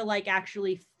to like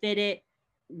actually fit it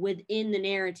within the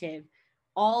narrative.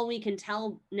 All we can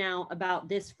tell now about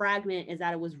this fragment is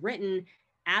that it was written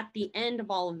at the end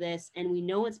of all of this, and we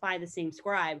know it's by the same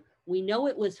scribe. We know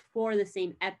it was for the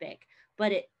same epic,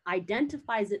 but it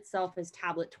identifies itself as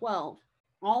Tablet 12.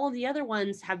 All of the other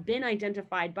ones have been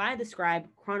identified by the scribe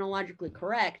chronologically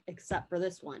correct, except for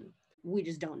this one. We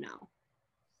just don't know.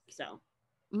 So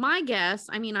my guess,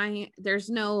 I mean,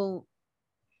 there's no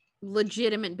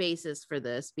legitimate basis for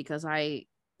this because I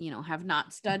have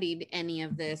not studied any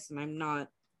of this, and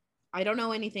I don't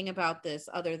know anything about this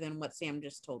other than what Sam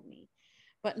just told me.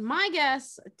 But my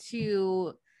guess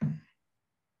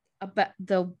about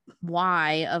the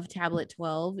why of Tablet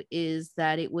 12 is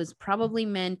that it was probably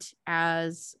meant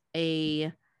as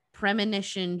a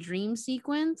premonition dream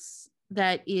sequence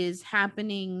that is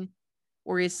happening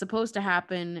or is supposed to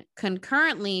happen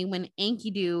concurrently when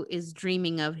Enkidu is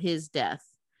dreaming of his death.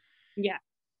 Yeah.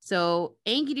 So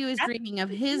Enkidu is dreaming of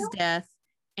his death,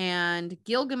 and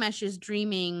Gilgamesh is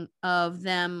dreaming of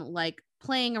them like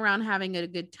playing around, having a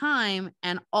good time,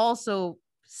 and also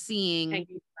seeing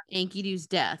Enkidu's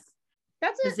death.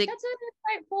 That's an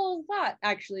insightful thought,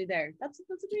 actually. That's a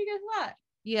pretty good thought.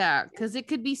 Yeah, because it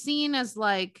could be seen as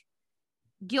like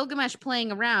Gilgamesh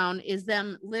playing around is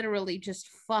them literally just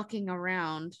fucking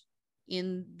around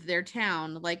in their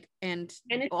town, like and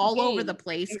all over the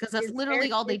place, because that's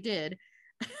literally all they did.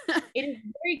 It is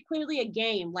very clearly a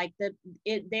game. Like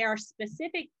they are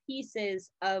specific pieces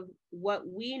of what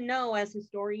we know as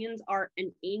historians are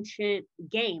an ancient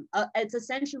game. It's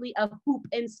essentially a hoop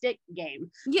and stick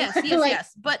game. Yes, like,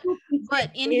 yes. But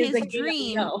in his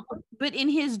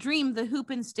dream, the hoop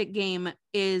and stick game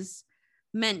is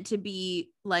meant to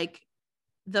be like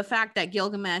the fact that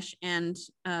Gilgamesh and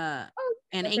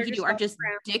Enkidu are just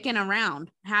dicking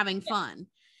around, having fun.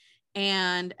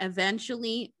 and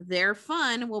eventually their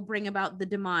fun will bring about the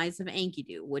demise of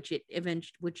Enkidu, which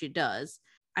it does.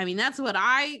 I mean, that's what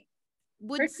I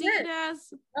would see it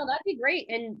as. Oh, that'd be great.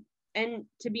 And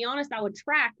to be honest, that would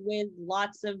track with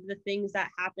lots of the things that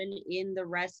happen in the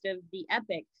rest of the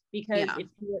epic. Because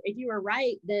if you were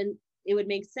right, then it would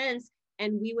make sense.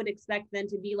 And we would expect then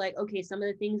to be like, okay, some of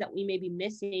the things that we may be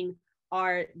missing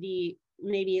are the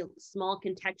maybe small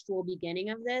contextual beginning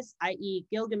of this, i.e.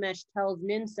 Gilgamesh tells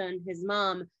Ninsun, his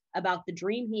mom, about the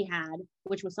dream he had,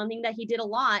 which was something that he did a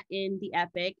lot in the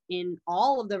epic, in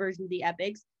all of the versions of the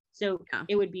epics. So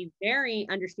it would be very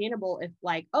understandable if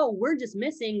like, oh, we're just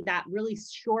missing that really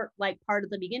short like part of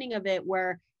the beginning of it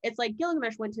where it's like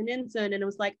Gilgamesh went to Ninsun and it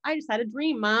was like, I just had a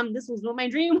dream, Mom. This was what my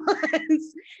dream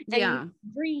was. And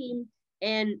dream.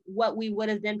 And what we would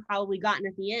have then probably gotten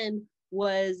at the end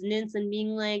was Ninsun being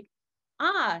like,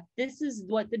 this is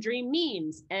what the dream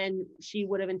means. And she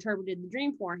would have interpreted the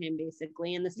dream for him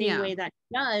basically in the same way that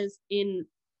she does in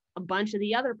a bunch of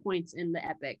the other points in the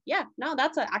epic. Yeah, no,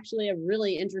 that's actually a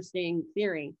really interesting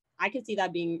theory. I could see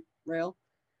that being real.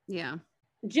 Yeah.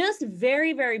 Just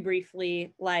very, very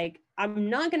briefly, like, I'm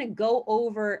not going to go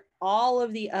over all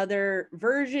of the other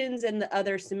versions and the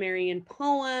other Sumerian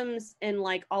poems and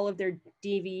like all of their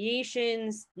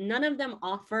deviations. None of them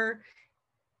offer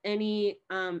any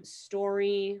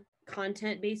story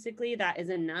content basically that is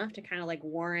enough to kind of like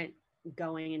warrant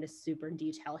going into super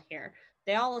detail here.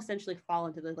 They all essentially fall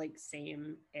into the like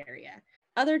same area.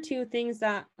 Other two things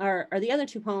that are the other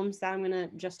two poems that I'm going to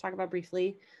just talk about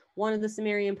briefly. One of the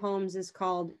Sumerian poems is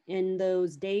called In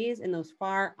Those Days, in Those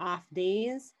Far Off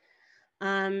Days.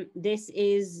 This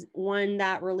is one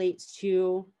that relates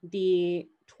to the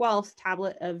 12th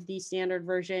tablet of the standard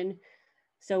version.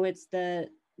 So it's the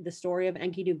story of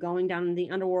Enkidu going down in the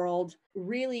underworld.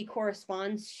 Really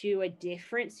corresponds to a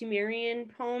different Sumerian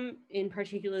poem, in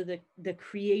particular the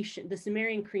creation, the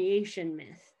Sumerian creation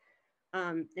myth,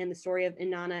 and the story of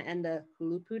Inanna and the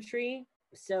Hulupu tree.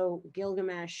 So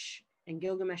Gilgamesh and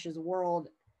Gilgamesh's world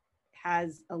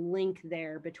has a link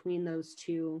there between those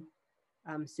two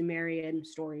Sumerian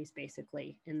stories,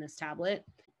 basically, in this tablet.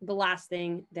 The last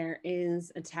thing, there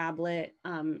is a tablet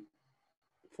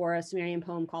for a Sumerian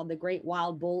poem called The Great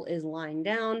Wild Bull is Lying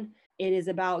Down. It is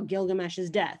about Gilgamesh's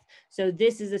death. So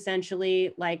this is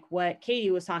essentially like what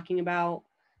Katie was talking about.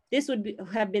 This would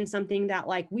have been something that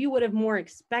like we would have more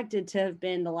expected to have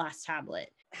been the last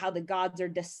tablet, how the gods are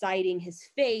deciding his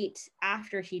fate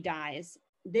after he dies.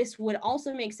 This would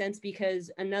also make sense because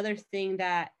another thing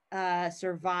that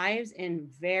survives in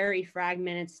very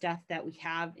fragmented stuff that we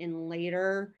have in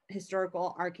later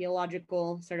historical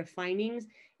archaeological sort of findings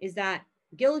is that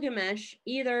Gilgamesh,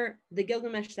 either the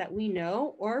Gilgamesh that we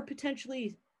know or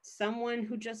potentially someone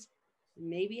who just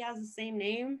maybe has the same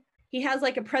name, he has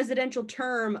like a presidential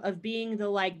term of being the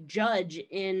like judge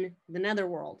in the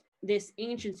netherworld. This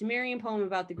ancient Sumerian poem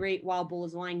about the great wild bull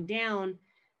is lying down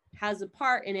has a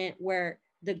part in it where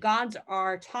the gods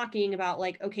are talking about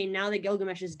like, okay, now that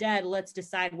Gilgamesh is dead, let's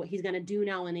decide what he's going to do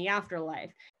now in the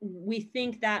afterlife. We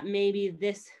think that maybe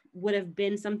this would have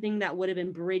been something that would have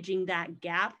been bridging that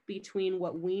gap between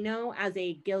what we know as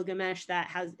a Gilgamesh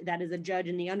that is a judge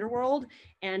in the underworld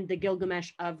and the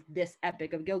Gilgamesh of this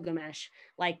epic of Gilgamesh.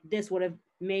 Like this would have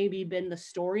maybe been the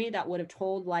story that would have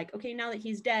told like, okay, now that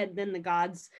he's dead, then the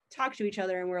gods talk to each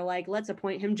other and we're like, let's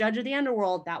appoint him judge of the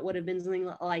underworld. That would have been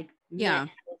something like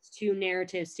two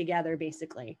narratives together,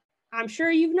 basically. I'm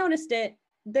sure you've noticed it.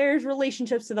 There's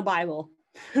relationships to the Bible.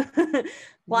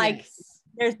 Like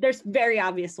there's very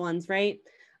obvious ones, right?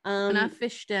 And a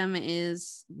fishdom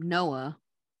is Noah.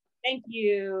 Thank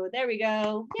you. There we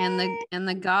go. Yay! And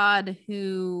the god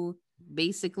who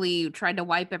basically tried to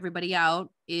wipe everybody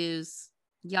out is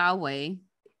Yahweh.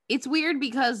 It's weird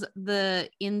because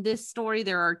in this story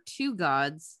there are two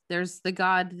gods. There's the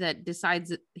god that decides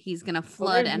that he's gonna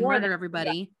flood and murder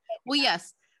everybody. Well,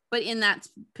 yes, but in that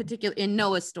particular in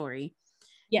Noah's story,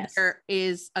 there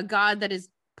is a god that is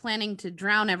planning to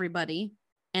drown everybody,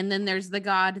 and then there's the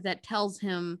god that tells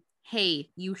him, hey,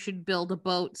 you should build a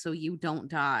boat so you don't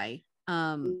die.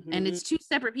 And it's two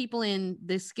separate people in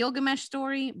this Gilgamesh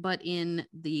story, but in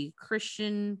the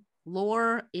Christian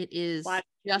lore it is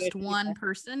just one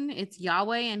person. It's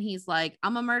Yahweh, and he's like,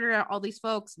 I'm gonna murder all these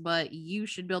folks, but you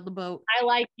should build the boat. I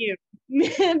like you.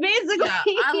 Basically,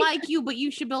 I like you, but you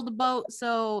should build a boat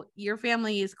so your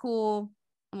family is cool,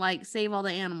 like save all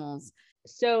the animals.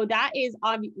 So that is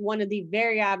one of the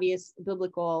very obvious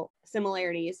biblical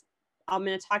similarities. I'm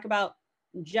going to talk about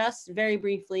just very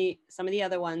briefly some of the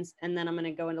other ones, and then I'm going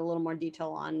to go into a little more detail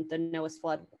on the Noah's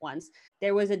Flood ones.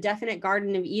 There was a definite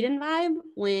Garden of Eden vibe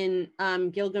when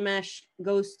Gilgamesh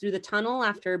goes through the tunnel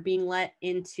after being let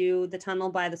into the tunnel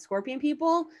by the scorpion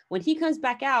people. When he comes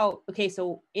back out, okay,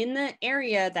 so in the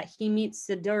area that he meets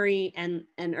Siduri and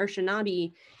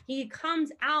Urshanabi, he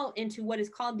comes out into what is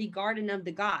called the Garden of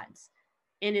the Gods.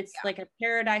 And it's like a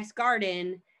paradise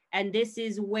garden. And this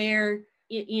is where,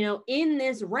 you know, in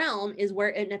this realm is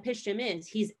where Utnapishtim is.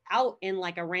 He's out in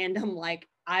like a random like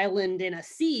island in a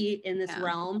sea in this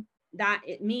realm. That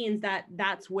it means that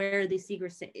that's where the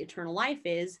secret eternal life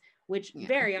is, which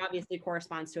very obviously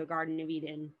corresponds to a Garden of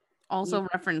Eden. Also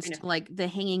referenced like the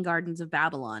Hanging Gardens of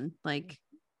Babylon, like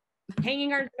Hanging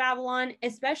Gardens of Babylon,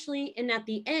 especially in at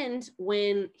the end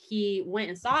when he went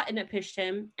and saw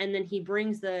Utnapishtim, and then he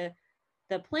brings the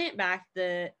plant back,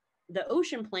 the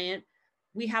ocean plant.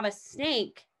 We have a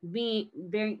snake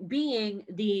being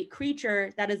the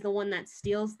creature that is the one that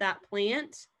steals that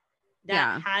plant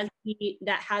that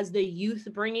has the youth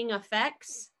bringing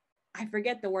effects. I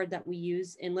forget the word that we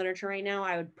use in literature right now.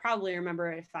 I would probably remember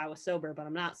it if I was sober, but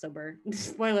I'm not sober.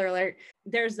 Spoiler alert.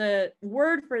 There's a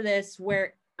word for this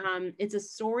where it's a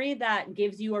story that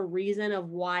gives you a reason of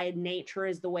why nature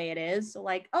is the way it is. So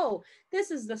like, oh,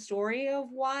 this is the story of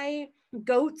why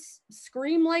goats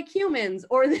scream like humans,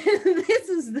 or this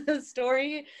is the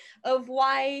story of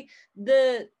why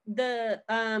the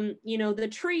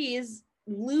trees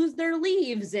lose their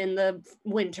leaves in the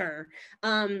winter.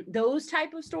 Those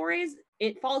type of stories,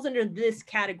 it falls under this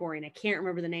category, and I can't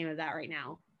remember the name of that right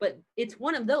now, but it's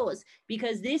one of those,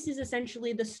 because this is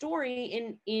essentially the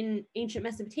story in ancient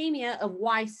Mesopotamia of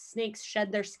why snakes shed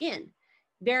their skin.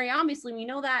 Very obviously, we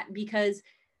know that because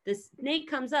the snake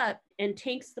comes up and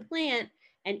takes the plant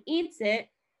and eats it,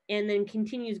 and then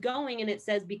continues going, and it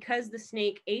says because the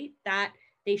snake ate that,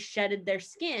 they shedded their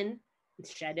skin.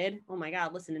 Shedded. Oh my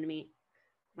God, listen to me.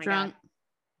 Drunk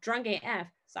AF.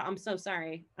 So I'm so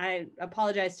sorry. I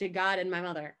apologize to God and my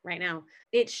mother right now.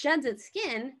 It sheds its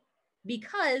skin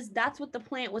because that's what the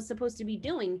plant was supposed to be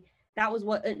doing. That was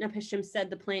what Utnapishtim said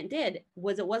the plant did,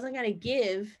 was it wasn't going to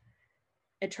give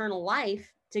eternal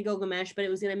life to Gilgamesh, but it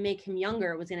was going to make him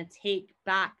younger. It was going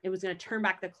to turn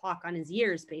back the clock on his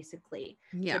years, basically,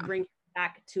 to bring him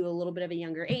back to a little bit of a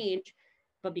younger age.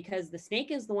 But because the snake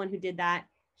is the one who did that,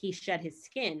 he shed his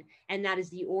skin. And that is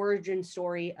the origin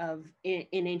story of in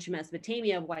ancient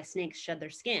Mesopotamia of why snakes shed their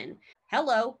skin.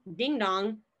 Hello, ding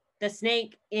dong. The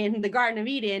snake in the Garden of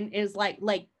Eden is like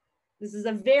this is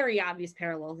a very obvious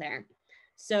parallel there.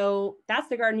 So that's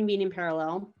the Garden of Eden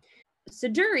parallel.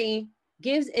 Siduri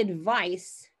gives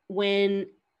advice when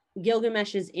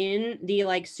Gilgamesh is in the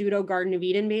like pseudo Garden of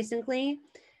Eden, basically.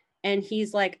 And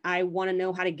he's like, I want to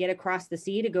know how to get across the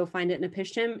sea to go find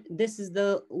Utnapishtim. This is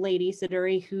the lady,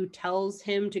 Siduri, who tells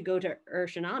him to go to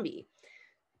Urshanabi.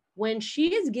 When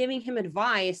she is giving him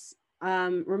advice,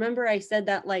 remember I said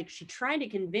that like she tried to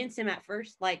convince him at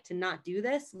first, like to not do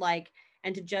this, like,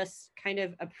 and to just kind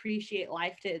of appreciate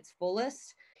life to its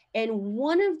fullest. And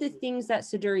one of the things that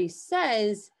Siduri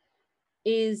says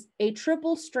is a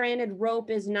triple-stranded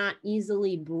rope is not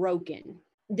easily broken.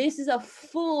 This is a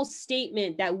full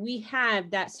statement that we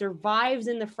have that survives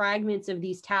in the fragments of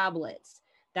these tablets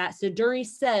that Siduri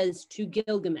says to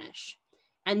Gilgamesh.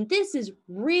 And this is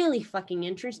really fucking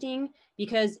interesting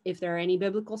because if there are any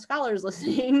biblical scholars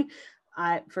listening,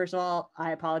 first of all,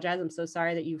 I apologize. I'm so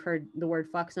sorry that you've heard the word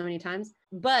fuck so many times.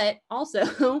 But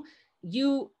also,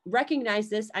 you recognize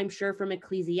this, I'm sure, from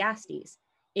Ecclesiastes.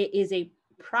 It is a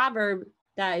proverb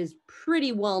that is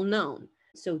pretty well known.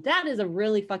 So that is a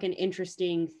really fucking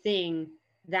interesting thing,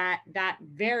 that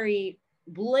very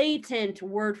blatant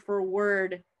word for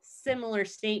word similar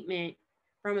statement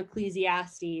from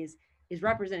Ecclesiastes is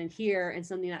represented here, and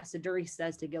something that Siduri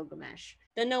says to Gilgamesh.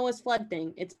 The Noah's flood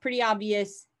thing, it's pretty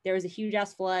obvious. There was a huge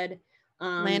ass flood.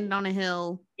 Landed on a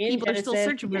hill. People Genesis, are still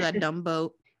searching for that dumb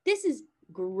boat. This is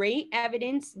great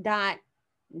evidence that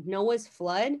Noah's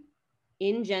flood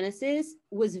in Genesis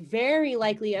was very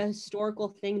likely a historical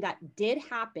thing that did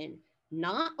happen,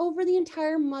 not over the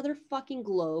entire motherfucking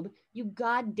globe, you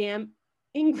goddamn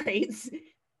ingrates,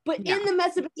 but in the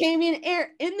Mesopotamian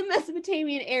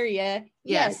area,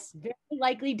 yes, very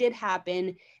likely did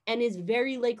happen, and is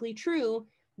very likely true,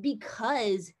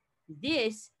 because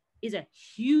this is a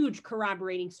huge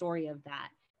corroborating story of that.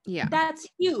 Yeah, that's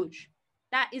huge.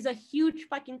 That is a huge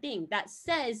fucking thing that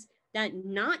says that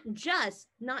not just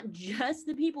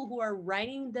the people who are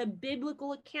writing the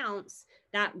biblical accounts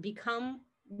that become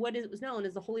what is known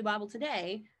as the Holy Bible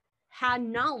today had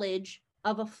knowledge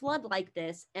of a flood like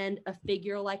this and a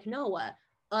figure like Noah.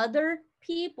 other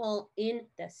people in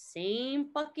the same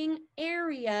fucking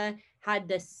area had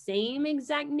the same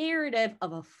exact narrative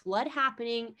of a flood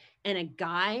happening and a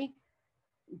guy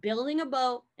building a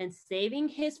boat and saving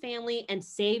his family and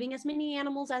saving as many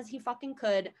animals as he fucking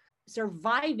could,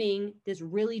 surviving this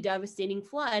really devastating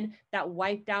flood that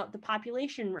wiped out the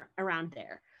population around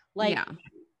there. Like, yeah.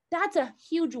 That's a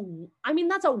huge, I mean,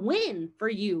 that's a win for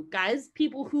you guys,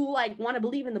 people who like want to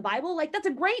believe in the Bible. Like, that's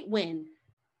a great win.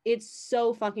 It's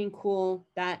so fucking cool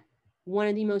that one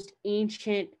of the most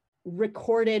ancient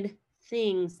recorded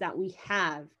things that we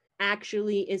have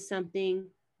actually is something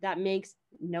that makes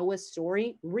Noah's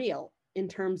story real in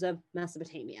terms of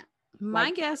Mesopotamia. My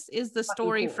Like, guess is the fucking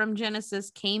story cool. from Genesis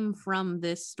came from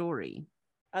this story.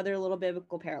 Other little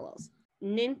biblical parallels.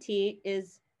 Ninti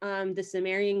is the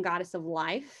Sumerian goddess of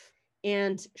life,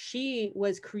 and she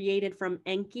was created from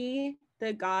Enki,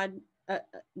 the god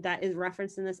that is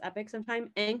referenced in this epic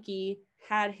sometime. Enki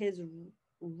had his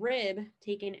rib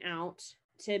taken out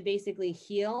to basically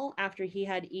heal after he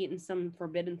had eaten some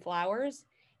forbidden flowers,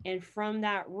 and from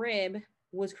that rib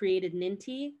was created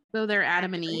Ninti. So they're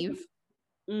Adam and Eve.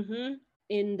 Mm-hmm.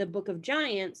 In the Book of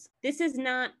Giants, this is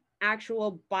not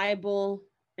actual Bible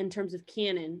in terms of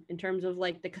canon, in terms of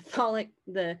like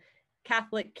the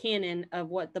Catholic canon of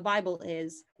what the Bible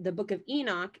is. The Book of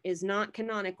Enoch is not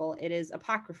canonical, it is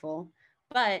apocryphal,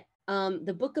 but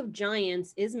the Book of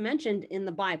Giants is mentioned in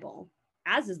the Bible,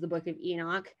 as is the Book of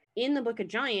Enoch. In the Book of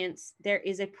Giants, there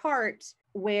is a part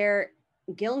where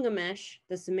Gilgamesh,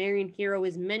 the Sumerian hero,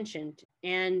 is mentioned,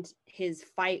 and his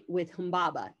fight with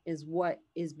Humbaba is what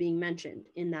is being mentioned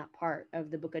in that part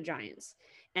of the Book of Giants.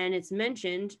 And it's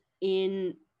mentioned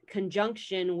in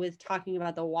conjunction with talking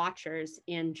about the Watchers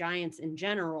and giants in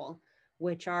general,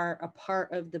 which are a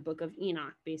part of the Book of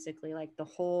Enoch. Basically, like the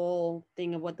whole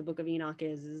thing of what the Book of Enoch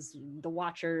is the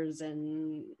Watchers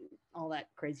and all that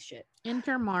crazy shit.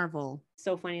 Enter Marvel.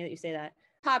 So funny that you say that.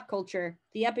 Pop culture,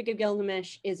 the Epic of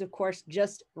Gilgamesh is of course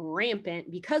just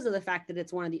rampant because of the fact that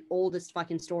it's one of the oldest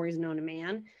fucking stories known to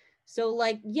man. So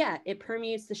like, yeah, it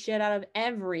permeates the shit out of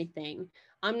everything.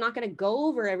 I'm not going to go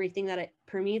over everything that it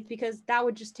permeates because that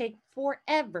would just take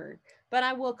forever. But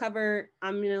I will cover,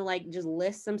 I'm going to like just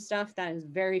list some stuff that is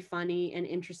very funny and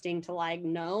interesting to like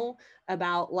know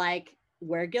about like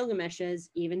where Gilgamesh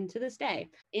is even to this day.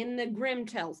 In the Grimm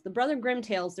Tales, the Brother Grimm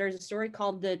Tales, there's a story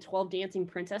called the 12 Dancing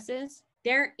Princesses.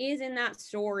 There is in that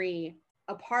story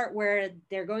a part where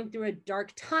they're going through a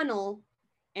dark tunnel,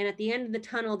 and at the end of the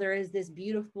tunnel there is this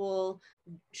beautiful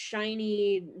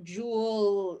shiny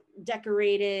jewel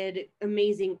decorated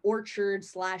amazing orchard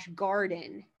 /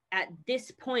 garden. At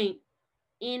this point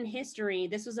in history,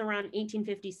 this was around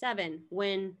 1857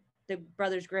 when the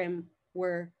Brothers Grimm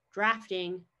were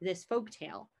drafting this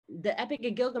folktale. The Epic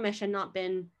of Gilgamesh had not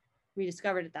been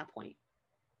rediscovered at that point.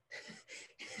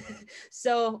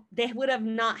 So they would have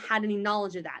not had any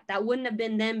knowledge of that. That wouldn't have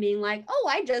been them being like, oh,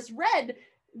 I just read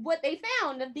what they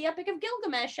found of the Epic of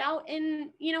Gilgamesh out in,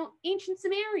 ancient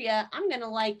Sumeria. I'm going to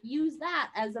like use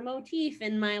that as a motif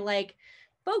in my like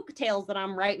folk tales that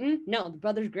I'm writing. No, the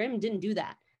Brothers Grimm didn't do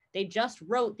that. They just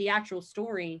wrote the actual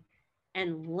story.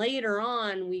 And later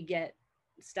on, we get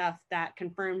stuff that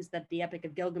confirms that the Epic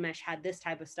of Gilgamesh had this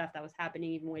type of stuff that was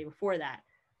happening even way before that.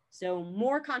 So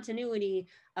more continuity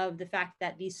of the fact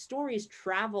that these stories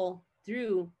travel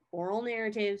through oral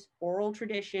narratives, oral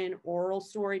tradition, oral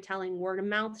storytelling, word of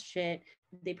mouth shit.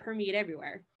 They permeate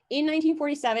everywhere. In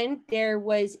 1947, there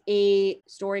was a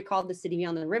story called The City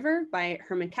Beyond the River by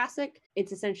Hermann Kasich.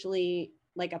 It's essentially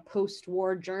like a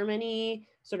post-war Germany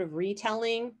sort of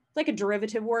retelling. It's like a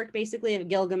derivative work, basically, of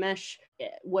Gilgamesh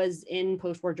was in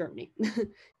post-war Germany.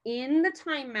 In The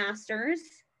Time Masters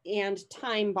and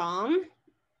Time Bomb,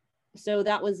 so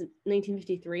that was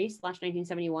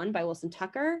 1953/1971 by Wilson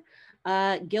Tucker.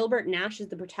 Gilbert Nash is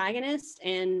the protagonist,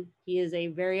 and he is a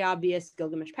very obvious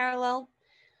Gilgamesh parallel.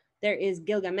 There is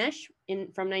Gilgamesh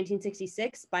from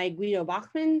 1966 by Guido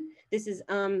Bachmann. This is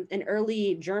an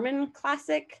early German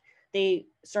classic. They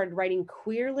started writing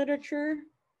queer literature.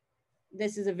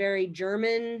 This is a very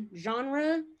German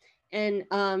genre, and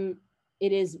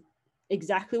it is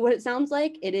exactly what it sounds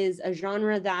like. It is a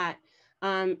genre that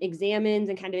examines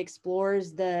and kind of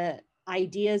explores the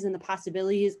ideas and the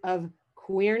possibilities of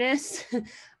queerness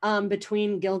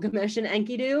between Gilgamesh and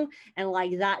Enkidu, and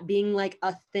like that being like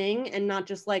a thing and not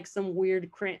just like some weird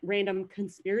random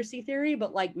conspiracy theory,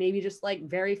 but like maybe just like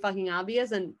very fucking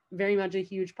obvious and very much a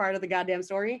huge part of the goddamn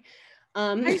story.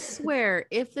 I swear,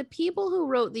 if the people who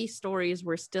wrote these stories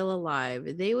were still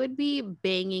alive, they would be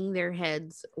banging their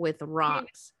heads with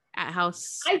rocks at how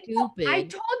stupid. I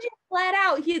told you flat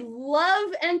out, he'd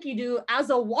love Enkidu as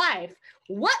a wife.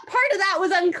 What part of that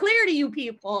was unclear to you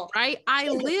people? Right? I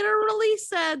literally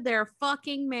said they're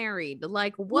fucking married.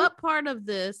 Like, what part of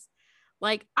this?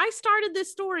 Like, I started this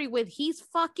story with he's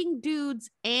fucking dudes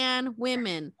and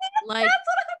women. Like,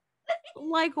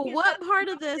 what part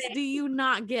of this do you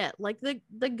not get? Like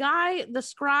the guy, the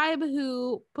scribe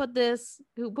who put this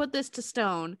to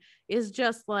stone is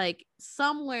just like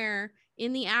somewhere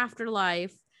in the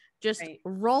afterlife, just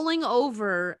rolling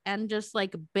over and just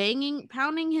like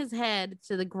pounding his head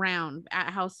to the ground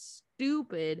at how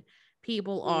stupid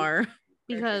people are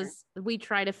because we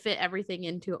try to fit everything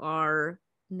into our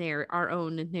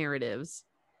own narratives.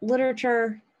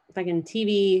 Literature, fucking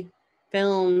TV,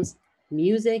 films,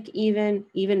 music, even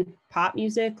pop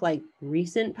music, like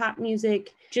recent pop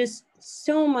music, just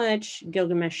so much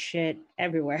Gilgamesh shit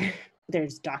everywhere.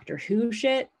 There's Doctor Who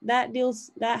shit that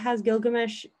has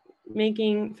Gilgamesh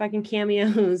making fucking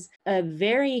cameos. A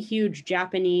very huge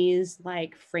Japanese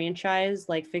like franchise,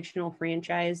 like fictional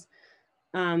franchise,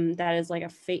 that is like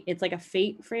it's like a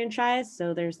Fate franchise.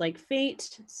 So there's like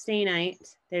Fate Stay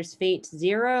Night, there's Fate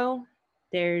Zero,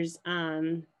 there's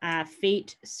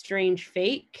Fate Strange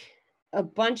Fake, a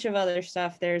bunch of other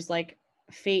stuff. There's like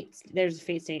there's a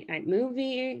Fate Stay Night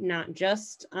movie, not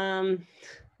just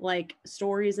like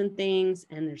stories and things,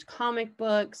 and there's comic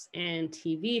books and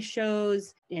TV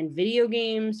shows and video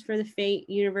games for the Fate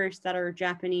universe that are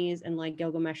Japanese, and like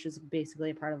Gilgamesh is basically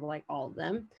a part of like all of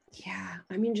them. Yeah,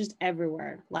 I mean, just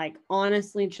everywhere. Like,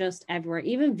 honestly, just everywhere.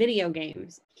 Even video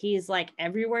games. He's like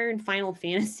everywhere in Final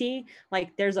Fantasy.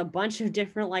 Like, there's a bunch of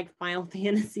different like Final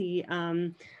Fantasy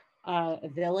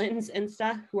villains and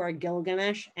stuff who are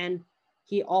Gilgamesh, and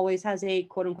he always has a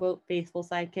quote unquote faithful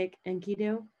sidekick,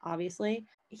 Enkidu, obviously.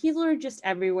 He's literally just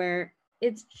everywhere.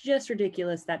 It's just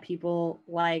ridiculous that people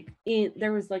like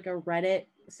there was like a Reddit.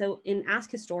 So in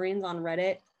Ask Historians on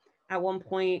Reddit, at one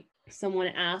point, someone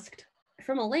asked,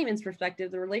 from a layman's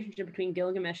perspective, the relationship between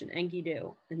Gilgamesh and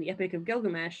Enkidu in the Epic of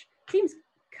Gilgamesh seems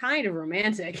kind of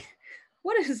romantic.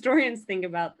 What do historians think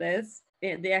about this?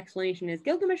 The explanation is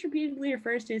Gilgamesh repeatedly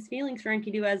refers to his feelings for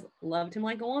Enkidu as loved him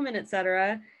like a woman,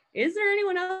 etc. Is there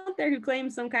anyone out there who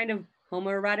claims some kind of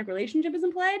homoerotic relationship is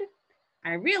implied?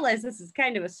 I realize this is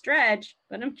kind of a stretch,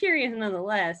 but I'm curious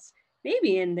nonetheless.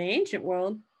 Maybe in the ancient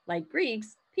world, like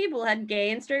Greeks, people had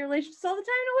gay and straight relationships all the time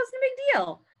and it wasn't a big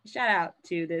deal. Shout out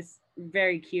to this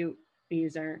very cute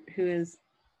user who is,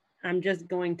 I'm just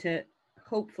going to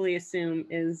hopefully assume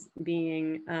is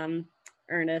being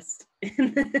earnest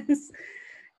in this.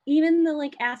 Even the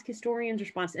like Ask Historians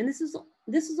response, and this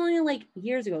is only like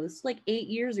years ago. This is like 8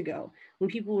 years ago when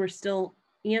people were still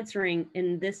answering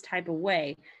in this type of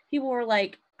way. People were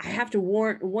like, I have to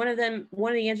warn, one of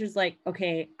the answers like,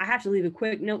 okay, I have to leave a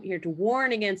quick note here to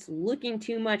warn against looking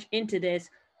too much into this,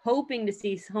 hoping to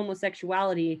see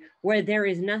homosexuality where there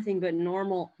is nothing but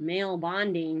normal male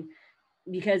bonding,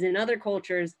 because in other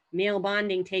cultures, male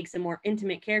bonding takes a more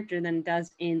intimate character than it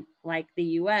does in like the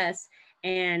US,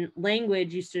 and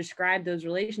language used to describe those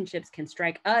relationships can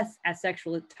strike us as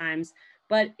sexual at times,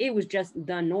 but it was just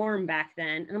the norm back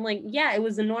then. And I'm like, yeah, it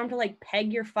was the norm to like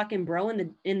peg your fucking bro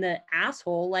in the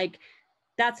asshole. Like,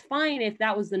 that's fine if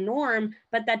that was the norm,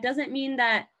 but that doesn't mean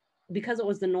that because it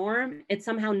was the norm, it's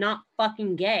somehow not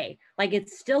fucking gay. Like,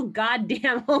 it's still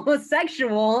goddamn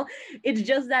homosexual. It's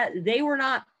just that they were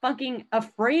not fucking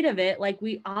afraid of it like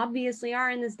we obviously are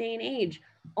in this day and age.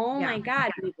 Oh my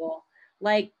God, people.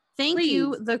 Like, thank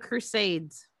you, the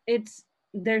Crusades.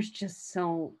 There's just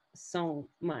so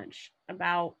much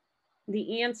about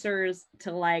the answers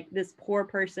to like this poor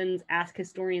person's Ask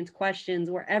Historians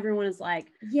questions where everyone is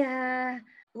like, yeah,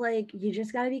 like, you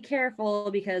just got to be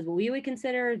careful because what we would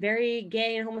consider very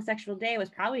gay and homosexual day was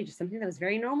probably just something that was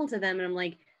very normal to them. And I'm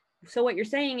like, so what you're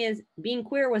saying is being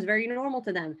queer was very normal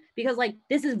to them, because like,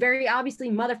 this is very obviously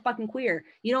motherfucking queer.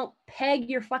 You don't peg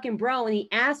your fucking bro in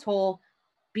the asshole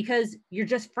because you're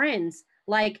just friends.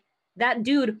 Like, that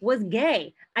dude was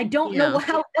gay. I don't know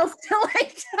how else to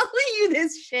like tell you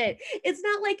this shit. It's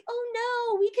not like, oh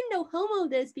no, we can no homo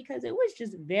this, because it was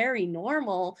just very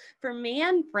normal for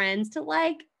man friends to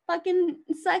like fucking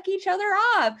suck each other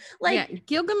off. Like, yeah,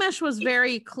 Gilgamesh was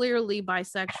very clearly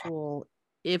bisexual,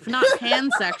 if not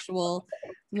pansexual.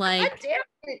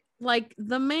 Like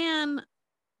the man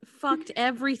fucked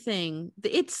everything.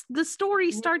 The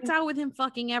story starts out with him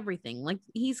fucking everything. Like,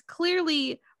 he's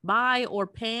clearly bi or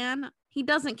pan. He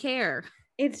doesn't care.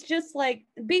 It's just like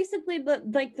basically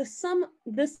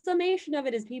the summation of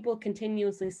it is people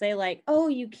continuously say like, oh,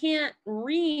 you can't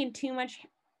read too much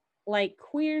like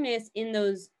queerness in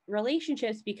those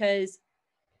relationships because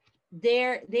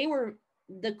they were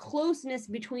the closeness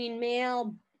between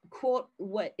male quote,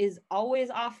 what is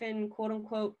always often quote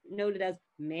unquote noted as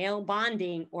male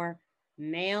bonding or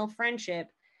male friendship,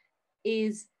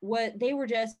 is what they were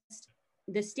just,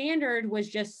 the standard was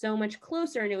just so much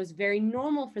closer, and it was very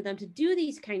normal for them to do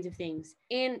these kinds of things.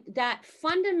 And that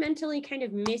fundamentally kind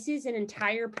of misses an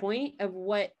entire point of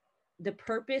what the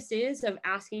purpose is of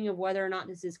asking of whether or not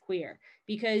this is queer.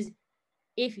 Because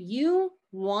if you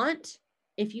are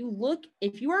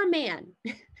a man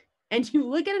and you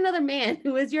look at another man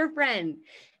who is your friend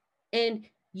and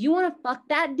you want to fuck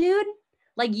that dude,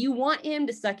 like you want him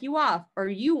to suck you off, or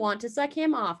you want to suck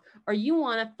him off, or you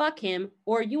want to fuck him,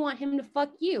 or you want him to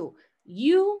fuck you,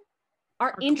 you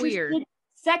are interested queer.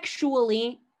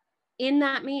 Sexually in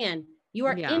that man. You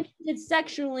are interested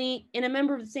sexually in a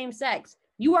member of the same sex.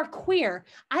 You are queer.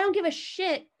 I don't give a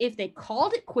shit if they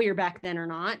called it queer back then or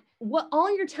not. What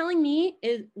all you're telling me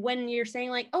is, when you're saying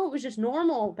like, oh, it was just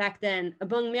normal back then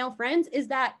among male friends, is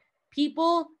that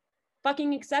people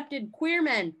fucking accepted queer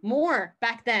men more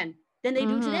back then than they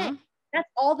do today. That's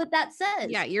all that says.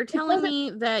 Yeah, you're telling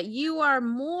me that you are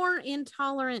more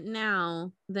intolerant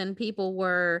now than people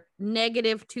were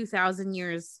negative 2,000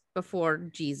 years before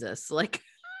Jesus. Like,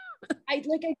 I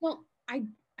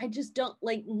just don't,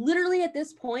 like, literally at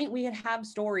this point we have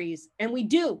stories, and we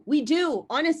do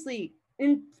honestly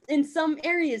in some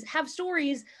areas have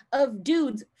stories of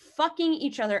dudes fucking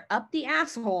each other up the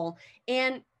asshole,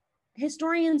 and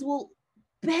historians will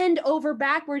bend over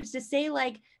backwards to say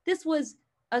like this was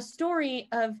a story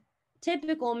of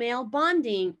typical male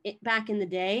bonding back in the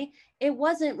day. It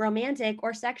wasn't romantic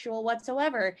or sexual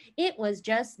whatsoever. It was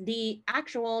just the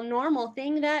actual normal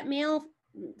thing that male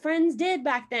friends did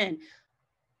back then.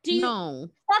 Do you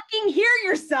fucking hear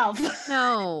yourself?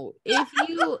 No. If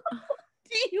you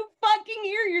do you fucking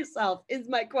hear yourself is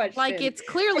my question. Like, it's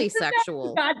clearly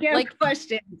sexual. Goddamn like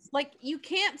questions. Like, you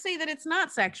can't say that it's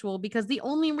not sexual, because the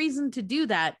only reason to do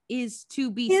that is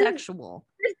to be sexual.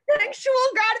 For sexual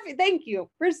gratification. Thank you.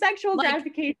 For sexual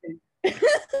gratification.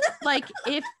 Like,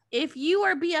 if you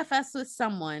are BFS with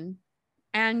someone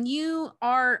and you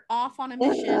are off on a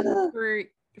mission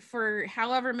for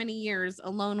however many years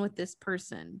alone with this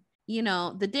person, you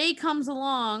know, the day comes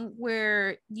along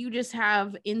where you just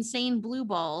have insane blue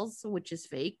balls, which is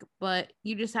fake, but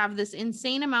you just have this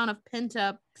insane amount of pent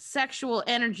up sexual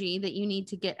energy that you need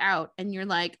to get out. And you're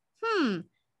like,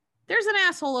 there's an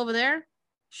asshole over there.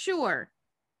 Sure.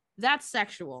 That's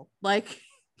sexual. Like,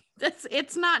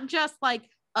 it's not just like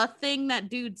a thing that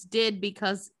dudes did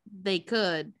because they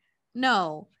could.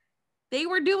 No, they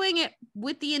were doing it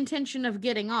with the intention of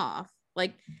getting off.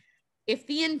 Like, if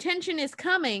the intention is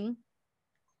coming,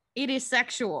 it is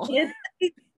sexual.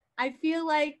 I feel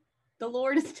like the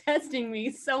Lord is testing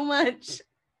me so much,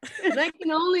 and I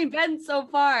can only bend so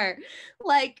far.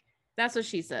 Like, that's what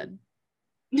she said.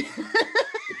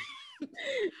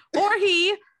 Or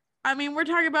he. I mean, we're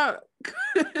talking about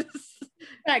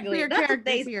exactly. That's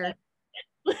characters here.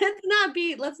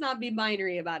 Let's not be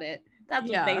binary about it. That's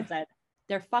what they said.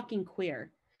 They're fucking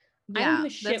queer. Yeah, I don't give a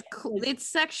shit. It's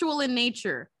sexual in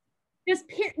nature. Just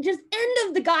end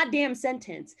of the goddamn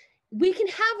sentence. We can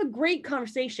have a great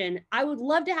conversation. I would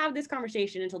love to have this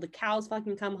conversation until the cows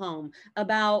fucking come home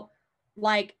about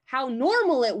like how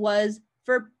normal it was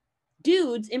for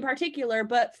dudes in particular,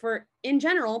 but for in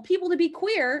general, people to be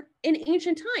queer in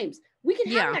ancient times. We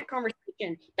can have that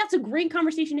conversation. That's a great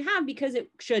conversation to have, because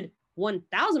it should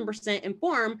 1000%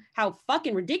 inform how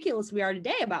fucking ridiculous we are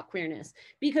today about queerness.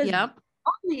 Because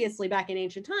obviously back in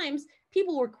ancient times,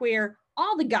 people were queer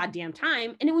all the goddamn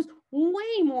time, and it was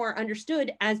way more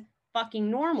understood as fucking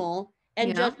normal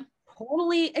and just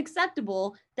totally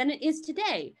acceptable than it is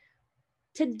today.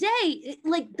 Today,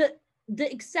 like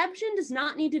the exception does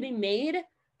not need to be made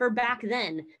for back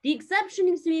then. The exception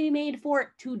needs to be made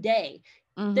for today.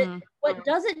 What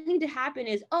doesn't need to happen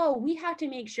is, oh, we have to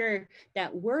make sure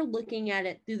that we're looking at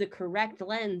it through the correct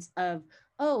lens of,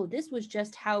 oh, this was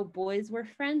just how boys were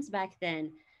friends back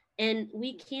then. And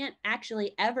we can't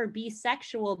actually ever be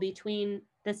sexual between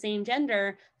the same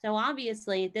gender. So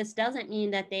obviously this doesn't mean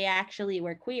that they actually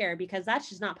were queer, because that's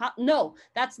just not no,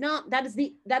 that's not, that is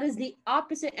the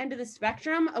opposite end of the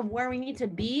spectrum of where we need to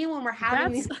be when we're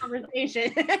having these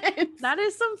conversations. That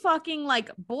is some fucking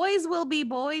like boys will be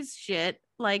boys shit.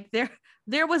 Like,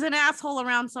 there was an asshole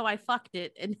around, so I fucked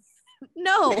it. And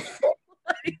no,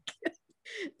 like,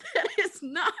 that is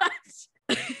not.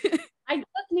 I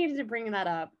just needed to bring that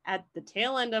up at the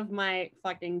tail end of my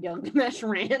fucking Gilgamesh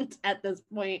rant. At this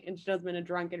point, it's just been a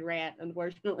drunken rant,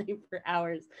 unfortunately, for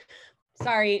hours.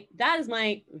 Sorry, that is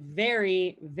my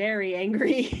very, very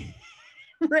angry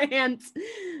rant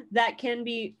that can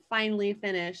be finally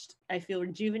finished. I feel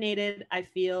rejuvenated. I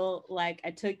feel like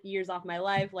I took years off my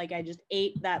life. Like I just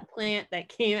ate that plant that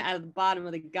came out of the bottom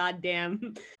of the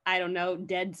goddamn, I don't know,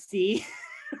 Dead Sea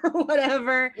or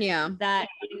whatever. Yeah. That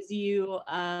gives you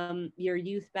your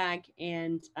youth back,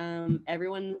 and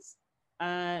everyone's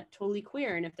totally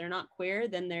queer. And if they're not queer,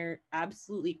 then they're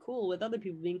absolutely cool with other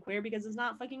people being queer because it's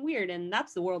not fucking weird. And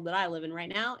that's the world that I live in right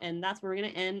now. And that's where we're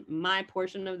going to end my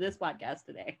portion of this podcast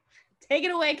today. Take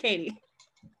it away, Katie.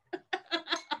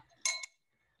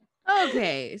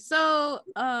 Okay, so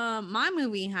my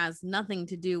movie has nothing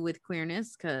to do with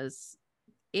queerness because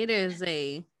it is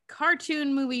a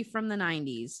cartoon movie from the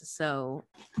 90s. So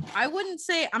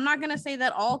I'm not going to say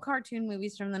that all cartoon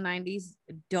movies from the 90s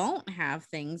don't have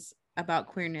things about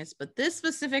queerness, but this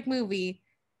specific movie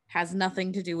has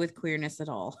nothing to do with queerness at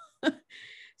all.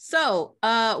 So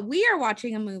we are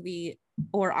watching a movie,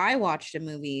 or I watched a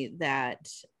movie that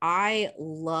I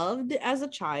loved as a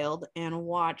child and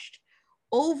watched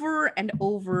over and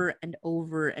over and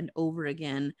over and over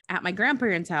again at my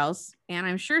grandparents' house. And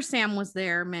I'm sure Sam was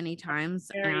there many times.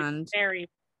 Very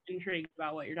intrigued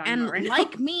about what you're talking and about right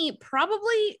like now. me,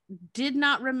 probably did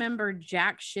not remember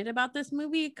jack shit about this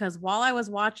movie because while I was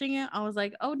watching it, I was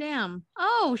like, oh damn,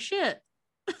 oh shit.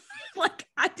 Like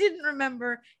I didn't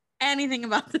remember anything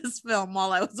about this film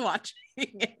while I was watching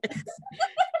it.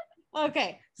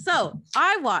 Okay, so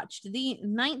I watched the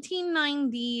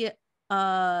 1990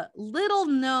 little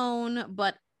known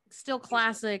but still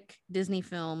classic Disney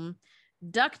film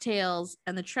DuckTales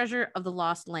and the Treasure of the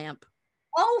Lost Lamp.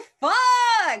 Oh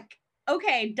fuck.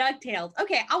 Okay, DuckTales.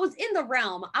 Okay, I was in the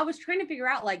realm. I was trying to figure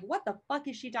out like what the fuck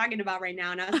is she talking about right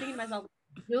now? And I was thinking to myself,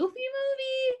 Goofy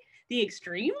movie? The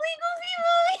extremely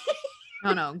Goofy movie?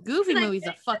 Oh no, Goofy movie's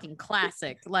a fucking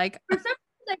classic. Like for some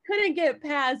reason I couldn't get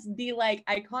past the like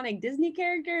iconic Disney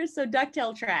characters, so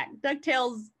DuckTales track.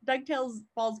 DuckTales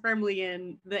falls firmly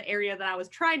in the area that I was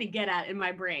trying to get at in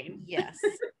my brain. Yes.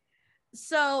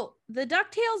 So the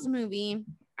DuckTales movie,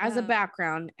 as a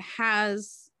background,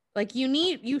 has like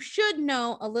you should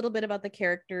know a little bit about the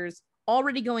characters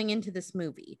already going into this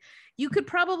movie. You could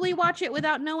probably watch it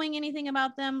without knowing anything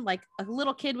about them. Like a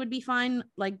little kid would be fine,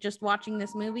 like just watching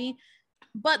this movie.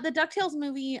 But the DuckTales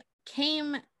movie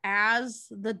came as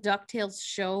the DuckTales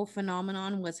show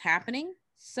phenomenon was happening.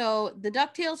 So the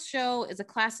DuckTales show is a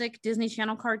classic Disney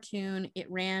Channel cartoon. It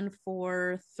ran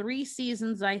for 3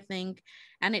 seasons, I think,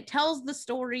 and it tells the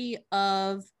story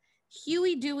of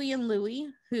Huey, Dewey, and Louie,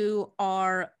 who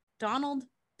are Donald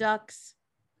Duck's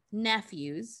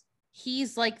nephews.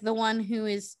 He's like the one who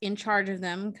is in charge of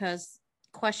them because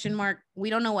we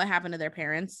don't know what happened to their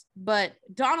parents, but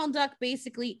Donald Duck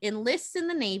basically enlists in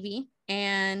the Navy,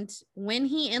 and when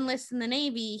he enlists in the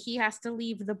Navy, he has to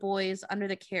leave the boys under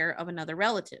the care of another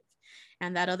relative,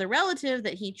 and that other relative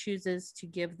that he chooses to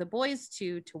give the boys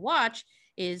to watch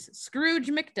is Scrooge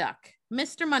McDuck,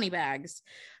 Mr. Moneybags.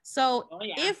 So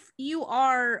if you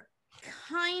are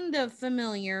kind of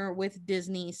familiar with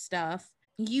Disney stuff,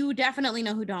 you definitely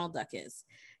know who Donald Duck is.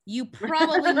 You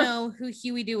probably know who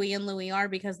Huey, Dewey, and Louie are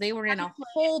because they were in a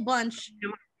whole bunch.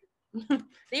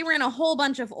 They were in a whole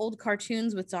bunch of old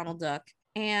cartoons with Donald Duck.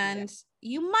 And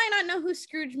you might not know who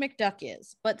Scrooge McDuck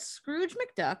is, but Scrooge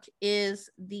McDuck is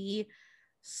the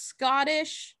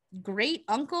Scottish great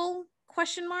uncle ?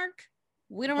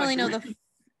 We don't really know the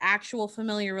actual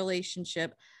familiar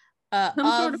relationship of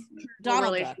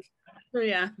Donald Duck. Oh,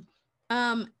 yeah.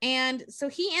 And so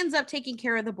he ends up taking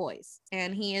care of the boys,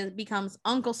 and he becomes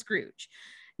Uncle Scrooge.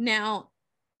 Now,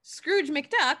 Scrooge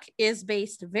McDuck is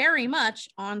based very much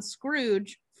on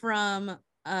Scrooge from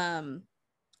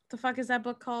the fuck is that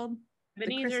book called?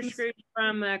 Ebenezer Scrooge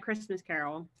from Christmas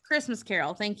Carol. Christmas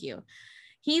Carol, thank you.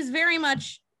 He's very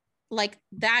much like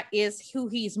that is who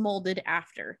he's molded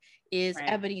after, is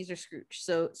right. Ebenezer Scrooge.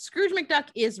 So Scrooge McDuck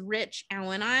is rich, and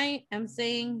when I am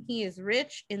saying he is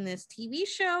rich in this TV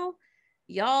show,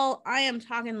 y'all, I am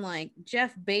talking like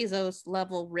Jeff Bezos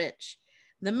level rich.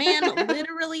 The man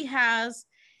literally has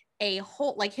a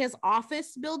whole, like his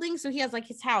office building. So he has like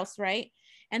his house, right?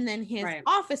 And then his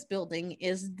office building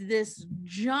is this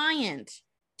giant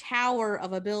tower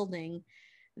of a building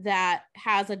that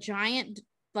has a giant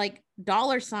like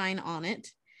dollar sign on it.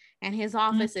 And his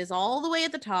office is all the way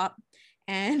at the top.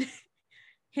 And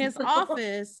his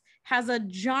office has a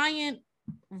giant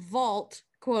vault,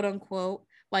 quote unquote,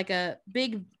 like a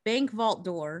big bank vault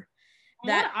door.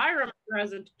 That what I remember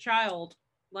as a child,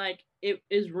 like it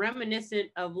is reminiscent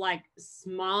of like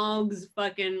Smaug's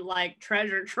fucking like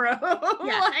treasure trove.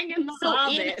 Yeah. Like in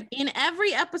the in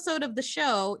every episode of the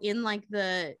show, in like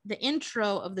the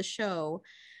intro of the show,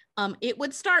 It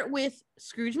would start with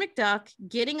Scrooge McDuck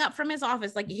getting up from his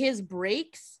office, like his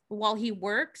breaks while he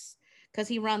works, because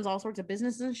he runs all sorts of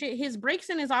businesses and shit. His breaks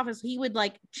in his office, he would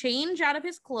like change out of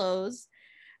his clothes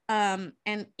and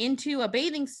into a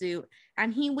bathing suit,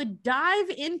 and he would dive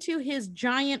into his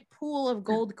giant pool of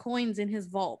gold coins in his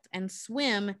vault and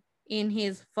swim in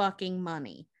his fucking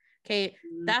money. Okay,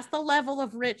 that's the level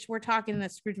of rich we're talking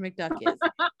that Scrooge McDuck is.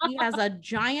 He has a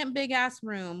giant big ass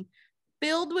room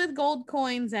filled with gold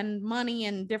coins and money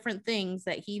and different things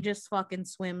that he just fucking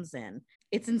swims in.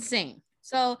 It's insane.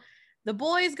 So the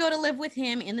boys go to live with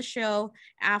him in the show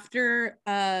after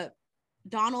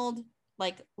Donald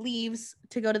like leaves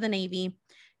to go to the Navy,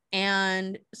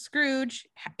 and Scrooge,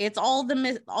 it's all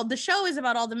the show is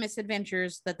about all the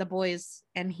misadventures that the boys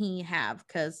and he have,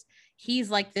 because he's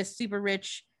like this super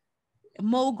rich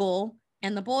mogul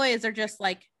and the boys are just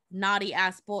like naughty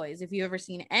ass boys. If you ever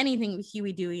seen anything with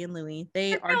Huey, Dewey, and Louie,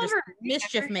 they are just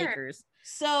mischief makers.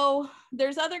 So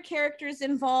there's other characters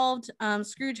involved.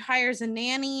 Scrooge hires a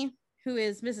nanny who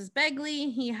is Mrs.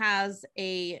 Begley. He has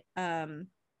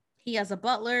a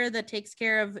butler that takes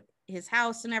care of his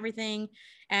house and everything.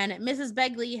 And Mrs.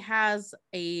 Begley has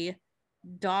a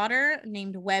daughter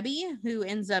named Webby who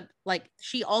ends up like,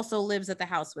 she also lives at the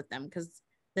house with them because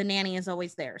the nanny is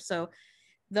always there. So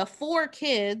the 4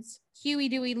 kids, Huey,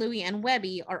 Dewey, Louie, and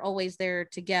Webby, are always there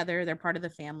together. They're part of the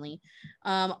family.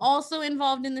 Also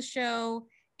involved in the show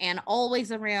and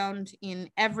always around in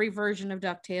every version of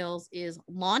DuckTales is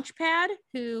Launchpad,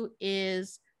 who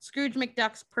is Scrooge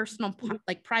McDuck's personal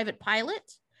like private pilot,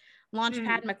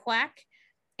 Launchpad McQuack.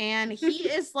 And he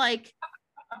is like,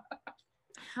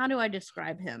 how do I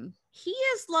describe him? He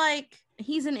is like,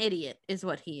 he's an idiot is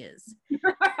what he is.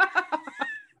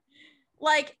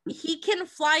 Like, he can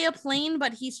fly a plane,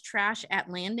 but he's trash at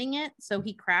landing it. So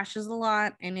he crashes a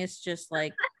lot. And it's just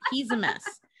like, he's a mess.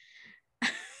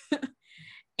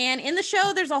 And in the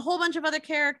show, there's a whole bunch of other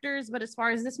characters. But as far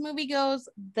as this movie goes,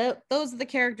 those are the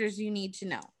characters you need to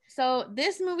know. So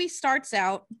this movie starts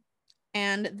out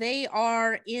and they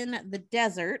are in the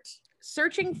desert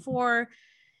searching for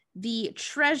the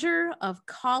treasure of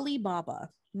Kali Baba.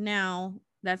 Now,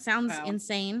 that sounds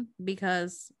insane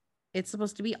because it's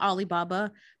supposed to be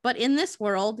Alibaba, but in this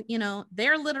world, you know,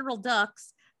 they're literal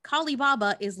ducks. Kali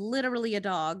Baba is literally a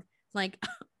dog. Like,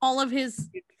 all of his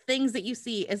things that you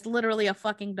see is literally a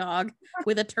fucking dog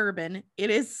with a turban. It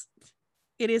is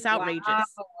outrageous.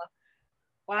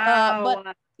 Wow.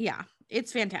 But yeah,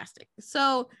 it's fantastic.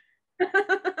 So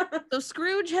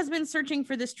Scrooge has been searching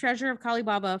for this treasure of Kali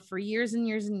Baba for years and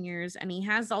years and years, and he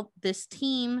has all these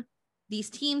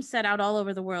teams set out all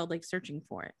over the world, like searching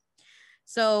for it.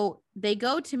 So they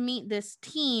go to meet this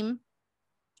team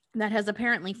that has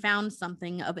apparently found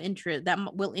something of interest that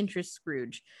will interest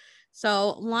Scrooge.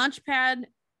 So Launchpad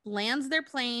lands their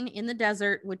plane in the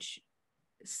desert, which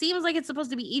seems like it's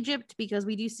supposed to be Egypt because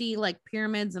we do see like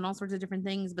pyramids and all sorts of different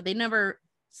things, but they never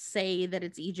say that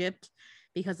it's Egypt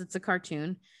because it's a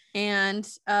cartoon. And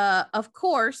of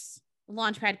course,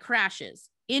 Launchpad crashes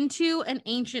into an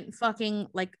ancient fucking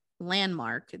like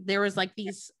landmark. There was like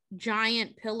these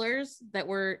giant pillars that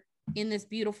were in this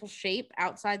beautiful shape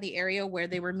outside the area where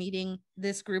they were meeting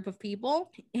this group of people,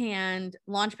 and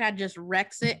Launchpad just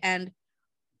wrecks it. And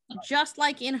just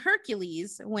like in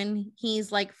Hercules, when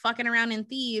he's like fucking around in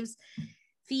Thebes,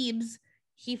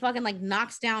 he fucking like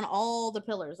knocks down all the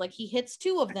pillars. Like, he hits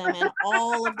 2 of them and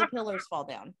all of the pillars fall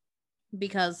down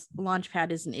because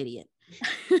Launchpad is an idiot.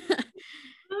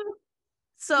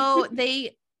 So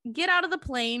they get out of the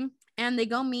plane and they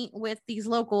go meet with these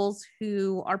locals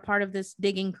who are part of this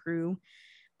digging crew.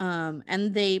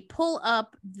 And they pull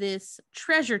up this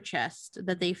treasure chest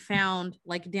that they found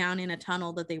like down in a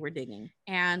tunnel that they were digging.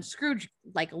 And Scrooge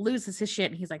like loses his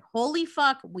shit. And he's like, holy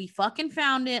fuck, we fucking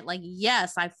found it. Like,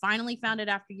 yes, I finally found it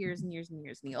after years and years and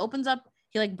years. And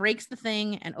he like breaks the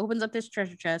thing and opens up this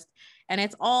treasure chest. And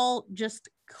it's all just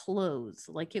clothes.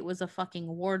 Like, it was a fucking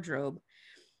wardrobe.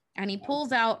 And he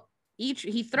pulls out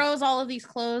he throws all of these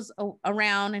clothes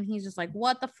around, and he's just like,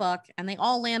 what the fuck? And they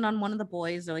all land on one of the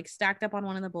boys. They're like stacked up on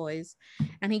one of the boys,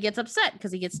 and he gets upset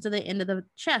because he gets to the end of the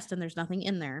chest and there's nothing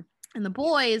in there. And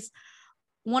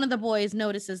one of the boys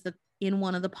notices that in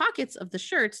one of the pockets of the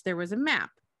shirts there was a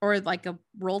map, or like a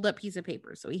rolled up piece of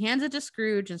paper. So he hands it to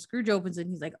Scrooge, and Scrooge opens it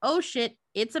and he's like, oh shit,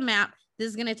 it's a map. This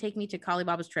is gonna take me to Kali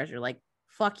Baba's treasure. Like,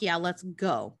 fuck yeah, let's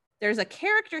go. There's a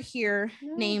character here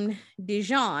named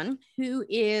Dijon, who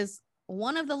is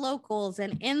one of the locals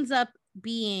and ends up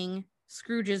being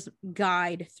Scrooge's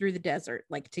guide through the desert,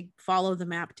 like to follow the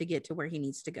map to get to where he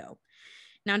needs to go.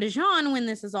 Now, Dijon, when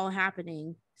this is all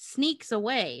happening, sneaks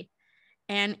away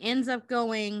and ends up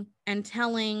going and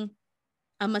telling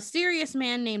a mysterious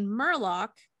man named Murloc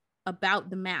about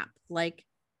the map. Like,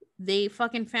 they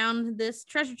fucking found this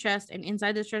treasure chest, and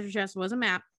inside this treasure chest was a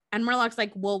map. And Murloc's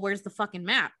like, well, where's the fucking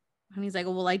map? And he's like,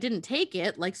 well, I didn't take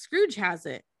it. Like, Scrooge has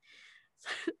it.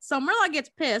 So Murloc gets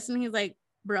pissed, and he's like,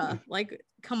 bruh, like,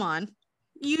 come on,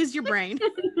 use your brain.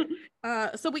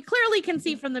 So we clearly can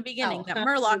see from the beginning that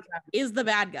Murloc is the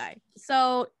bad guy.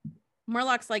 So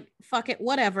Murloc's like, fuck it,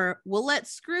 whatever. We'll let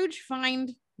Scrooge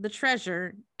find the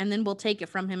treasure, and then we'll take it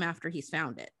from him after he's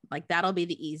found it. Like, that'll be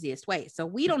the easiest way. So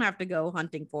we don't have to go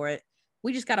hunting for it.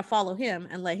 We just got to follow him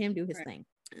and let him do his thing.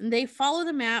 And they follow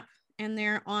the map, and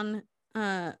they're on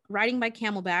riding by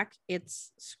camelback.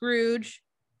 It's Scrooge,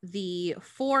 the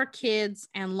 4 kids,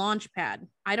 and Launchpad.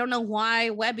 I don't know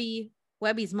why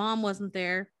Webby's mom wasn't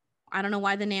there. I don't know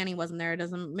why the nanny wasn't there. It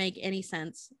doesn't make any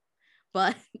sense.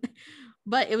 But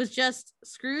it was just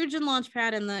Scrooge and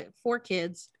Launchpad and the 4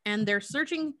 kids, and they're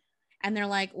searching, and they're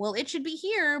like, well, it should be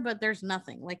here, but there's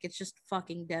nothing. Like, it's just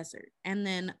fucking desert. And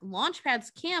then Launchpad's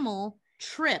camel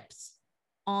trips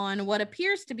on what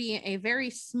appears to be a very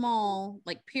small,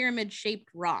 like, pyramid-shaped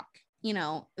rock. You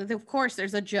know, of course,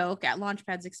 there's a joke at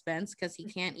Launchpad's expense because he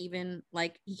can't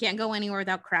go anywhere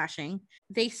without crashing.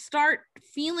 They start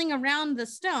feeling around the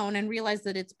stone and realize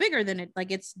that it's bigger than it,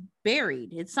 like, it's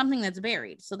buried. It's something that's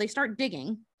buried. So they start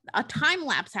digging. A time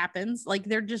lapse happens, like,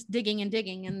 they're just digging,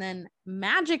 and then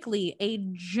magically a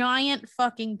giant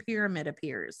fucking pyramid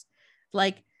appears.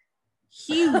 Like,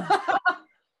 huge.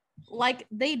 Like,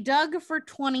 they dug for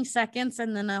 20 seconds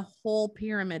and then a whole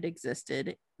pyramid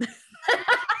existed.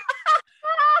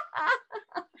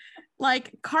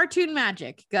 Like, cartoon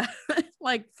magic.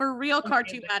 Like, for real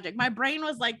cartoon magic. My brain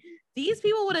was like, these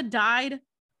people would have died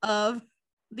of,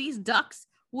 these ducks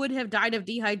would have died of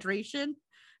dehydration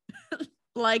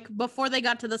like, before they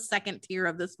got to the second tier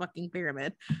of this fucking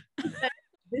pyramid.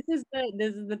 This is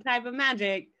the type of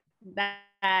magic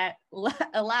that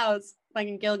allows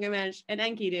fucking Gilgamesh and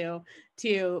Enkidu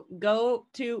to go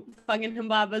to fucking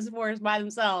Humbaba's forest by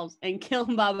themselves and kill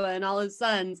Humbaba and all his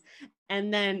sons,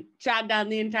 and then chop down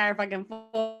the entire fucking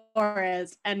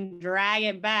forest and drag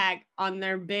it back on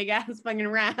their big ass fucking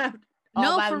raft.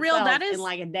 No, for real, that is in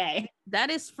like a day. That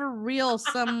is for real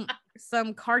some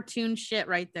cartoon shit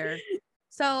right there.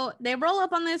 So they roll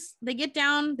up on this, they get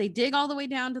down, they dig all the way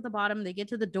down to the bottom, they get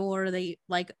to the door, they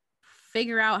like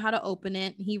figure out how to open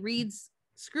it.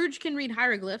 Scrooge can read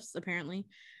hieroglyphs apparently,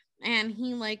 and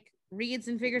he like reads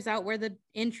and figures out where the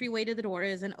entryway to the door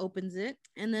is and opens it,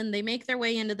 and then they make their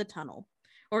way into the tunnel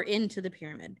or into the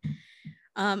pyramid.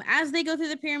 As they go through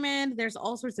the pyramid, there's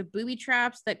all sorts of booby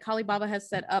traps that Kali Baba has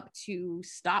set up to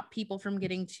stop people from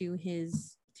getting to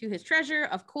his treasure.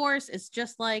 Of course, it's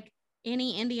just like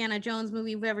any Indiana Jones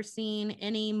movie we've ever seen,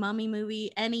 any mummy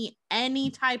movie, any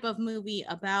type of movie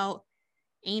about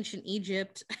ancient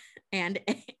Egypt and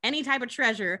any type of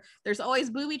treasure. There's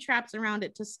always booby traps around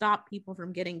it to stop people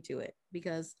from getting to it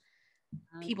because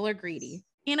people are greedy.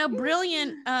 In a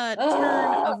brilliant turn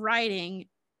of writing,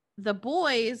 the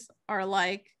boys are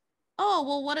like, oh,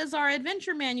 well, what does our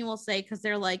adventure manual say? Because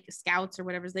they're like scouts or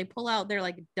whatever. So they pull out their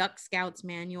like Duck Scouts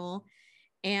manual,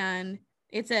 and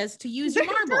it says to use your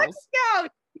marbles.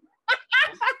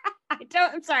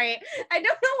 I'm sorry. I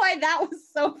don't know why that was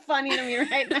so funny to me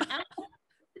right now.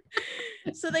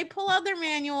 So they pull out their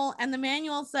manual, and the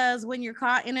manual says when you're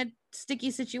caught in a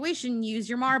sticky situation, use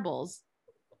your marbles,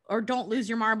 or don't lose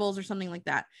your marbles, or something like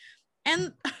that.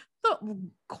 And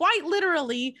quite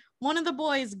literally, one of the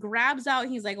boys grabs out,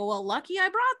 he's like, well, lucky I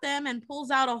brought them, and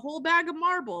pulls out a whole bag of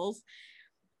marbles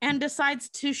and decides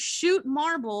to shoot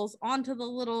marbles onto the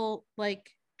little like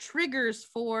triggers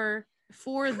for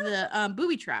the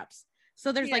booby traps.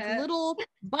 So there's like little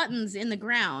buttons in the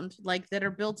ground, like that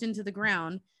are built into the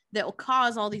ground that will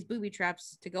cause all these booby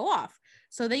traps to go off.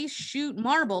 So they shoot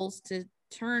marbles to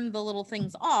turn the little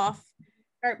things off.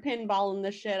 Start pinballing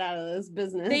the shit out of this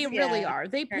business. They really are.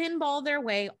 They pinball their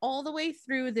way all the way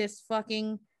through this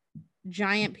fucking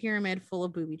giant pyramid full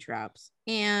of booby traps.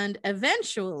 And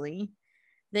eventually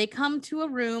they come to a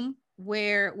room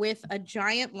where, with a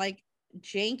giant like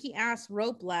janky ass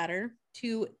rope ladder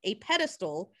to a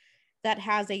pedestal that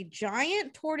has a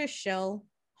giant tortoise shell,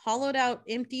 hollowed out,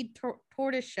 emptied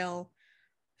tortoise shell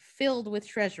filled with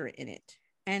treasure in it.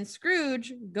 And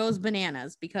Scrooge goes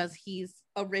bananas because he's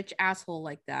a rich asshole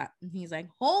like that. And he's like,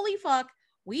 holy fuck,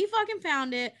 we fucking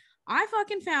found it. I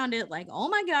fucking found it. Like, oh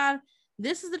my God,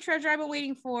 this is the treasure I've been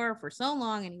waiting for so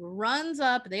long. And he runs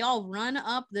up. They all run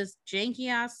up this janky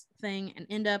ass thing and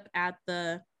end up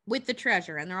with the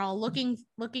treasure. And they're all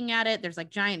looking at it. There's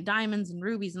like giant diamonds and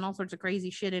rubies and all sorts of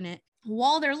crazy shit in it.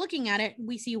 While they're looking at it,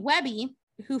 we see Webby,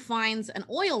 who finds an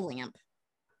oil lamp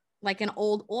like an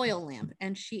old oil lamp,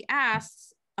 and she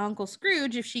asks Uncle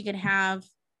Scrooge if she could have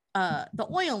the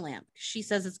oil lamp. She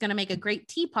says it's going to make a great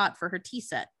teapot for her tea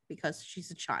set because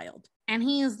she's a child. And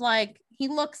he's like, he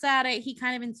looks at it, he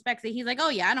kind of inspects it. He's like, oh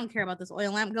yeah, I don't care about this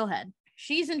oil lamp. Go ahead.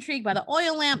 She's intrigued by the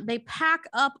oil lamp. They pack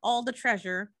up all the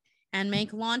treasure and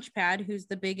make Launchpad, who's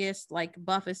the biggest, like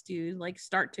buffest dude, like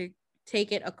start to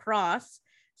take it across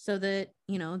so that,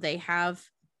 you know, they have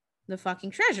the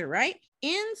fucking treasure, right?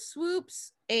 In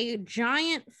swoops a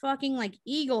giant fucking like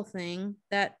eagle thing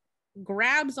that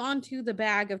grabs onto the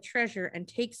bag of treasure and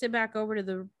takes it back over to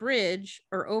the bridge,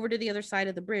 or over to the other side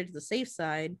of the bridge, the safe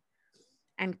side,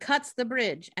 and cuts the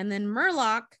bridge. And then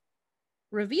Murloc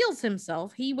reveals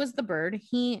himself. He was the bird.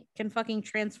 He can fucking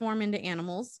transform into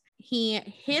animals. He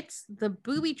hits the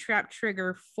booby trap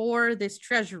trigger for this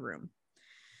treasure room.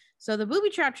 So the booby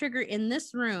trap trigger in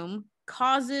this room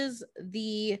causes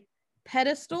the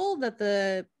pedestal that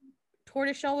the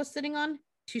tortoiseshell was sitting on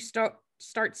to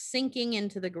start sinking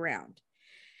into the ground.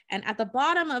 And at the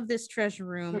bottom of this treasure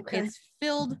room, it's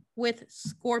filled with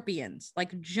scorpions,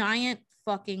 like giant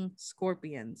fucking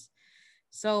scorpions.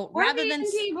 So rather than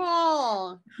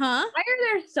people, huh? Why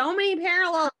are there so many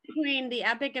parallels between the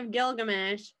Epic of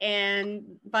Gilgamesh and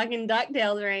fucking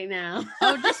DuckTales right now?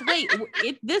 Oh, just wait.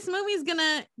 This movie's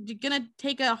gonna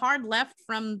take a hard left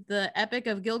from the Epic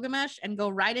of Gilgamesh and go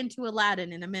right into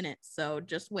Aladdin in a minute. So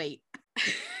just wait.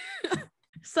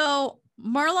 So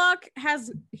Murloc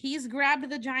he's grabbed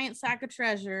the giant sack of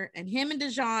treasure, and him and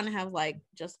Dijon have like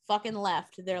just fucking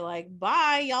left. They're like,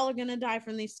 bye, y'all are gonna die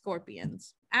from these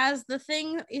scorpions. As the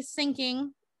thing is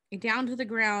sinking down to the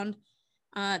ground,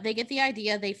 they get the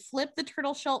idea. They flip the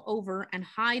turtle shell over and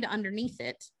hide underneath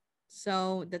it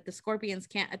so that the scorpions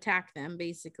can't attack them,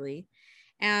 basically.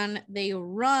 And they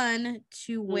run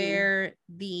to where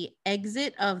the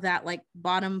exit of that like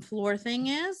bottom floor thing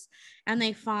is, and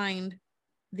they find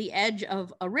the edge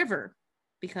of a river,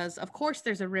 because of course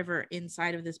there's a river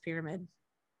inside of this pyramid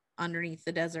underneath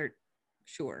the desert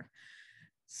shore.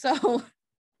 So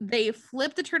they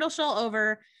flip the turtle shell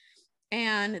over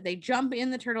and they jump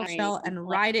in the turtle shell and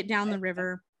ride it down the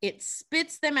river. It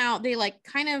spits them out. They like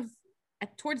kind of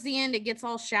towards the end, it gets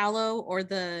all shallow, or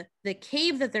the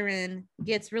cave that they're in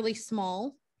gets really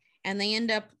small, and they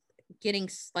end up getting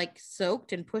like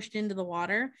soaked and pushed into the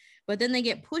water. But then they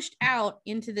get pushed out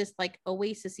into this like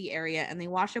oasis-y area, and they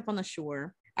wash up on the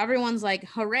shore. Everyone's like,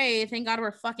 hooray, thank God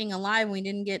we're fucking alive and we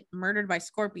didn't get murdered by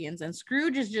scorpions. And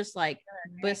Scrooge is just like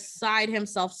beside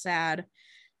himself sad,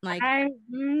 like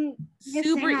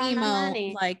super emo,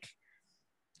 like,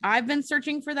 I've been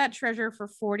searching for that treasure for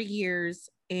 40 years,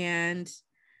 and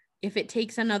if it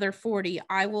takes another 40,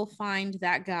 I will find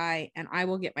that guy and I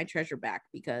will get my treasure back,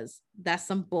 because that's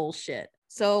some bullshit.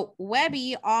 So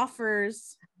Webby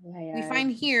offers, we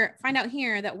find out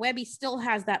here that Webby still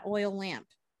has that oil lamp.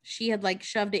 She had like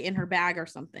shoved it in her bag or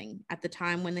something at the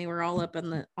time when they were all up on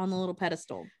the little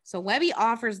pedestal. So Webby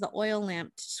offers the oil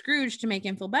lamp to Scrooge to make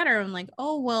him feel better. I'm like,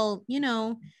 oh, well, you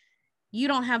know, you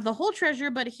don't have the whole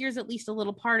treasure, but here's at least a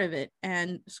little part of it.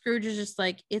 And Scrooge is just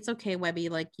like, it's okay, Webby,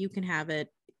 like you can have it.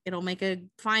 It'll make a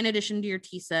fine addition to your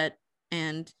tea set.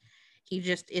 And he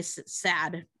just is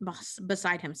sad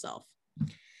beside himself.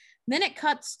 Then it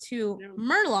cuts to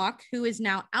Murloc, who is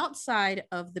now outside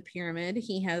of the pyramid.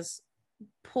 He has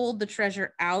pulled the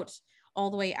treasure out, all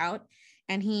the way out,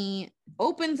 and he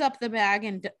opens up the bag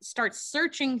and starts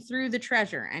searching through the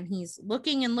treasure. And he's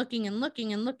looking and looking and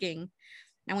looking and looking.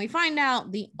 And we find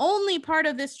out the only part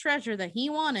of this treasure that he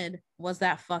wanted was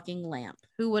that fucking lamp.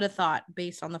 Who would have thought,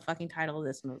 based on the fucking title of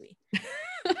this movie?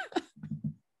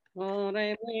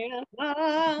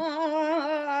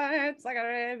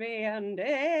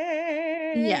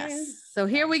 Yes. So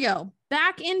here we go.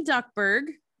 Back in Duckburg,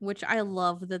 which I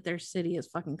love that their city is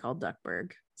fucking called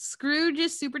Duckburg. Scrooge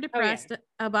is super depressed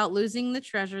about losing the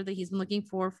treasure that he's been looking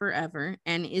for forever,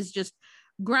 and is just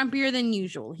grumpier than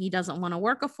usual. He doesn't want to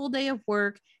work a full day of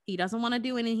work. He doesn't want to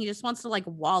do anything. He just wants to like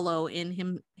wallow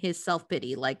in his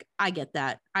self-pity. Like, I get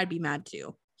that. I'd be mad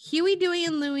too. Huey, Dewey,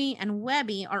 and Louie and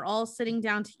Webby are all sitting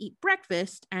down to eat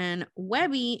breakfast, and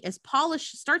Webby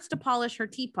starts to polish her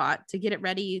teapot to get it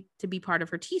ready to be part of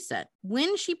her tea set.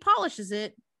 When she polishes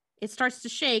it, it starts to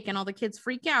shake and all the kids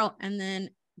freak out. And then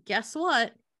guess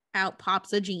what? Out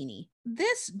pops a genie.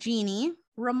 This genie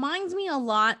reminds me a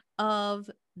lot of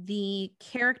the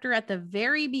character at the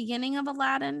very beginning of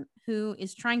Aladdin, who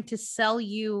is trying to sell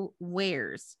you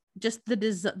wares. Just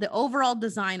the overall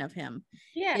design of him.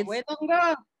 Yeah, where don't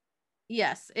go.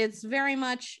 Yes, it's very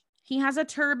much, he has a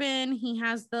turban, he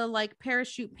has the like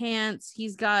parachute pants,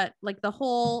 he's got like the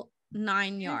whole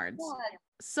 9 yards.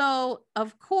 So,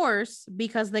 of course,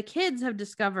 because the kids have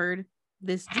discovered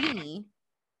this genie,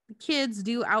 the kids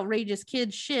do outrageous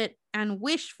kid shit and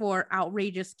wish for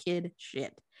outrageous kid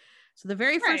shit. So the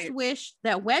very first wish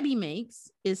that Webby makes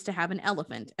is to have an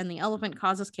elephant, and the elephant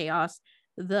causes chaos.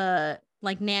 The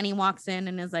like nanny walks in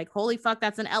and is like, holy fuck,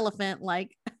 that's an elephant.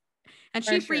 Like, and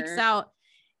she freaks out.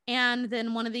 And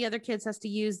then one of the other kids has to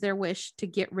use their wish to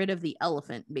get rid of the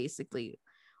elephant, basically.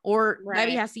 Or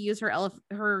Webby has to use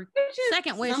her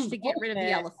second wish to get rid of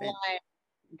the elephant. Like,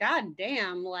 God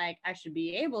damn, like I should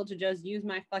be able to just use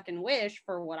my fucking wish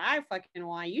for what I fucking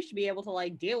want. You should be able to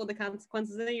like deal with the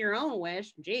consequences of your own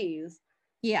wish. Jeez.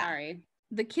 Yeah. Sorry.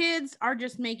 The kids are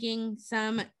just making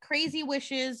some crazy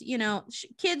wishes, you know,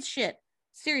 kids shit.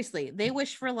 Seriously, they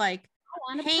wish for like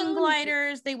hang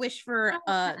gliders. They wish for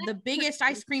the biggest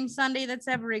ice cream sundae that's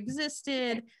ever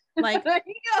existed. Like,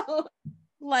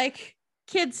 like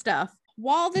kid stuff.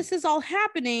 While this is all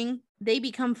happening, they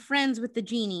become friends with the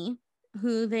genie,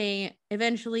 who they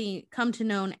eventually come to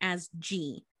know as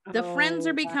G. The friends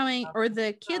are becoming, or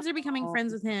the kids are becoming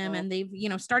friends with him, and they've, you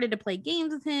know, started to play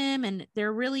games with him, and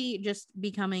they're really just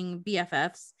becoming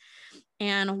BFFs.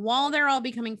 And while they're all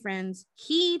becoming friends,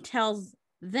 he tells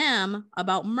them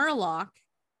about Murloc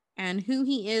and who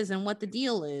he is and what the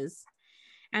deal is,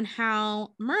 and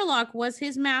how Murloc was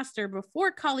his master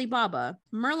before Kali Baba.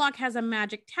 Murloc has a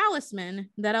magic talisman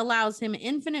that allows him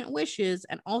infinite wishes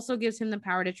and also gives him the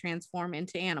power to transform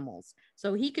into animals.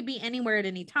 So he could be anywhere at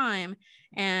any time.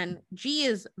 And G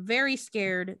is very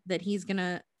scared that he's going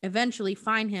to eventually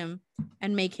find him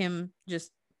and make him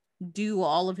just do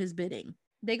all of his bidding.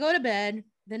 They go to bed.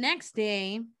 The next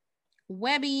day,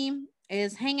 Webby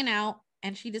is hanging out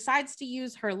and she decides to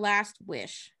use her last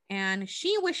wish. And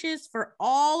she wishes for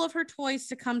all of her toys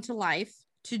to come to life,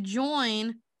 to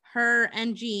join her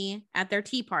and G at their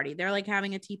tea party. They're like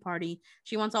having a tea party.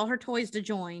 She wants all her toys to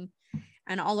join,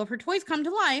 and all of her toys come to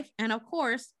life. And of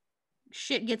course,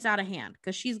 shit gets out of hand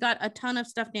because she's got a ton of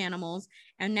stuffed animals.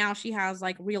 And now she has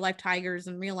like real life tigers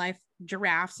and real life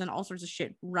giraffes and all sorts of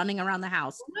shit running around the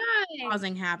house,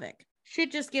 causing havoc.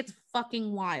 Shit just gets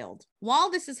fucking wild. While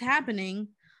this is happening,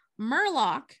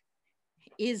 Murloc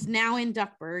is now in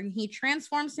Duckburg. He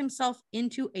transforms himself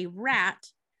into a rat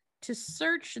to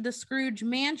search the Scrooge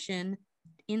mansion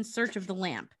in search of the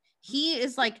lamp. He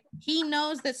is like, he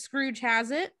knows that Scrooge has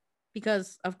it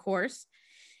because, of course,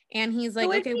 and he's like,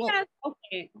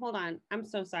 okay, hold on. I'm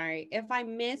so sorry. If I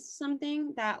miss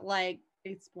something that like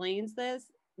explains this,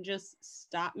 just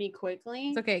stop me quickly.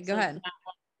 It's okay, go ahead.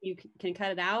 You can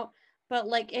cut it out. But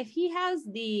like, if he has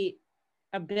the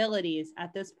abilities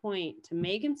at this point to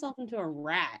make himself into a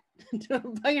rat, to a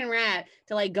fucking rat,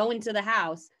 to like go into the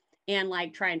house and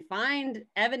like try and find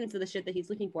evidence of the shit that he's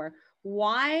looking for,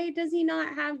 why does he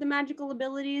not have the magical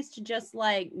abilities to just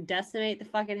like decimate the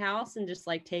fucking house and just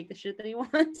like take the shit that he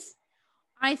wants?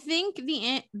 I think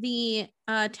the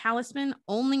talisman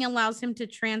only allows him to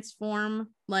transform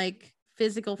like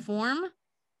physical form.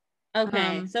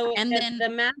 Okay, so and then the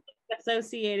magic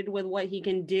associated with what he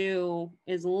can do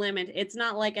is limited. It's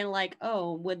not like, and like,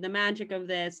 oh, with the magic of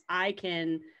this I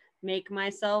can make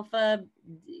myself a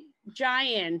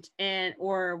giant, and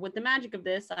or with the magic of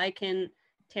this I can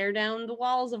tear down the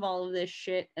walls of all of this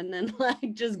shit and then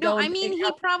like just go. I mean,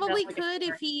 he probably could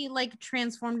if he like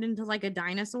transformed into like a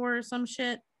dinosaur or some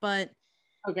shit, but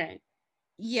okay,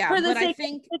 yeah, for the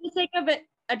sake of it,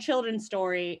 a children's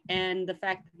story, and the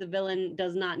fact that the villain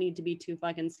does not need to be too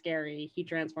fucking scary, he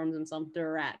transforms himself into a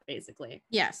rat, basically.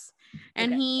 Yes,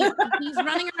 and he's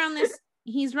running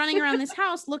around this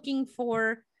house looking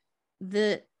for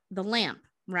the lamp,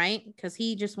 right? Because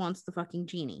he just wants the fucking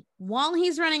genie. While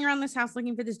he's running around this house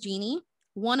looking for this genie,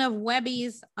 one of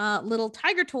Webby's little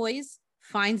tiger toys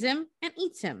finds him and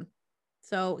eats him.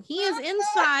 So he is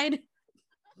inside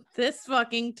this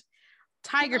fucking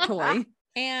tiger toy.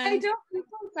 And I'm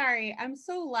so sorry. I'm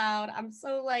so loud. I'm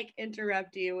so like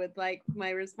interrupt you with like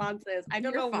my responses. I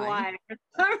don't know why. For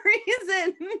some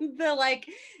reason, the like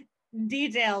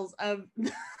details of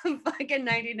the fucking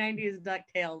 1990s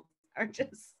DuckTales are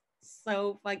just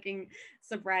so fucking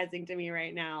surprising to me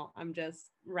right now. I'm just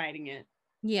writing it.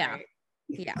 Yeah. Right.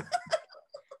 Yeah.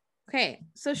 Okay.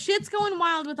 So shit's going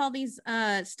wild with all these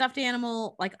stuffed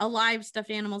animal, like alive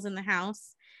stuffed animals in the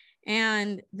house.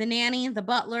 And the nanny, the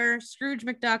butler, Scrooge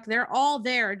McDuck, they're all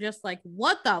there just like,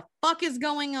 what the fuck is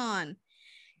going on?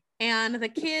 And the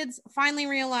kids finally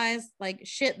realize, like,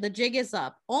 shit, the jig is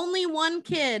up. Only one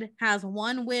kid has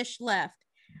one wish left.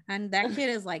 And that kid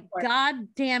is like, God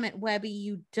damn it, Webby,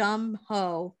 you dumb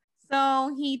hoe.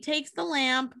 So he takes the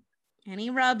lamp and he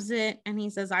rubs it and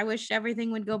he says, I wish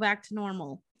everything would go back to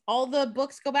normal. all the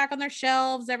books go back on their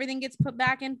shelves, everything gets put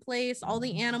back in place, all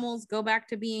the animals go back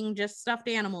to being just stuffed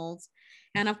animals.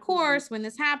 And of course, when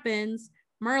this happens,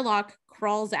 Murloc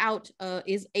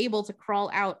is able to crawl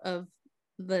out of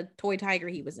the toy tiger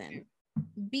he was in.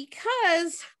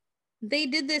 Because they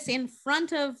did this in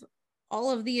front of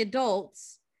all of the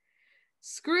adults,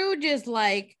 Scrooge is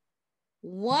like,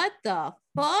 what the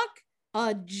fuck?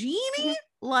 A genie?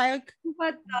 Like,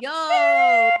 What the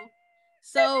yo.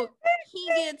 So he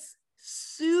gets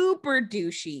super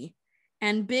douchey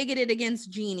and bigoted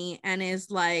against Genie and is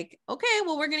like, okay,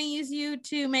 well, we're going to use you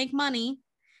to make money.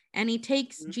 And he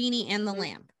takes Genie and the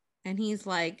lamp. And he's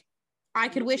like, I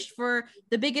could wish for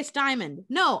the biggest diamond.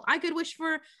 No, I could wish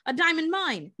for a diamond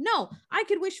mine. No, I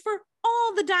could wish for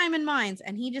all the diamond mines.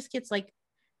 And he just gets like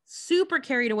super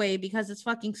carried away because it's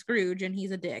fucking Scrooge and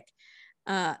he's a dick.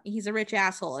 He's a rich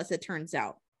asshole, as it turns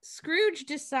out. Scrooge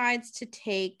decides to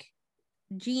take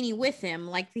Genie with him.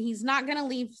 Like, he's not gonna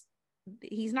leave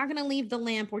the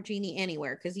lamp or Genie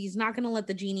anywhere, because he's not gonna let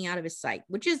the Genie out of his sight,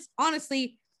 which is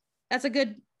honestly, that's a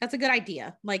good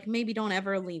idea. Like, maybe don't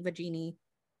ever leave a Genie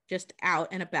just out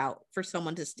and about for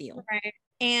someone to steal. Right.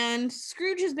 And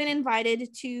Scrooge has been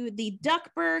invited to the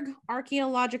Duckburg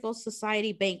Archaeological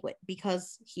Society banquet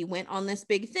because he went on this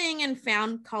big thing and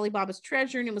found Kali Baba's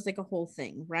treasure, and it was like a whole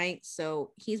thing, right?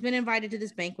 So he's been invited to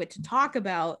this banquet to talk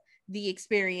about the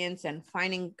experience and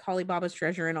finding Kali Baba's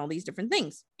treasure and all these different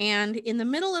things. And in the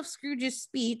middle of Scrooge's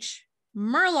speech,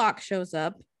 Murloc shows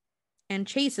up and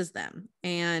chases them.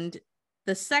 And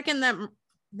the second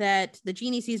that the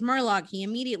Genie sees Murloc, he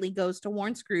immediately goes to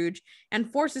warn Scrooge and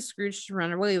forces Scrooge to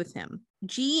run away with him.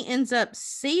 G ends up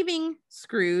saving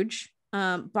Scrooge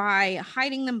by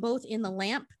hiding them both in the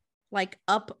lamp, like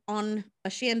up on a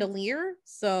chandelier.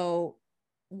 So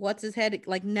what's his head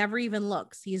like never even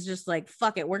looks. He's just like,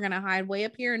 fuck it, we're gonna hide way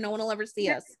up here and no one will ever see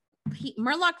us.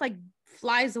 Murloc like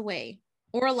flies away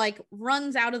or like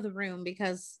runs out of the room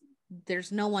because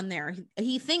there's no one there.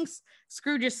 He thinks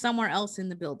Scrooge is somewhere else in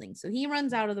the building, so he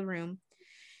runs out of the room.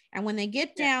 And when they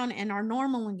get down and are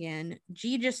normal again,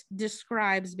 G just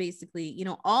describes basically, you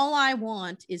know, all I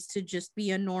want is to just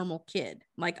be a normal kid.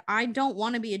 Like, I don't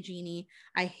want to be a genie.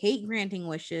 I hate granting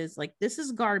wishes. Like, this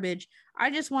is garbage.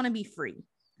 I just want to be free.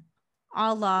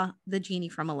 A la the genie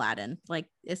from Aladdin. Like,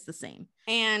 it's the same.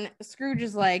 And Scrooge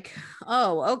is like,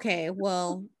 oh, okay,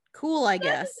 well, cool, I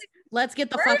guess. Let's get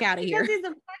the fuck out of here. He's a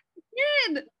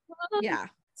fucking kid. Yeah.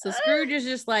 So Scrooge is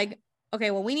just like, okay,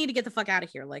 well, we need to get the fuck out of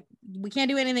here. Like, we can't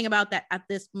do anything about that at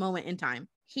this moment in time.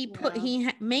 He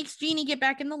makes Genie get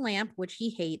back in the lamp, which he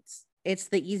hates. It's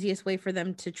the easiest way for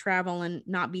them to travel and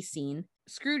not be seen.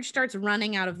 Scrooge starts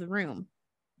running out of the room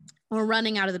or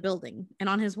running out of the building. And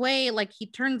on his way, like, he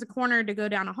turns a corner to go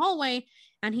down a hallway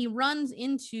and he runs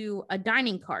into a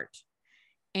dining cart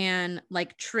and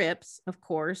like trips, of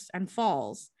course, and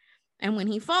falls. And when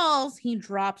he falls, he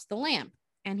drops the lamp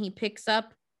and he picks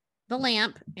up the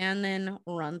lamp and then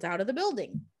runs out of the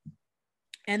building.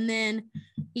 And then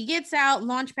he gets out.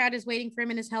 Launchpad is waiting for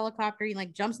him in his helicopter. He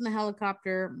like jumps in the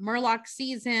helicopter. Murloc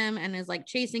sees him and is like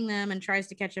chasing them and tries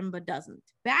to catch him, but doesn't.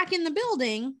 Back in the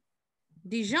building,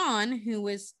 Dijon, who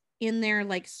was in there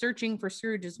like searching for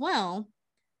Scrooge as well,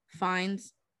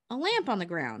 finds a lamp on the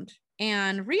ground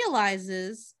and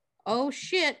realizes, oh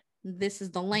shit, this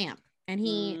is the lamp. And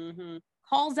he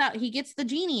calls out, he gets the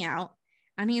Genie out.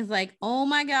 And he's like, oh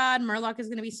my God, Murloc is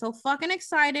going to be so fucking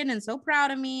excited and so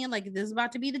proud of me. Like, this is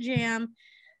about to be the jam.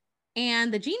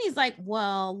 And the Genie's like,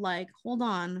 well, like, hold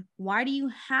on. Why do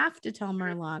you have to tell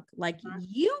Murloc? Like,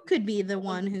 you could be the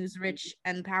one who's rich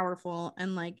and powerful.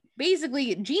 And like,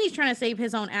 basically, Genie's trying to save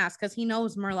his own ass because he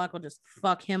knows Murloc will just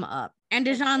fuck him up. And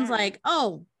Dijon's like,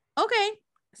 oh, okay.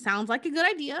 Sounds like a good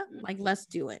idea. Like, let's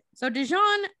do it. So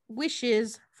Dijon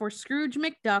wishes for Scrooge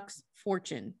McDuck's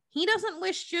fortune. He doesn't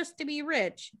wish just to be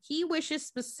rich. He wishes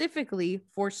specifically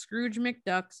for Scrooge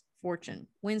McDuck's fortune.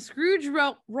 When Scrooge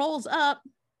rolls up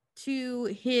to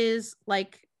his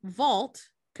like vault,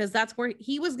 because that's where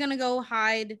he was going to go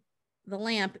hide the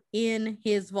lamp, in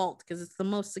his vault, because it's the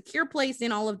most secure place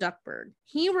in all of Duckburg.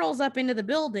 He rolls up into the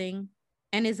building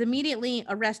and is immediately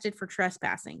arrested for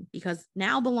trespassing because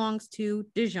now belongs to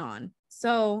Dijon.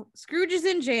 So Scrooge is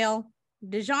in jail.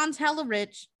 Dijon's hella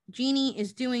rich. Genie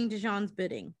is doing Dijon's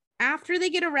bidding. After they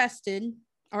get arrested,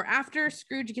 or after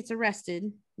Scrooge gets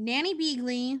arrested, Nanny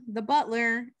Beagley, the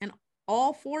butler, and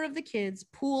all four of the kids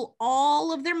pool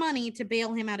all of their money to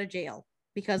bail him out of jail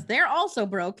because they're also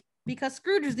broke, because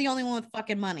Scrooge is the only one with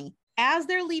fucking money. As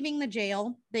they're leaving the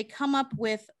jail, they come up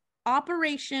with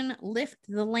Operation Lift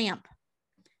the Lamp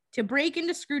to break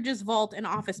into Scrooge's vault and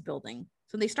office building.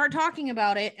 So they start talking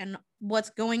about it, and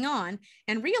what's going on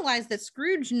and realize that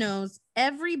Scrooge knows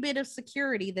every bit of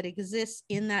security that exists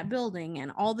in that building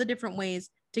and all the different ways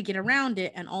to get around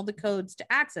it and all the codes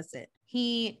to access it.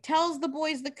 He tells the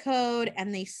boys the code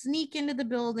and they sneak into the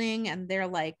building and they're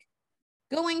like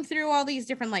going through all these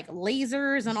different like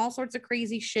lasers and all sorts of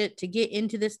crazy shit to get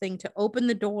into this thing to open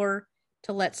the door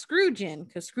to let Scrooge in,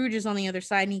 because Scrooge is on the other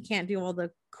side and he can't do all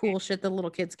the cool shit that little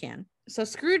kids can. So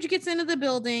Scrooge gets into the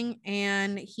building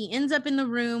and he ends up in the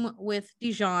room with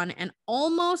Dijon and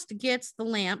almost gets the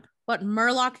lamp, but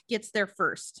Murloc gets there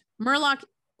first. Murloc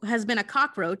has been a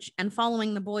cockroach and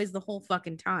following the boys the whole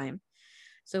fucking time.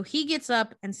 So he gets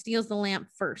up and steals the lamp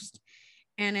first.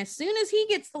 And as soon as he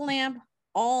gets the lamp,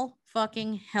 all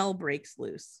fucking hell breaks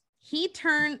loose. He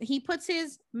puts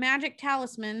his magic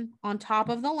talisman on top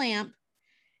of the lamp,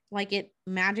 like it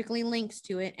magically links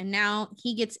to it, and now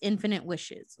he gets infinite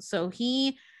wishes. So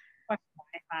he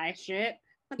shit.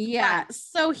 Yeah.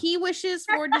 So he wishes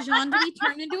for Dijon to be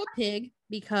turned into a pig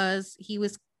because he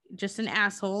was just an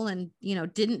asshole and, you know,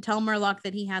 didn't tell Murloc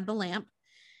that he had the lamp.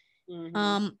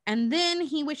 Mm-hmm. And then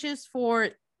he wishes for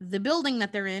the building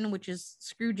that they're in, which is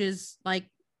Scrooge's like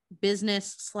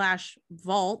business /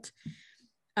 vault,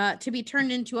 to be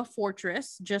turned into a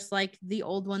fortress, just like the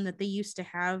old one that they used to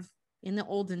have in the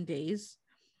olden days.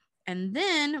 And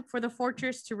then for the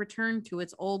fortress to return to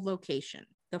its old location.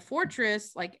 The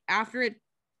fortress, like after it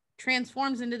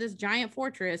transforms into this giant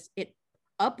fortress, it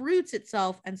uproots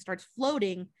itself and starts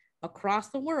floating across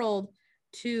the world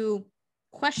to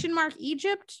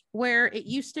Egypt, where it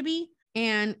used to be,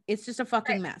 and it's just a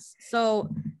fucking mess. So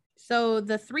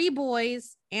the three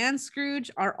boys and Scrooge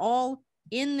are all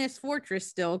in this fortress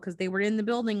still because they were in the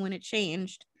building when it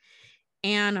changed,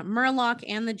 and Murloc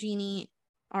and the genie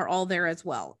are all there as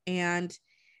well, and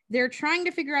they're trying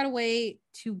to figure out a way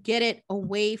to get it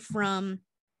away from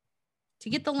to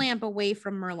get the lamp away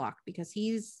from Murloc because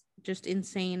he's just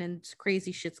insane and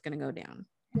crazy shit's gonna go down.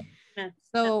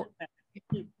 So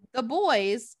the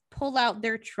boys pull out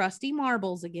their trusty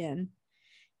marbles again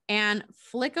and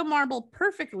flick a marble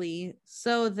perfectly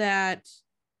so that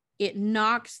it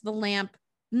knocks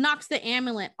the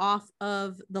amulet off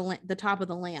of the top of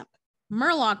the lamp.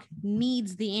 Murloc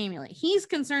needs the amulet. He's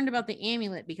concerned about the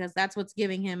amulet because that's what's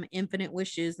giving him infinite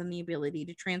wishes and the ability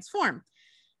to transform.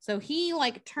 So he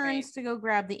like turns to go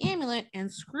grab the amulet,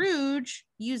 and Scrooge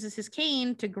uses his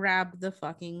cane to grab the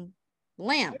fucking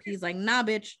lamp. He's like, nah,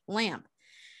 bitch, lamp.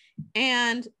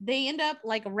 And they end up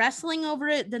like wrestling over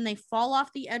it. Then they fall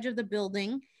off the edge of the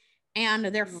building and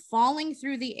they're falling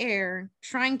through the air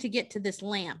trying to get to this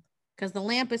lamp because the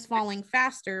lamp is falling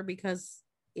faster because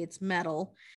it's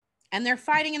metal. And they're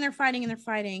fighting and they're fighting and they're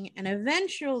fighting. And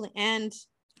eventually, and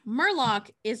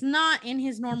Murloc is not in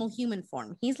his normal human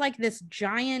form. He's like this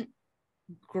giant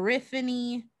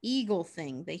griffin-y eagle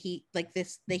thing that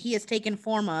he has taken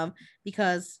form of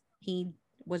because he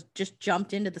was just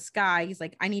jumped into the sky. He's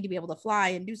like, I need to be able to fly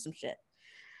and do some shit.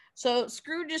 So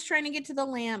Scrooge is trying to get to the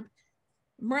lamp.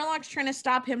 Murloc's trying to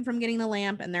stop him from getting the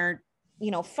lamp, and they're,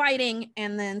 you know, fighting.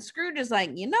 And then Scrooge is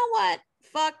like, you know what?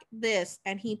 Fuck this.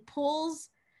 And he pulls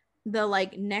the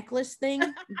like necklace thing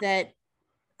that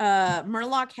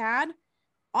Murloc had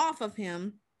off of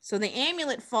him. So the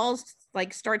amulet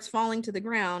starts falling to the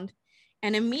ground,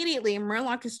 and immediately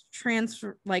Murloc is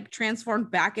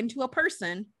transformed back into a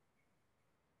person,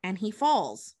 and he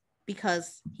falls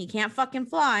because he can't fucking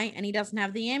fly and he doesn't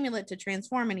have the amulet to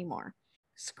transform anymore.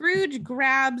 Scrooge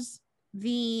grabs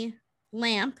the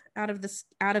lamp out of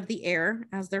the air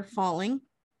as they're falling.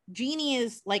 Genie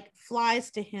is like flies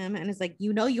to him and is like,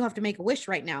 you know, you have to make a wish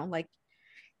right now. Like,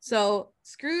 so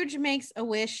Scrooge makes a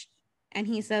wish and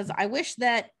he says, I wish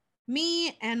that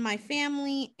me and my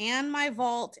family and my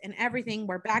vault and everything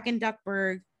were back in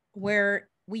Duckburg where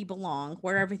we belong,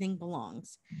 where everything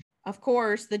belongs. Of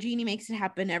course, the genie makes it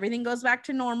happen. Everything goes back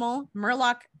to normal.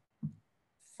 Murloc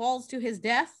falls to his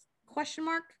death, ?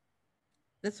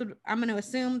 That's what I'm going to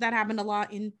assume that happened a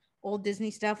lot in old Disney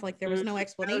stuff. Like there was no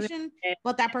explanation,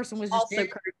 but that person was just also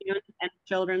cartoons and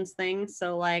children's things.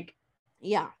 So like,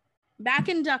 yeah, back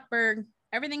in Duckburg,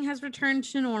 everything has returned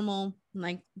to normal.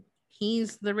 Like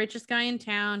he's the richest guy in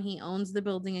town. He owns the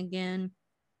building again.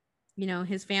 You know,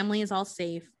 his family is all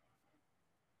safe.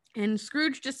 And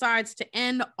Scrooge decides to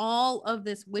end all of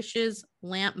this wishes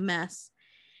lamp mess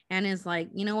and is like,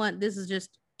 you know what? This is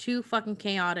just too fucking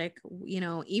chaotic. You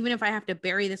know, even if I have to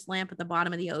bury this lamp at the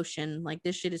bottom of the ocean, like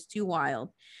this shit is too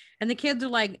wild. And the kids are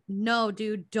like, no,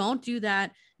 dude, don't do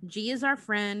that. G is our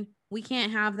friend. We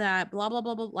can't have that. Blah, blah,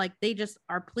 blah, blah. Like they just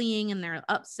are pleading and they're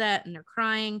upset and they're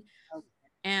crying. Okay.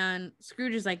 And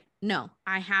Scrooge is like, no,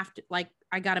 I have to, like,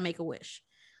 I got to make a wish.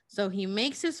 So he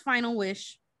makes his final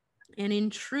wish. And in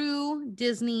true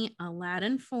Disney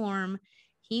Aladdin form,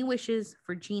 he wishes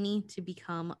for Genie to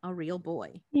become a real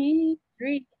boy.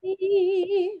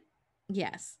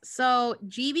 Yes. So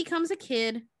G becomes a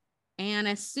kid. And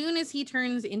as soon as he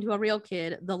turns into a real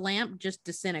kid, the lamp just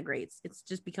disintegrates. It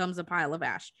just becomes a pile of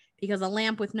ash because a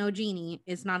lamp with no genie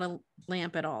is not a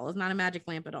lamp at all. It's not a magic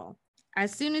lamp at all.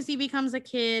 As soon as he becomes a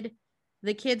kid,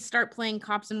 the kids start playing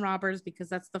cops and robbers because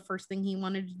that's the first thing he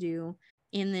wanted to do.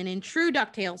 And then in true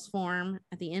DuckTales form,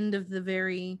 at the end of the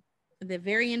very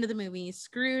end of the movie,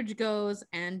 Scrooge goes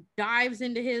and dives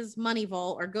into his money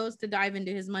vault, or goes to dive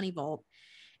into his money vault,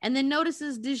 and then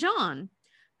notices Dijon,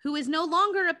 who is no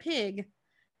longer a pig,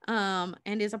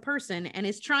 and is a person, and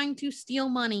is trying to steal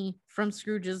money from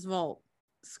Scrooge's vault.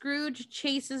 Scrooge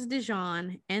chases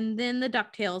Dijon, and then the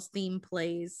DuckTales theme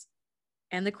plays,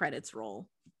 and the credits roll.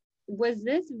 Was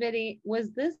this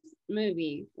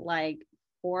movie like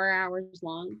 4 hours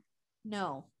long?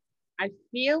 No. I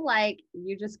feel like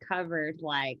you just covered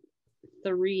like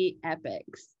 3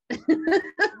 epics.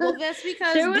 Well, that's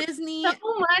because Disney,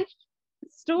 so much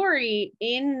story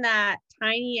in that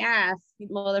tiny ass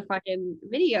motherfucking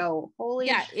video. Holy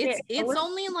shit. It's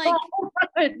only like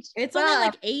it's only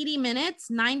like 80 minutes,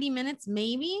 90 minutes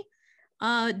maybe.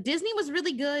 Disney was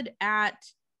really good at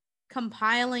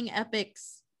compiling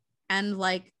epics and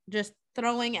like just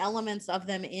throwing elements of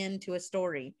them into a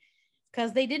story,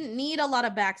 because they didn't need a lot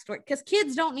of backstory, because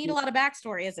kids don't need a lot of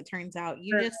backstory, as it turns out.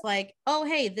 You just like, oh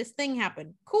hey, this thing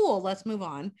happened, cool, let's move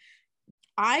on.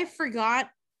 I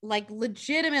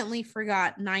legitimately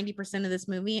forgot 90% of this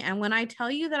movie, and when I tell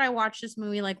you that I watch this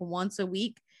movie like once a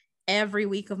week, every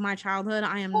week of my childhood,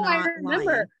 I am not lying.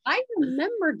 I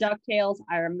remember DuckTales.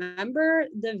 I remember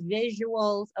the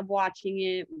visuals of watching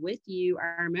it with you.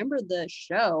 I remember the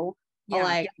show.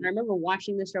 I remember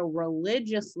watching the show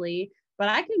religiously, but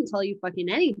I couldn't tell you fucking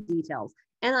any details.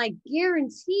 And I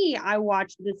guarantee I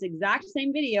watched this exact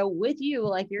same video with you,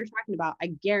 like you're talking about.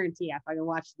 I guarantee I fucking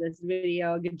watched this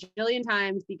video a gajillion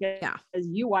times because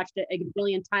you watched it a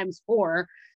gajillion times 4.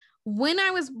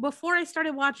 Before I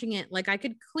started watching it, like I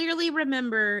could clearly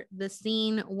remember the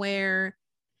scene where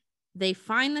they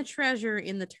find the treasure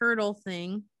in the turtle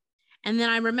thing. And then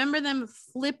I remember them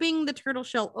flipping the turtle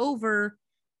shell over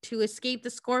to escape the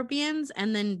scorpions,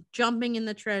 and then jumping in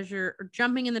the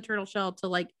turtle shell to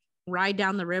like ride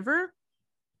down the river.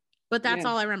 But that's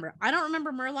all I remember. I don't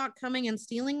remember Murloc coming and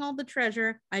stealing all the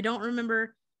treasure. I don't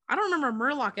remember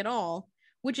Murloc at all,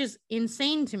 which is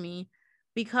insane to me,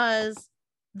 because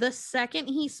the second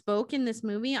he spoke in this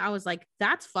movie, I was like,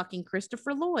 that's fucking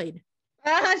Christopher Lloyd.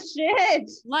 Ah,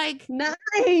 shit. Like,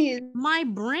 nice. My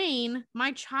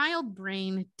child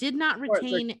brain did not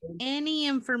retain any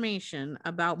information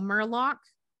about Murloc,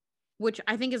 which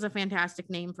I think is a fantastic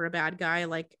name for a bad guy,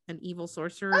 like an evil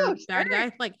sorcerer bad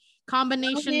guy, like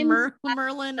combination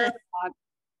Merlin.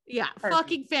 Yeah, perfect.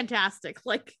 Fucking fantastic.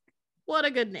 Like, what a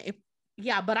good name.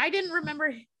 Yeah, but I didn't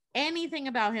remember anything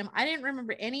about him. I didn't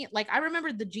remember I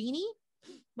remembered the genie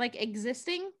like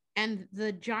existing and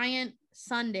the giant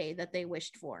sundae that they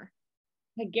wished for.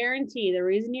 I guarantee the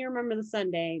reason you remember the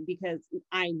sundae, because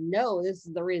I know this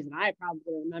is the reason I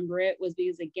probably remember it, was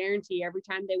because I guarantee every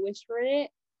time they wished for it,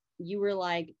 you were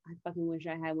like, I fucking wish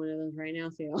I had one of those right now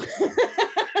too.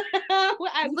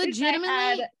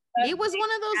 Legitimately, it was one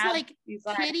of those like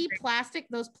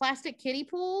plastic kiddie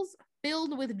pools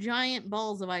filled with giant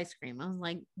balls of ice cream. I was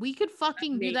like, we could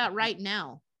fucking do that right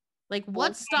now. Like,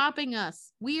 what's stopping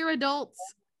us? We are adults.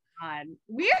 God.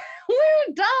 We're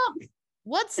adults.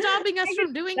 What's stopping us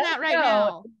from doing that right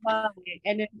now?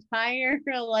 An entire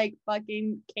like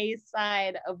fucking case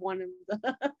side of one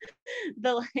of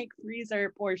the like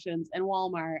freezer portions in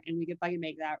Walmart, and we could fucking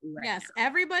make that right. Yes, now.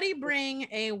 Everybody bring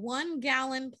a 1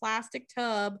 gallon plastic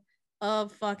tub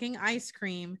of fucking ice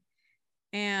cream,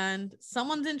 and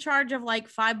someone's in charge of like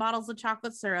 5 bottles of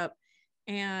chocolate syrup,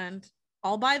 and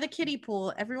I'll buy the kiddie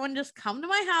pool. Everyone just come to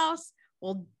my house.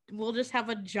 We'll just have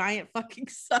a giant fucking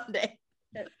sundae.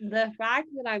 The fact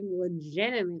that I'm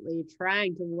legitimately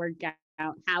trying to work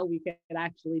out how we could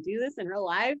actually do this in real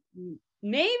life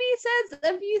maybe says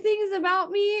a few things about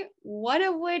me, one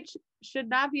of which should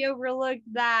not be overlooked,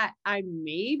 that I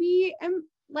maybe am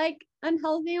like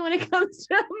unhealthy when it comes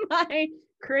to my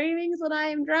cravings when I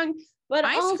am drunk. But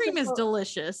ice cream is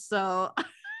delicious, so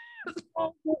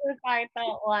if I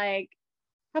felt like,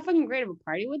 how fucking great of a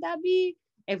party would that be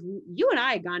if you and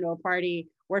I had gone to a party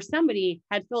where somebody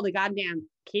had filled a goddamn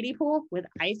kiddie pool with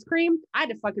ice cream? I'd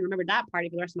have fucking remembered that party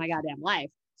for the rest of my goddamn life.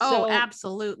 Oh, so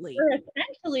absolutely. We're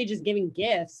essentially just giving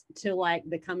gifts to like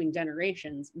the coming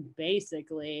generations,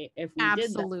 basically. If we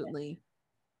absolutely.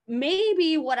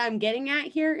 maybe what I'm getting at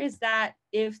here is that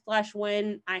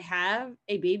if/when I have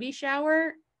a baby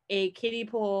shower, a kiddie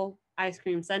pool ice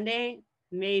cream sundae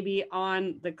may be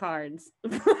on the cards.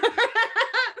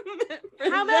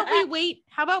 How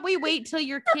about we wait till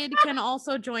your kid can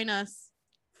also join us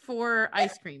for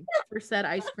ice cream, for said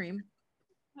ice cream?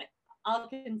 I'll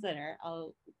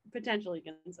potentially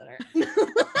consider.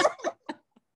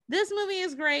 This movie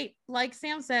is great. Like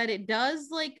Sam said, it does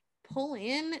like pull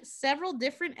in several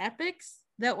different epics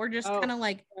that were just kind of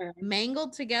like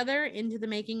mangled together into the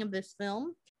making of this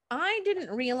film. I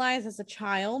didn't realize as a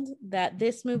child that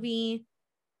this movie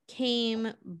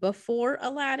came before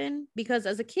Aladdin, because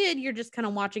as a kid you're just kind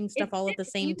of watching stuff all at the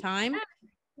same time.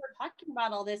 We're talking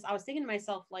about all this, I was thinking to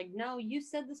myself, like, no, you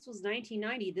said this was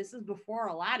 1990. This is before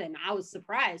Aladdin. I was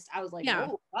surprised. I was like, yeah.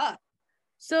 Oh, fuck.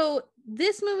 So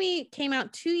this movie came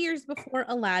out 2 years before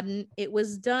Aladdin. It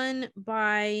was done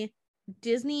by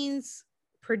Disney's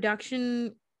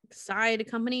production side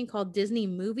company called Disney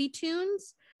Movie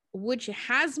Tunes, which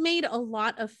has made a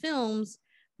lot of films,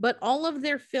 but all of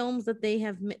their films that they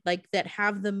have like that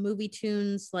have the Movie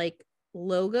Tunes like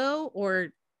logo or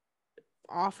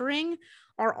offering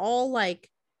are all like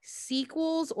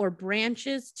sequels or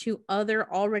branches to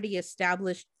other already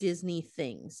established Disney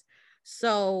things.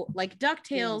 So like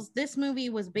DuckTales, this movie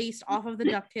was based off of the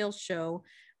DuckTales show.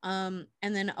 And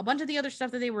then a bunch of the other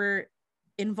stuff that they were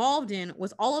involved in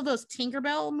was all of those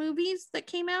Tinkerbell movies that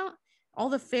came out, all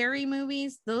the fairy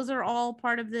movies. Those are all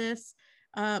part of this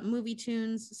Movie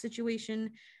Tunes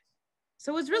situation.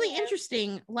 So it's really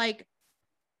interesting. Like,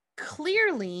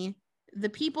 clearly the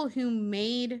people who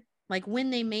made, like, when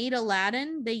they made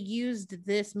Aladdin, they used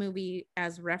this movie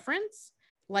as reference.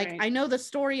 Like, right. I know the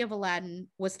story of Aladdin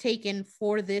was taken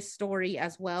for this story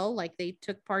as well. Like, they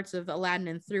took parts of Aladdin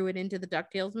and threw it into the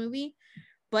DuckTales movie.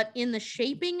 But in the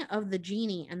shaping of the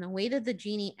genie and the way that the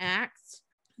genie acts,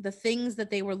 the things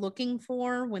that they were looking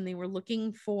for when they were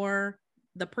looking for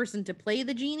the person to play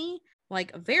the genie,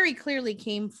 like, very clearly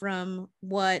came from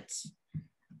what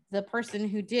the person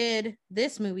who did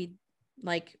this movie,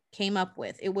 like, came up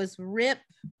with. It was Rip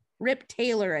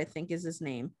Taylor, I think is his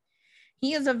name.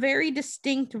 He has a very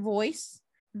distinct voice.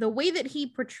 The way that he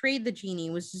portrayed the genie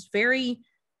was just very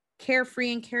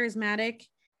carefree and charismatic.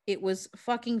 It was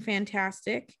fucking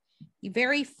fantastic.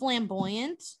 Very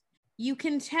flamboyant. You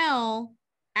can tell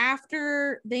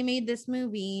after they made this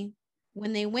movie,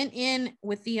 when they went in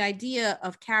with the idea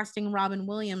of casting Robin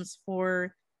Williams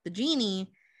for the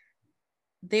genie,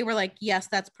 they were like, yes,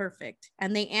 that's perfect.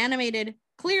 And they animated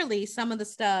clearly some of the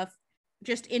stuff,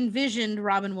 just envisioned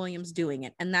Robin Williams doing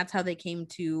it. And that's how they came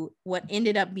to what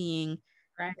ended up being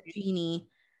the genie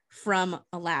from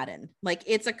Aladdin. Like,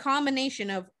 it's a combination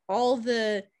of all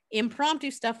the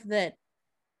impromptu stuff that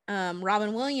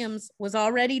Robin Williams was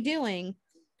already doing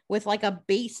with like a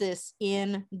basis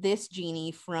in this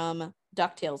genie from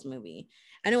DuckTales movie.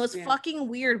 And it was fucking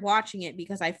weird watching it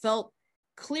because I felt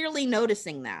clearly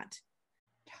noticing that.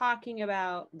 Talking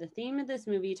about the theme of this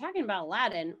movie, talking about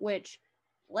Aladdin, which,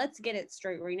 let's get it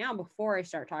straight right now before I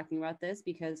start talking about this,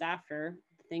 because after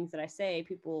the things that I say,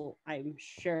 people, I'm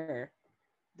sure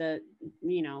the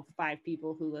 5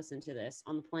 people who listen to this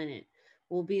on the planet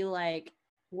will be like,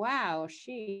 wow,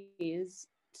 she is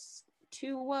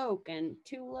too woke and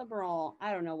too liberal.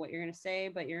 I don't know what you're gonna say,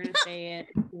 but you're gonna say it.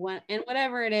 And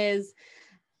whatever it is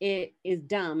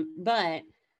dumb. But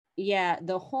yeah,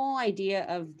 the whole idea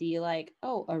of the like,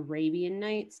 oh, Arabian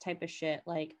Nights type of shit,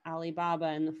 like Alibaba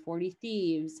and the 40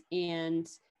 Thieves and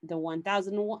the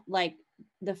 1001, like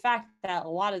the fact that a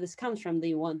lot of this comes from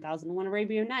the 1001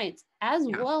 Arabian Nights, as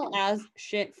well as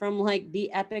shit from like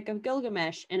the Epic of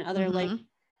Gilgamesh and other like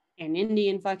and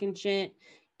Indian fucking shit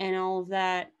and all of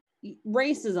that.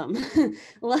 Racism.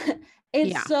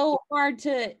 It's so hard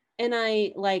to, and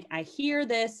I hear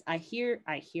this, I hear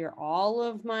all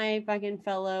of my fucking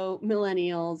fellow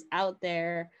millennials out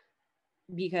there,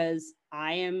 because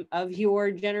I am of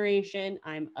your generation,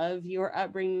 I'm of your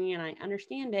upbringing, and I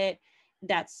understand it.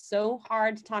 That's so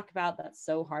hard to talk about, that's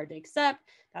so hard to accept,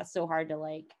 that's so hard to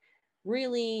like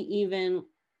really even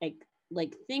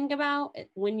like think about it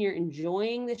when you're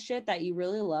enjoying the shit that you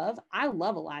really love. I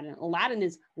love Aladdin. Aladdin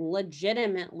is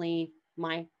legitimately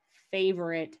my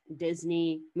favorite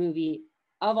Disney movie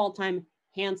of all time,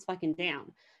 hands fucking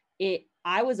down.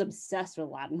 I was obsessed with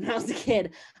Aladdin when I was a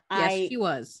kid. Yes, she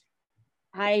was.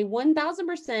 I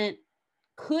 1000%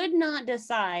 could not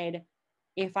decide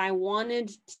if I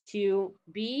wanted to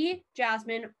be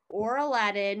Jasmine or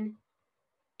Aladdin,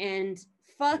 and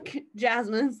fuck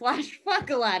Jasmine / fuck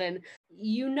Aladdin.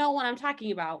 You know what I'm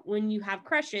talking about when you have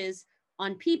crushes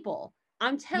on people.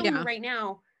 I'm telling you right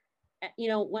now, you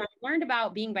know, when I learned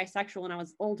about being bisexual when I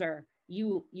was older,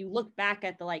 you look back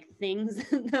at the like things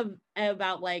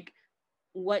about like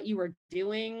what you were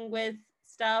doing with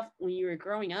stuff when you were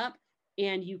growing up,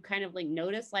 and you kind of like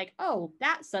notice like, oh,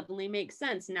 that suddenly makes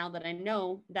sense now that I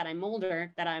know that I'm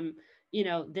older, that I'm, you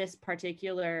know, this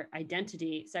particular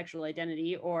identity, sexual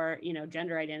identity, or, you know,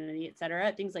 gender identity,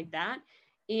 etc., things like that.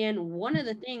 And one of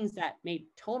the things that made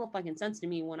total fucking sense to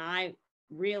me when I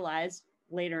realized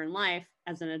later in life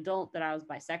as an adult that I was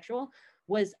bisexual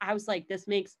was, I was like, this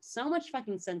makes so much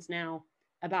fucking sense now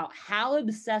about how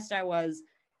obsessed I was,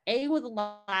 A, with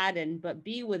Aladdin, but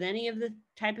B, with any of the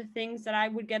type of things that I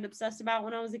would get obsessed about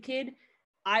when I was a kid.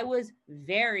 I was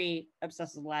very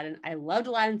obsessed with Aladdin. I loved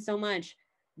Aladdin so much,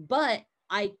 but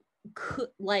I could,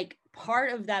 like,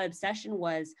 part of that obsession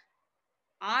was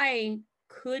I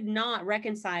could not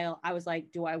reconcile. I was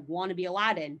like, do I want to be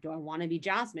Aladdin? Do I want to be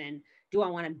Jasmine? Do I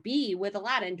want to be with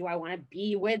Aladdin? Do I want to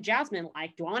be with Jasmine?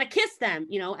 Like, do I want to kiss them?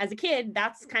 You know, as a kid,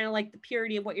 that's kind of like the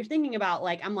purity of what you're thinking about.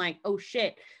 Like, I'm like, oh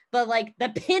shit. But like the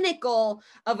pinnacle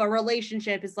of a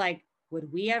relationship is like, would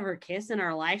we ever kiss in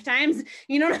our lifetimes?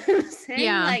 You know what I'm saying?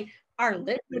 Yeah. Like, our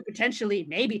lips would potentially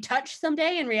maybe touch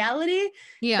someday in reality.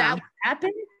 Yeah. That would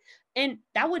happen. And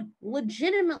that would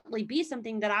legitimately be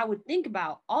something that I would think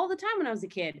about all the time when I was a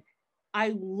kid.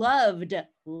 I loved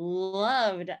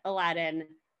Aladdin.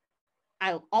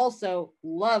 I also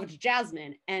loved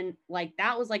Jasmine. And like,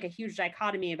 that was like a huge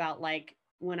dichotomy about like,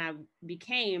 when I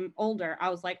became older, I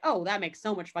was like, oh, that makes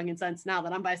so much fucking sense now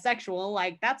that I'm bisexual.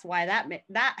 Like, that's why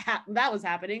that was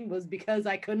happening, was because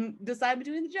I couldn't decide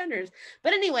between the genders.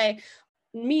 But anyway,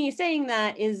 me saying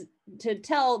that is to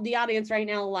tell the audience right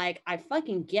now, like, I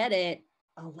fucking get it.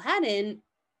 Aladdin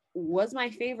was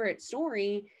my favorite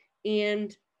story,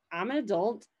 and I'm an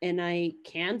adult and I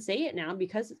can say it now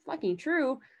because it's fucking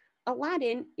true.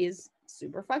 Aladdin is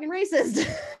super fucking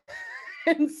racist.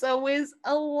 And so is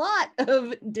a lot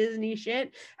of Disney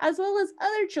shit, as well as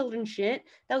other children's shit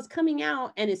that was coming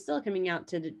out and is still coming out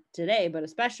to today, but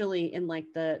especially in like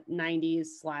the 90s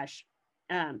slash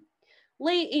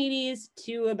late 80s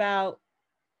to about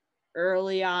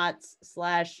early aughts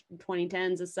slash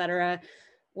 2010s, etc.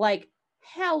 Like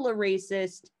hella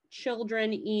racist,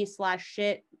 children-y slash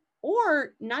shit,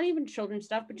 or not even children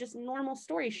stuff, but just normal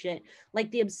story shit.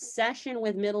 Like the obsession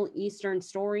with Middle Eastern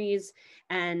stories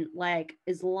and like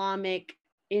Islamic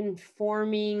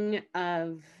informing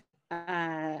of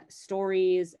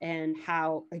stories and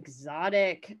how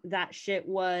exotic that shit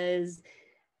was.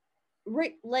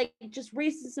 Like just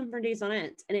racism for days on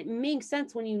end. And it makes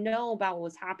sense when you know about what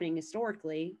was happening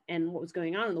historically and what was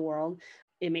going on in the world.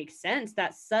 It makes sense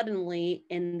that suddenly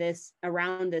in this,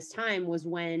 around this time, was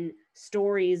when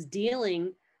stories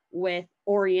dealing with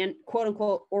quote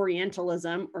unquote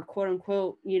Orientalism, or quote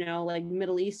unquote, you know, like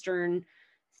Middle Eastern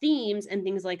themes and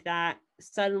things like that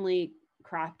suddenly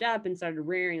cropped up and started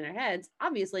rearing their heads.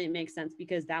 Obviously it makes sense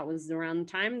because that was around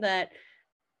the time that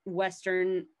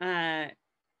Western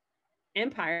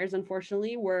empires,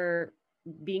 unfortunately, were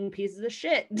being pieces of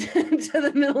shit to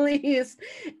the Middle East,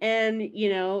 and, you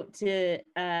know, to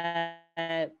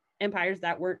empires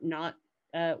that were not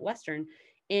Western.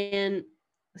 And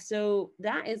so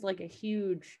that is like a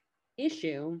huge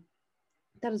issue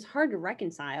that is hard to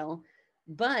reconcile,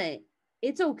 but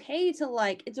it's okay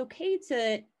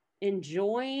to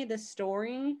enjoy the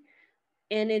story,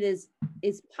 and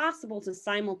it's possible to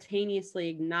simultaneously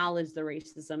acknowledge the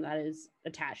racism that is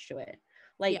attached to it.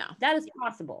 Like, yeah, that is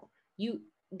possible.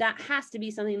 That has to be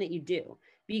something that you do,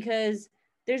 because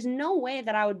there's no way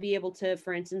that I would be able to,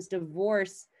 for instance,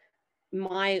 divorce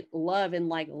my love and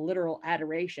like literal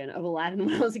adoration of Aladdin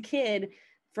when I was a kid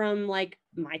from like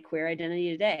my queer identity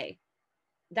today.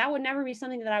 That would never be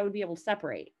something that I would be able to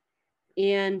separate.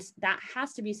 And that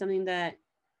has to be something that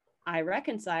I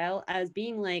reconcile as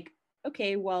being like,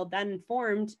 okay, well, that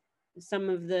informed some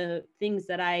of the things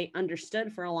that I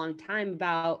understood for a long time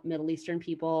about Middle Eastern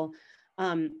people,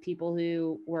 people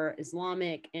who were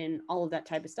Islamic and all of that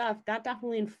type of stuff. That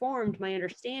definitely informed my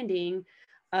understanding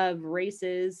of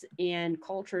races and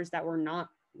cultures that were not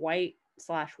white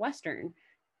 / Western.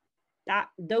 That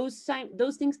those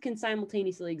things can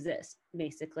simultaneously exist,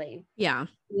 basically. Yeah.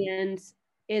 And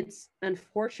it's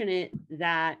unfortunate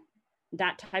that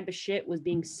that type of shit was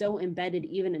being so embedded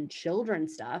even in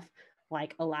children's stuff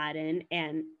like Aladdin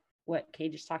and what Kay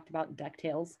just talked about,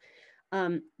 DuckTales.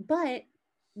 But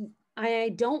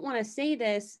I don't want to say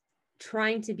this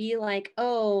trying to be like,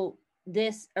 oh,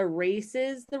 this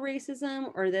erases the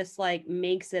racism or this like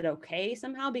makes it okay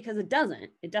somehow, because it doesn't.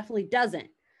 It definitely doesn't.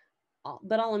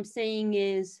 But all I'm saying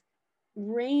is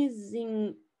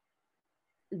raising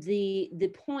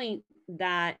the point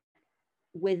that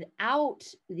without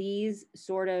these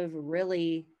sort of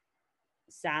really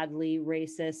sadly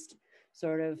racist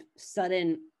sort of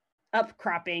sudden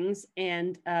upcroppings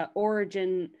and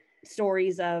origin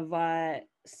stories of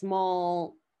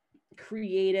small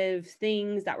creative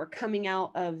things that were coming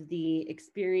out of the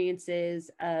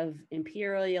experiences of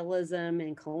imperialism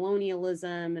and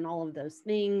colonialism and all of those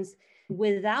things.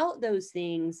 Without those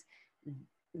things,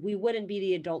 we wouldn't be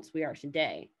the adults we are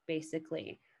today,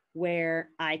 basically, where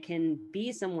I can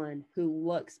be someone who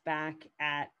looks back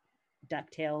at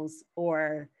DuckTales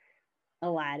or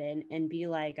Aladdin and be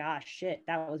like, ah, shit,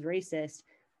 that was racist.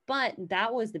 But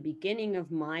that was the beginning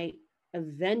of my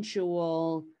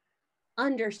eventual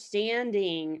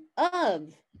understanding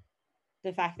of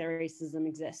the fact that racism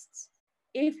exists.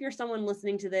 If you're someone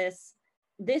listening to this,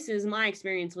 this is my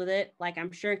experience with it. Like,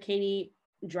 I'm sure Katie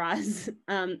draws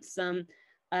some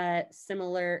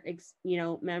similar,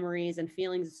 memories and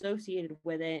feelings associated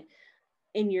with it.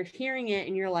 And you're hearing it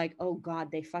and you're like, oh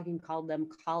God, they fucking called them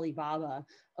Kali Baba.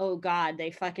 Oh God, they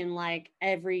fucking like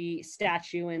every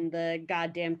statue in the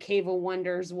goddamn Cave of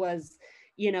Wonders was,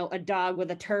 a dog with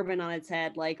a turban on its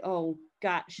head. Like, oh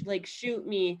gosh, like shoot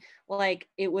me. Like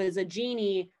it was a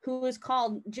genie who was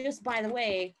called, just by the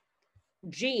way,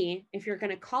 G. If you're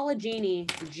going to call a genie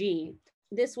G,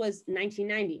 this was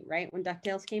 1990, right? When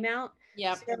DuckTales came out.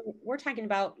 Yeah. So we're talking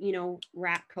about,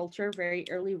 rap culture, very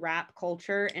early rap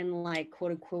culture, and like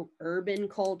quote unquote urban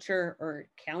culture or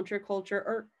counterculture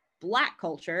or Black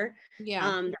culture.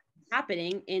 Yeah.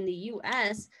 Happening in the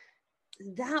US.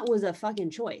 That was a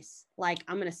fucking choice. Like,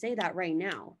 I'm going to say that right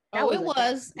now. That it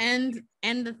was. And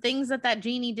the things that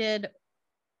genie did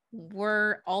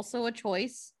were also a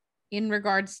choice in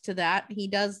regards to that.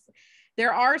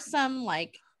 There are some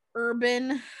like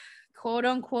urban quote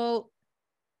unquote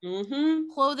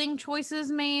clothing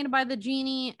choices made by the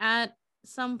genie at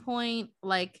some point,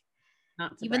 like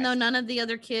even though none of the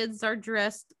other kids are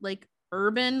dressed like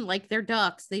urban, like they're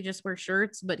ducks, they just wear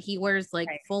shirts, but he wears like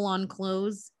full-on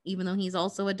clothes even though he's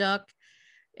also a duck.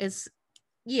 It's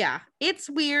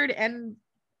weird and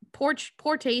poor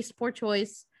taste, poor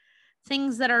choice,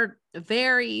 things that are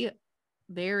very,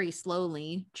 very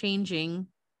slowly changing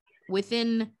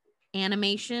within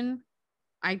animation.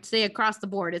 I'd say across the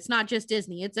board. It's not just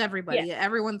Disney, it's everybody. Yeah.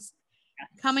 Everyone's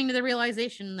coming to the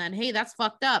realization that, hey, that's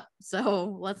fucked up.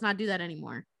 So let's not do that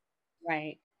anymore.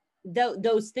 Right.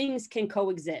 Those things can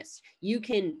coexist. You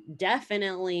can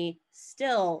definitely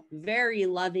still very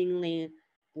lovingly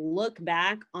look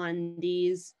back on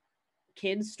these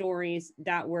kids' stories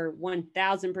that were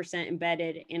 1000%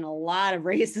 embedded in a lot of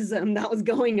racism that was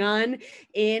going on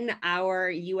in our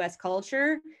US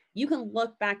culture. You can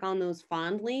look back on those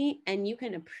fondly and you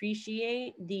can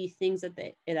appreciate the things that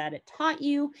it taught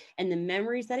you and the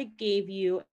memories that it gave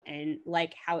you and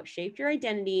like how it shaped your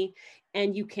identity.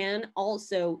 And you can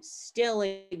also still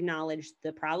acknowledge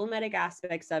the problematic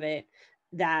aspects of it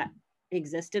that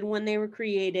existed when they were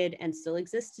created and still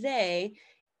exist today.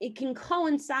 It can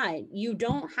coincide. You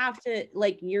don't have to,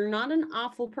 like, you're not an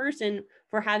awful person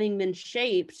for having been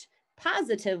shaped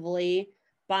positively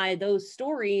by those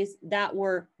stories that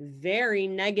were very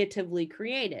negatively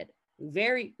created,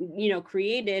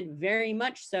 created very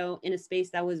much so in a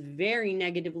space that was very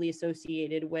negatively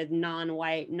associated with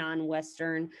non-white,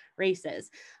 non-Western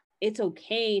races. It's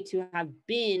okay to have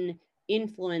been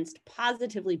influenced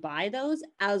positively by those,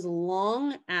 as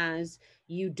long as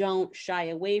you don't shy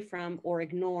away from or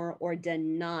ignore or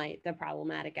deny the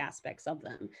problematic aspects of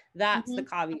them. That's the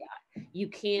caveat.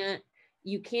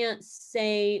 You can't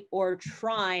say or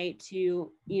try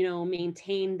to,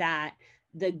 maintain that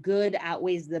the good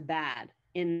outweighs the bad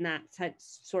in that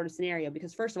sort of scenario,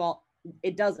 because first of all,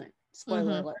 it doesn't,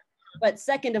 spoiler alert. But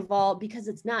second of all, because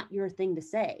it's not your thing to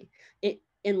say it,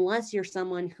 unless you're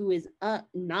someone who is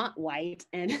not white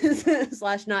and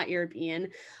 / not European,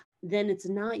 then it's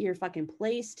not your fucking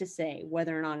place to say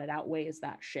whether or not it outweighs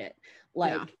that shit.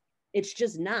 Like, it's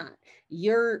just not.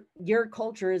 Your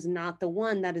culture is not the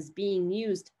one that is being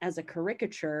used as a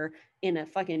caricature in a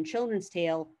fucking children's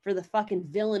tale for the fucking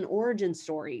villain origin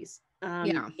stories.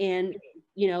 And,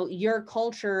 your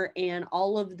culture and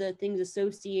all of the things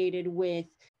associated with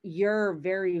your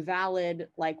very valid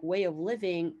like way of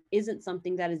living isn't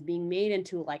something that is being made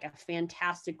into like a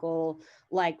fantastical,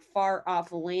 like far off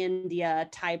landia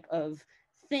type of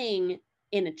thing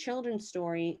in a children's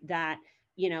story that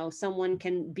someone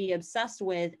can be obsessed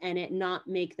with and it not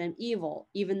make them evil,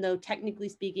 even though technically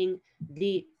speaking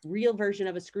the real version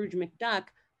of a Scrooge McDuck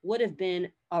would have been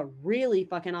a really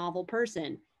fucking awful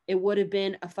person. It would have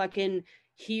been a fucking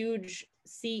huge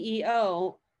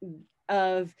CEO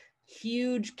of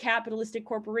huge capitalistic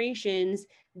corporations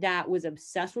that was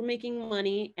obsessed with making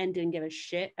money and didn't give a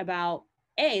shit about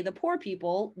A, the poor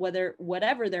people,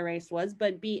 whatever their race was,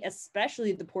 but B,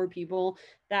 especially the poor people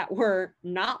that were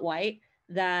not white,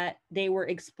 that they were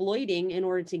exploiting in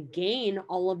order to gain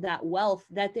all of that wealth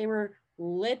that they were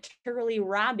literally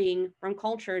robbing from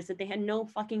cultures that they had no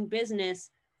fucking business,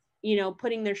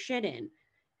 putting their shit in.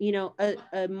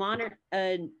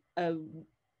 A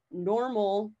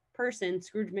normal person,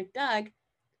 Scrooge McDuck,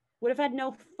 would have had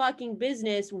no fucking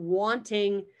business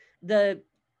wanting the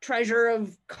treasure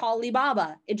of Kali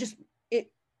Baba.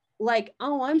 Like,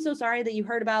 oh, I'm so sorry that you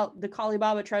heard about the Kali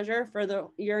Baba treasure for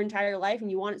your entire life and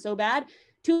you want it so bad.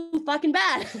 Too fucking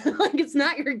bad. Like, it's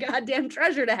not your goddamn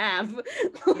treasure to have.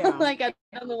 Yeah. Like, I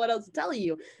don't know what else to tell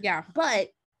you. Yeah. But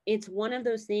it's one of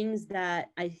those things that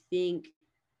I think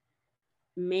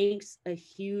makes a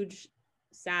huge,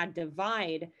 sad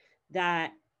divide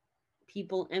that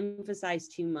people emphasize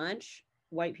too much.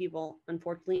 White people,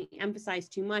 unfortunately, emphasize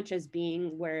too much as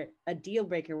being where a deal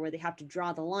breaker, where they have to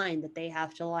draw the line, that they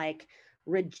have to like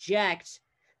reject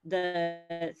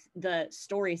the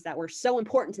stories that were so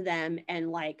important to them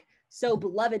and like so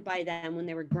beloved by them when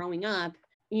they were growing up.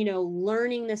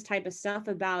 Learning this type of stuff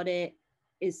about it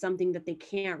is something that they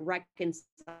can't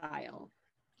reconcile.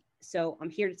 So I'm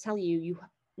here to tell you, you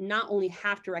not only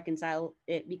have to reconcile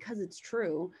it because it's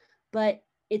true, but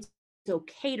it's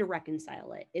okay to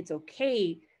reconcile it. It's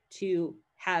okay to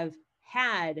have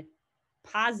had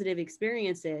positive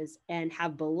experiences and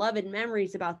have beloved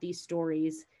memories about these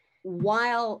stories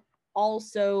while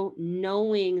also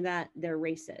knowing that they're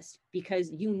racist,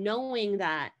 because you knowing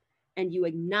that and you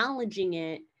acknowledging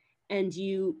it and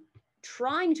you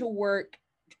trying to work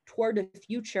toward a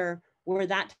future where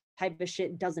that type of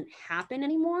shit doesn't happen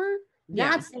anymore.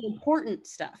 That's the important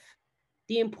stuff.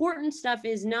 The important stuff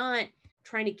is not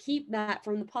trying to keep that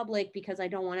from the public because I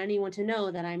don't want anyone to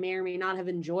know that I may or may not have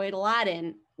enjoyed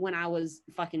Aladdin when I was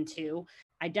fucking 2.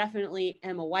 I definitely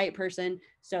am a white person,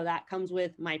 so that comes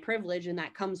with my privilege and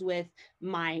that comes with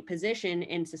my position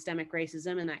in systemic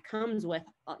racism, and that comes with,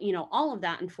 all of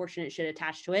that unfortunate shit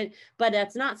attached to it. But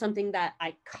that's not something that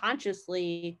I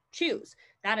consciously choose.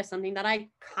 That is something that I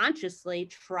consciously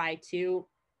try to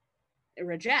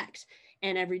reject,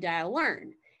 and every day I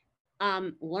learn.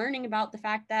 Learning about the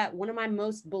fact that one of my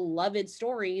most beloved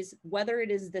stories, whether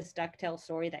it is this DuckTales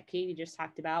story that Katie just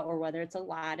talked about, or whether it's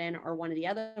Aladdin or one of the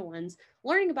other ones,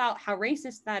 learning about how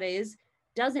racist that is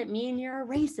doesn't mean you're a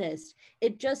racist.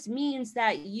 It just means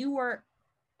that you were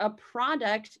a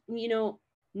product,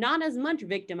 not as much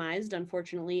victimized,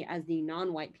 unfortunately, as the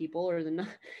non-white people or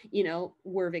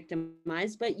were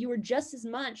victimized, but you were just as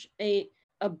much a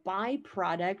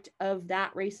byproduct of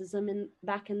that racism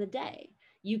back in the day.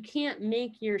 You can't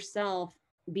make yourself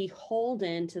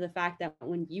beholden to the fact that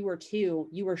when you were 2,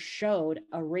 you were showed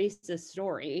a racist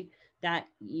story that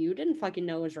you didn't fucking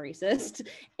know was racist.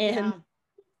 And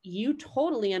you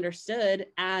totally understood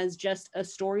as just a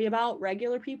story about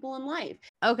regular people in life.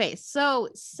 Okay, so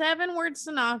 7-word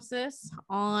synopsis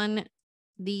on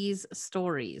these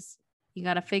stories. You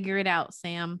got to figure it out,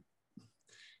 Sam.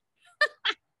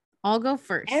 I'll go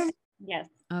first. Yes.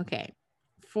 Okay.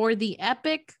 For the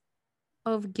Epic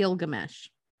of Gilgamesh.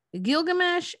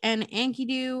 Gilgamesh and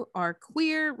Enkidu are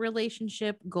queer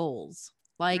relationship goals.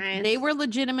 Like, they were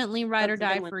legitimately ride or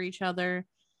die for each other.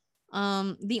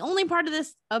 The only part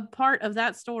of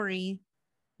that story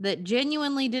that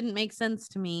genuinely didn't make sense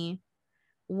to me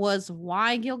was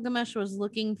why Gilgamesh was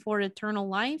looking for eternal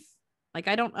life. Like,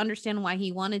 I don't understand why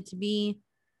he wanted to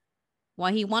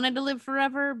live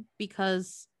forever,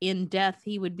 because in death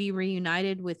he would be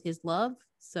reunited with his love.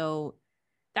 So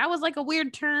that was like a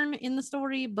weird turn in the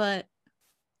story, but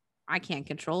I can't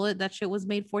control it. That shit was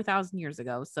made 4,000 years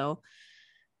ago. So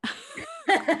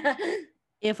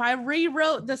if I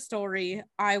rewrote the story,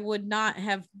 I would not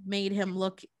have made him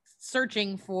look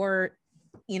searching for,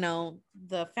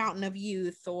 the Fountain of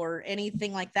Youth or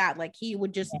anything like that. Like, he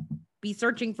would just be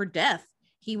searching for death.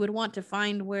 He would want to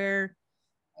find where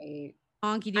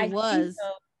Enkidu was.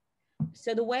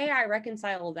 So the way I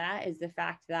reconcile that is the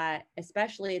fact that,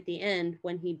 especially at the end,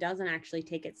 when he doesn't actually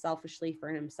take it selfishly for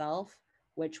himself,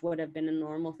 which would have been a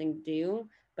normal thing to do,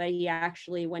 but he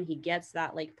actually, when he gets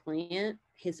that like plant,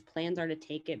 his plans are to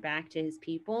take it back to his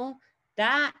people.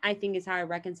 That, I think, is how I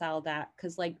reconcile that,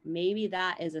 because like maybe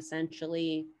that is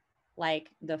essentially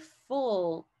like the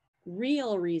full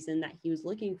real reason that he was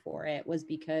looking for it, was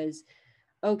because,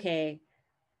 okay,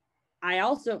 I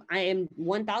am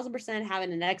 1000%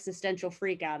 having an existential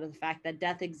freak out of the fact that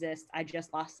death exists. I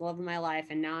just lost the love of my life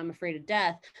and now I'm afraid of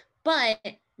death. But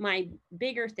my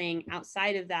bigger thing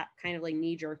outside of that kind of like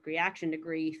knee-jerk reaction to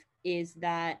grief is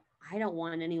that I don't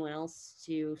want anyone else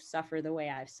to suffer the way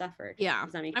I've suffered. Yeah.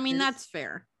 Does that make I mean, sense? that's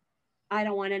fair. I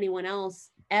don't want anyone else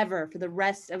ever for the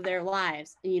rest of their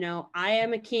lives. You know, I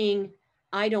am a king.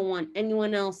 I don't want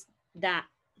anyone else that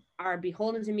are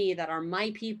beholden to me, that are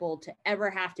my people, to ever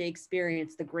have to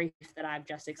experience the grief that I've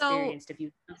just experienced. If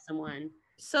you love someone.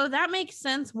 So that makes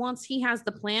sense once he has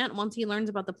the plant, once he learns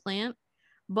about the plant.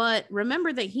 But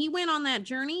remember that he went on that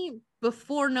journey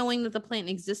before knowing that the plant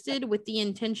existed, with the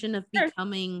intention of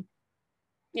becoming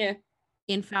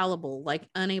infallible, like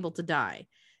unable to die.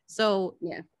 So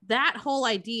that whole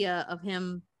idea of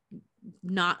him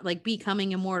not like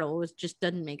becoming immortal was just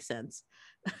doesn't make sense.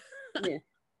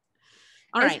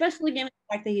 All right. Especially given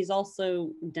the fact that he's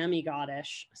also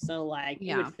demigodish. So like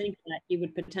you would think that he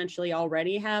would potentially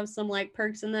already have some like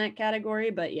perks in that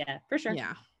category, but yeah, for sure.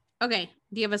 Yeah. Okay.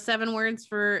 Do you have a 7 words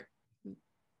for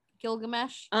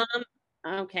Gilgamesh?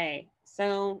 Okay.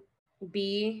 So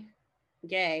be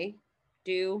gay,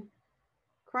 do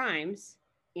crimes,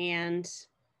 and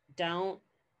don't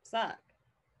suck.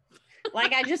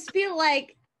 Like I just feel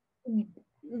like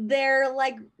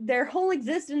their whole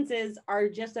existences are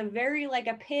just a very like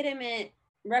epitome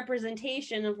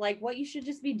representation of like what you should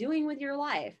just be doing with your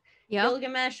life.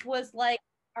 Gilgamesh was like,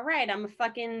 all right, I'm a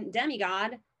fucking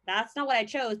demigod. That's not what I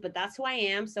chose, but that's who I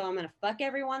am. So I'm gonna fuck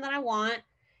everyone that I want.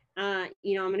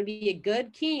 You know, I'm gonna be a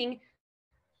good king,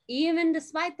 even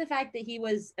despite the fact that he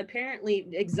was apparently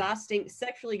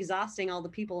sexually exhausting all the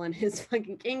people in his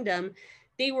fucking kingdom.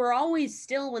 They were always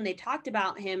still, when they talked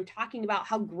about him, talking about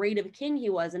how great of a king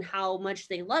he was and how much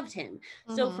they loved him.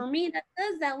 So for me, that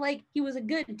says that like he was a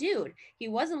good dude. He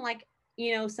wasn't like,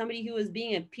 you know, somebody who was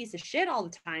being a piece of shit all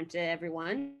the time to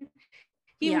everyone.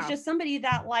 He was just somebody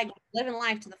that like living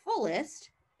life to the fullest.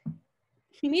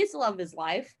 He needs to love his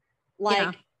life.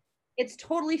 Like it's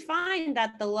totally fine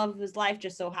that the love of his life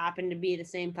just so happened to be the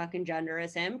same fucking gender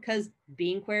as him, because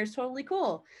being queer is totally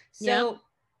cool. So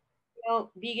you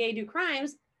know, be gay, do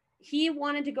crimes. He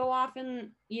wanted to go off and,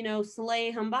 you know,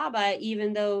 slay Humbaba,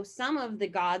 even though some of the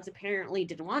gods apparently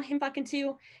didn't want him fucking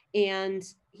to. And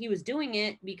he was doing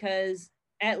it because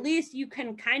at least you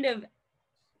can kind of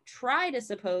try to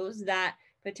suppose that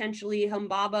potentially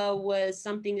Humbaba was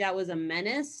something that was a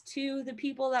menace to the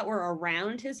people that were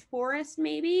around his forest,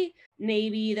 maybe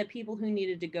the people who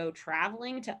needed to go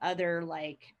traveling to other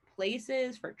like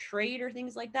places for trade or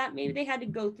things like that, maybe they had to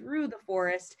go through the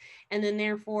forest, and then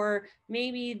therefore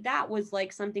maybe that was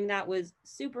like something that was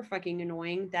super fucking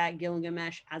annoying, that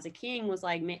Gilgamesh as a king was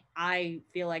like, I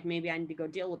feel like maybe I need to go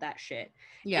deal with that shit.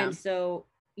 And so,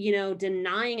 you know,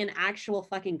 denying an actual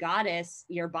fucking goddess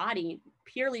your body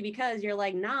purely because you're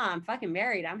like, nah, I'm fucking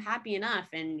married, I'm happy enough,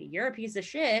 and you're a piece of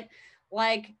shit,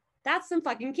 like that's some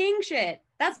fucking king shit.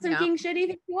 That's some king shit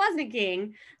even if he wasn't a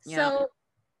king. So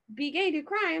be gay, do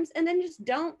crimes, and then just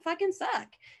don't fucking suck.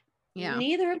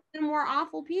 Neither of them were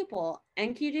awful people.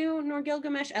 Enkidu nor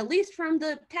Gilgamesh, at least from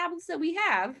the tablets that we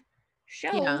have,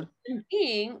 show them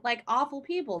being like awful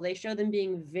people. They show them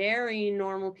being very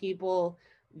normal people,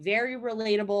 very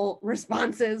relatable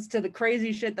responses to the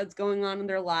crazy shit that's going on in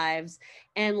their lives,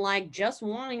 and like just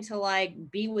wanting to like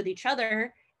be with each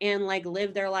other and like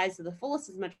live their lives to the fullest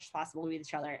as much as possible with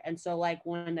each other. And so like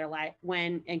when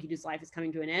Enkidu's life is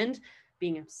coming to an end,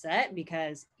 being upset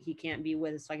because he can't be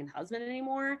with his fucking husband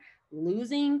anymore,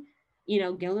 losing, you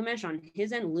know, Gilgamesh on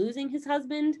his end, losing his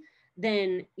husband,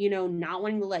 then, you know, not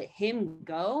wanting to let him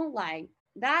go, like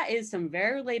that is some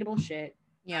very relatable shit.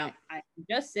 I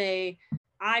just say,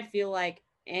 I feel like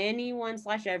anyone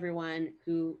 / everyone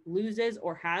who loses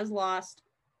or has lost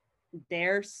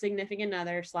their significant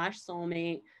other /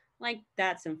 soulmate, like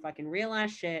that's some fucking real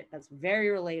ass shit. That's very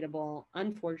relatable,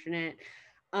 unfortunate,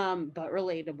 but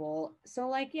relatable. So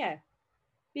like, yeah,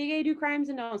 be gay, do crimes,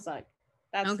 and don't suck.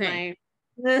 That's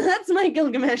my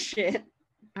Gilgamesh shit.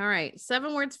 All right,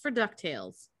 7 words for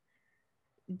DuckTales.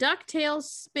 DuckTales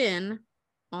spin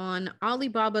on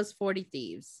Alibaba's 40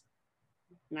 Thieves.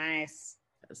 Nice.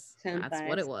 That's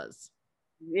what it was.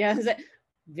 Yeah,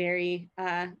 very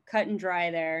cut and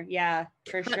dry there. Yeah,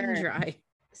 for sure. Cut and dry.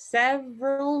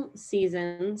 Several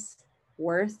seasons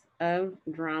worth of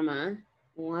drama,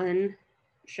 one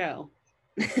show.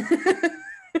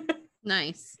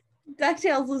 Nice.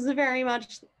 DuckTales was very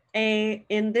much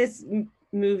in this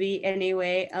movie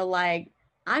anyway, like,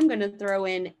 I'm gonna throw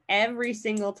in every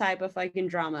single type of fucking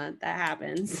drama that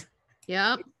happens.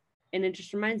 Yep. And it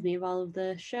just reminds me of all of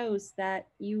the shows that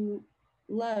you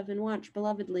love and watch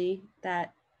belovedly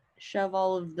that shove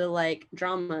all of the like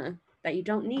drama that you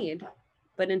don't need,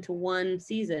 but into one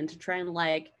season to try and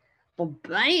like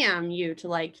bam you to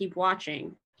like keep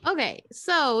watching. Okay,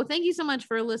 so thank you so much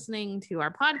for listening to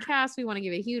our podcast. We want to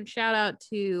give a huge shout out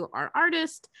to our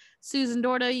artist, Susan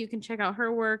Dorda. You can check out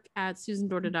her work at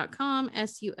susandorta.com,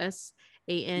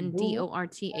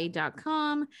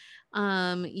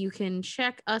 SUSANDORTA.com. You can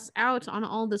check us out on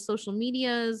all the social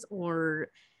medias or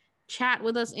chat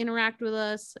with us, interact with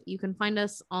us. You can find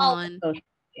us on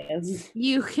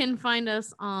You can find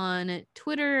us on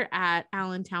Twitter at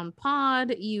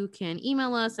AllentownPod. You can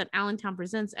email us at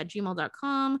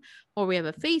allentownpresents@gmail.com, or we have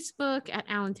a Facebook at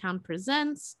Allentown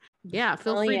Presents. Yeah,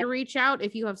 feel free to reach out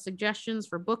if you have suggestions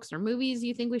for books or movies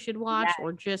you think we should watch,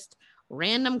 or just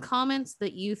random comments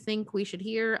that you think we should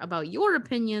hear about your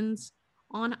opinions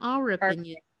on our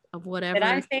opinion of whatever. Did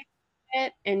I say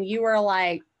it and you were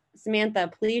like, Samantha,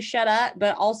 please shut up,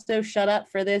 but also shut up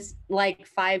for this like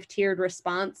 5-tiered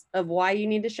response of why you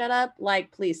need to shut up? Like,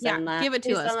 please send that. Give it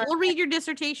to us. We'll read your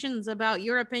dissertations about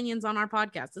your opinions on our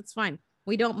podcast. It's fine.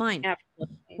 We don't mind.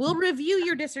 Absolutely. We'll review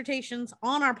your dissertations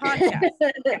on our podcast.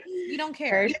 We don't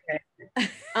care.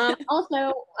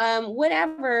 Also,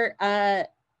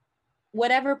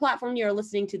 whatever platform you're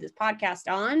listening to this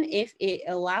podcast on, if it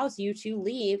allows you to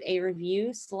leave a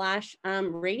review /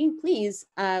 rating, please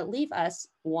leave us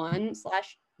one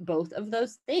 / both of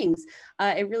those things.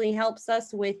 It really helps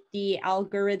us with the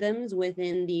algorithms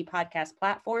within the podcast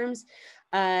platforms,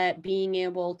 being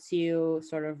able to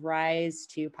sort of rise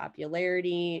to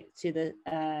popularity to the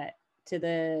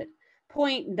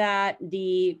point that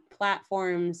the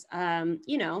platforms,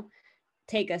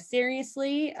 take us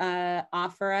seriously,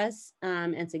 offer us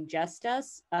and suggest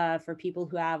us for people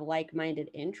who have like-minded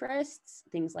interests,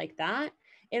 things like that.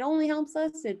 It only helps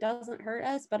us. It doesn't hurt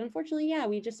us. But unfortunately, yeah,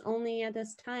 we just only at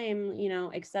this time,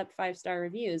 accept 5-star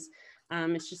reviews.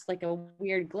 It's just like a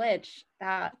weird glitch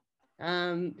that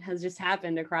has just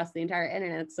happened across the entire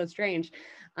internet. It's so strange.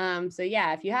 So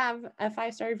yeah, if you have a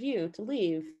 5-star review to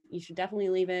leave, you should definitely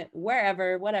leave it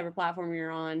whatever platform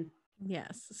you're on.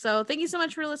 Yes. So thank you so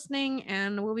much for listening,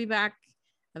 and we'll be back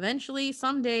eventually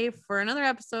someday for another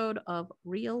episode of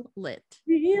Real Lit.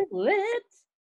 Real Lit.